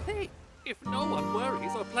here's the thing. If no one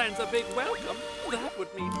worries or plans a big welcome, that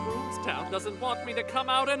would mean Broomstown doesn't want me to come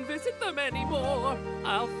out and visit them anymore.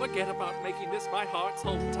 I'll forget about making this my heart's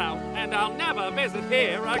hometown, and I'll never visit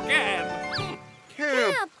here again.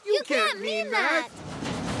 Camp, you can't mean that.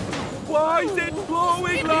 Why is it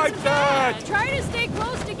blowing like that? Try to stay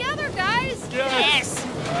close together, guys. Yes.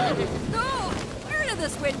 Oh, where did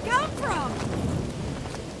this wind come from?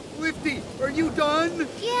 Lifty, are you done?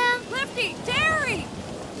 Yeah. Lifty, Terry!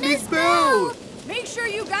 Miss Bell! Make sure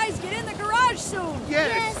you guys get in the garage soon.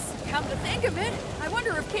 Yes. Come to think of it, I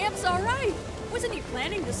wonder if Camp's all right. Wasn't he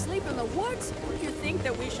planning to sleep in the woods? Or do you think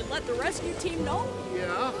that we should let the rescue team know?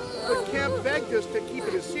 Yeah, but Camp begged us to keep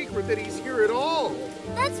it a secret that he's here at all.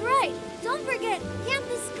 That's right. Don't forget, Camp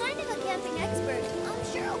is kind of a camping expert. I'm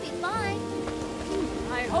sure he'll be fine.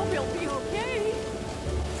 I hope he'll be okay.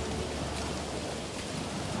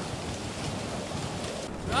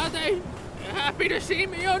 Are they happy to see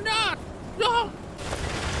me or not? No.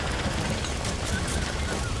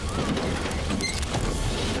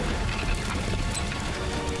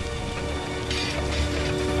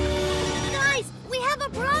 Guys, we have a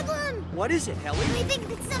problem. What is it, Helly? We think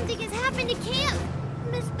that something has happened to Camp.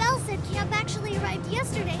 Miss Bell said Camp actually arrived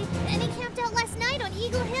yesterday, and he camped out last night on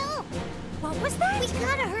Eagle Hill. What was that? We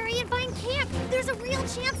gotta hurry and find Camp. There's a real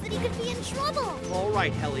chance that he could be in trouble. All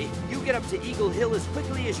right, Helly. You get up to Eagle Hill as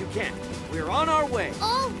quickly as you can. We're on our way.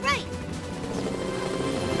 All right.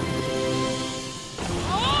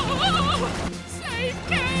 Oh! Save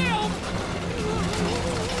Camp!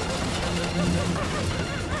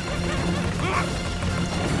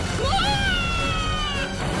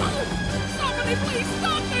 Somebody please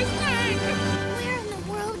stop this thing! Where in the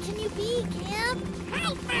world can you be, Camp?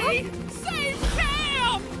 Help me! Save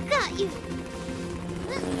Camp! Got you.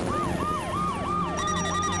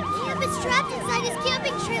 Camp is trapped inside his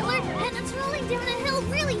camping trailer, and it's rolling down a hill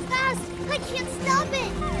really fast. I can't stop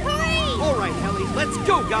it. Hurry! All right, Helly. Let's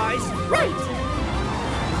go, guys. Right!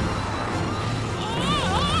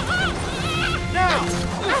 Now!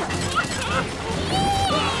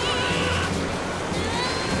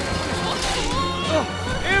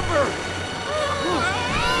 Amber!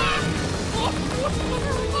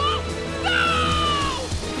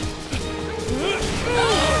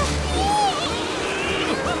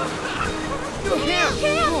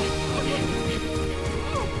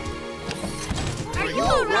 Are you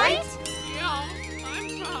all right? Yeah, I'm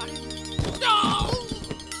fine. No!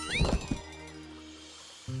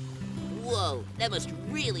 Whoa, that must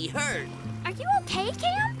really hurt. Are you okay,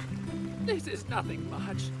 Camp? This is nothing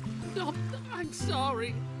much. No, I'm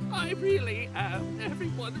sorry. I really am.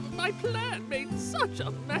 Everyone, my plan made such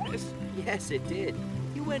a mess. Yes, it did.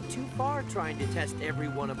 You went too far trying to test every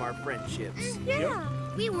one of our friendships. Yeah.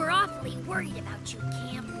 We were awfully worried about you,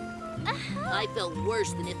 Camp. I felt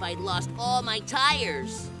worse than if I'd lost all my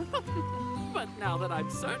tires. But now that I'm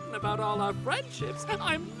certain about all our friendships,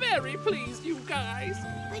 I'm very pleased, you guys.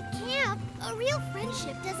 But Camp, a real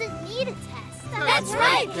friendship doesn't need a test. That's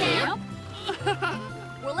right, Camp.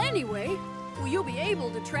 Well, anyway, Will you be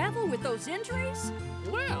able to travel with those injuries?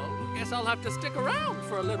 Well, guess I'll have to stick around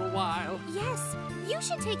for a little while. Yes, you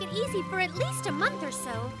should take it easy for at least a month or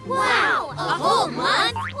so. Wow, a whole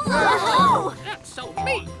month? Whoa! That's so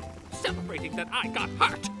mean, celebrating that I got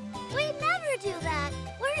hurt. We'd never do that.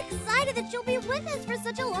 We're excited that you'll be with us for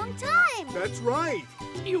such a long time. That's right.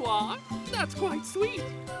 You are? That's quite sweet.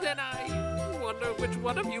 Then I wonder which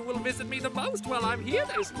one of you will visit me the most while I'm here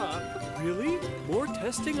this month. Really? More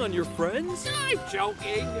testing on your friends? I'm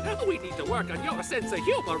joking. We need to work on your sense of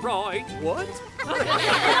humor, Roy. What?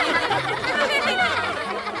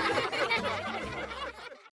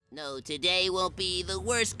 No, today won't be the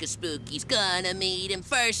worst, 'cause Spooky's gonna meet him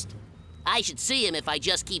first. I should see him if I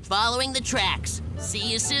just keep following the tracks. See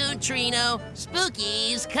you soon, Trino.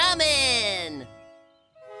 Spooky's coming!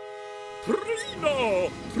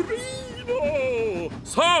 Trino! Trino!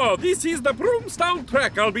 So, this is the Broomstown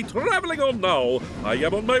track I'll be traveling on now. I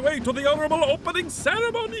am on my way to the honorable opening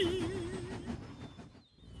ceremony.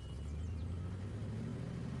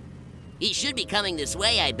 He should be coming this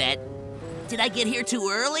way, I bet. Did I get here too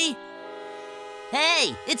early?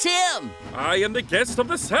 Hey, it's him! I am the guest of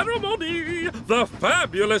the ceremony, the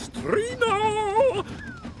fabulous Trino!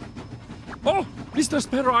 Oh, Mr.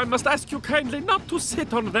 Sparrow, I must ask you kindly not to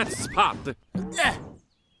sit on that spot.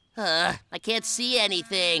 I can't see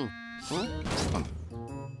anything.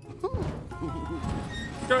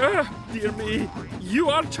 Dear me, you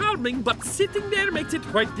are charming, but sitting there makes it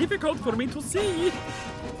quite difficult for me to see.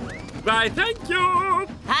 Why, thank you!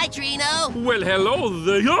 Hi, Trino! Well, hello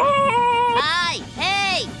there! Hi!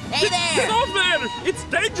 Hey! Hey there! Get off there! It's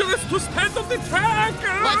dangerous to stand on the track!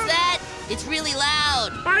 What's that? It's really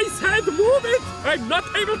loud! I said move it! I'm not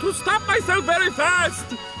able to stop myself very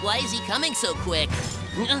fast! Why is he coming so quick?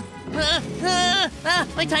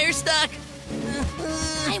 My tire's stuck!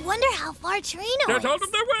 I wonder how far Trino Get is. out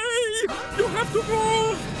of the way! You have to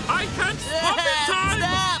move! I can't stop in time!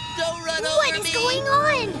 Stop! Don't run over me! What is going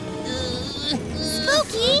on?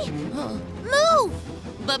 Spooky! Move!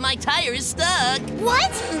 But my tire is stuck!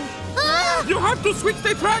 What? You have to switch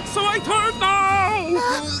the track, so I turn now!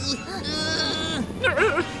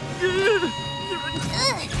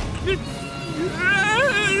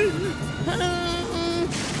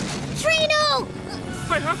 Trino!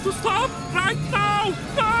 I have to stop right now!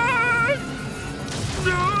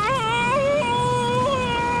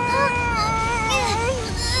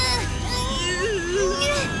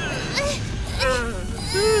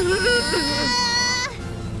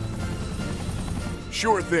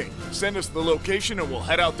 Sure thing. Send us the location and we'll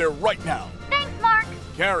head out there right now. Thanks, Mark.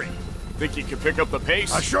 Carrie, think you can pick up the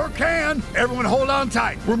pace? I sure can. Everyone hold on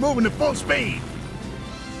tight. We're moving at full speed.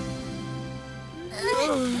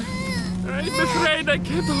 I'm afraid I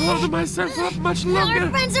can't hold myself up much longer. Our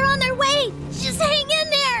friends are on their way. Just hang in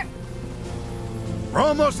there. We're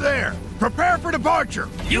almost there. Prepare for departure.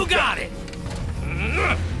 You got it!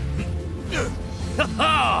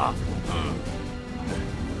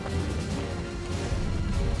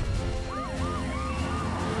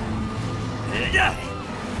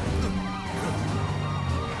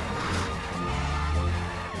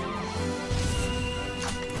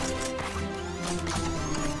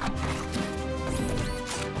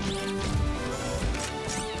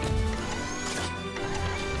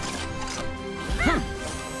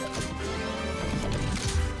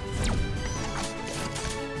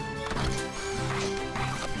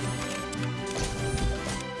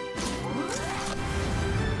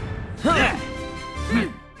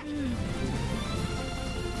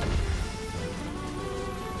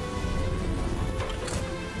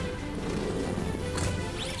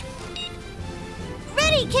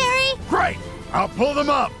 Ready, Carrie? Great. I'll pull them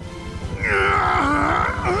up.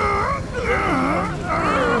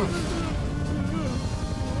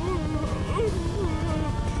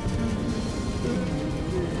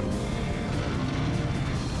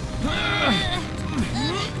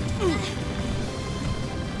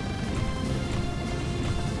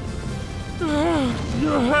 You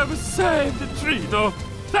have saved Trino.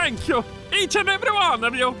 Thank you, each and every one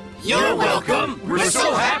of you. You're welcome. We're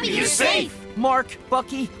so happy you're safe. Mark,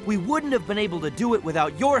 Bucky, we wouldn't have been able to do it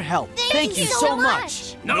without your help. Thank you so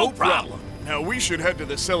much. No problem. Now we should head to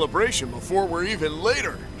the celebration before we're even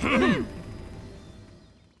later.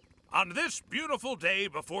 On this beautiful day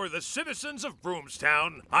before the citizens of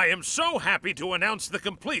Broomstown, I am so happy to announce the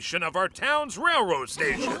completion of our town's railroad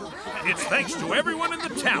station. It's thanks to everyone in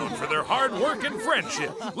the town for their hard work and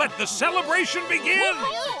friendship. Let the celebration begin!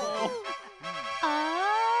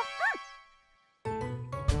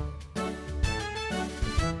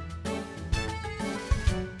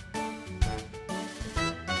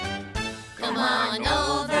 Come on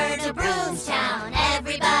over to Broomstown.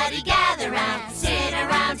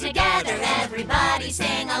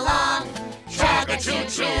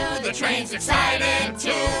 choo-choo, the train's excited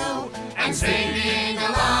too, and singing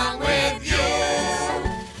along with you.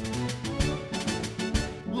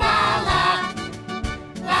 La la,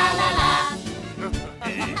 la la la.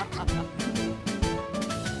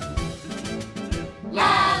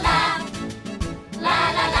 La la, la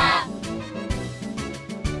la la.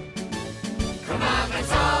 Come on,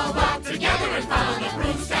 let's all walk together and follow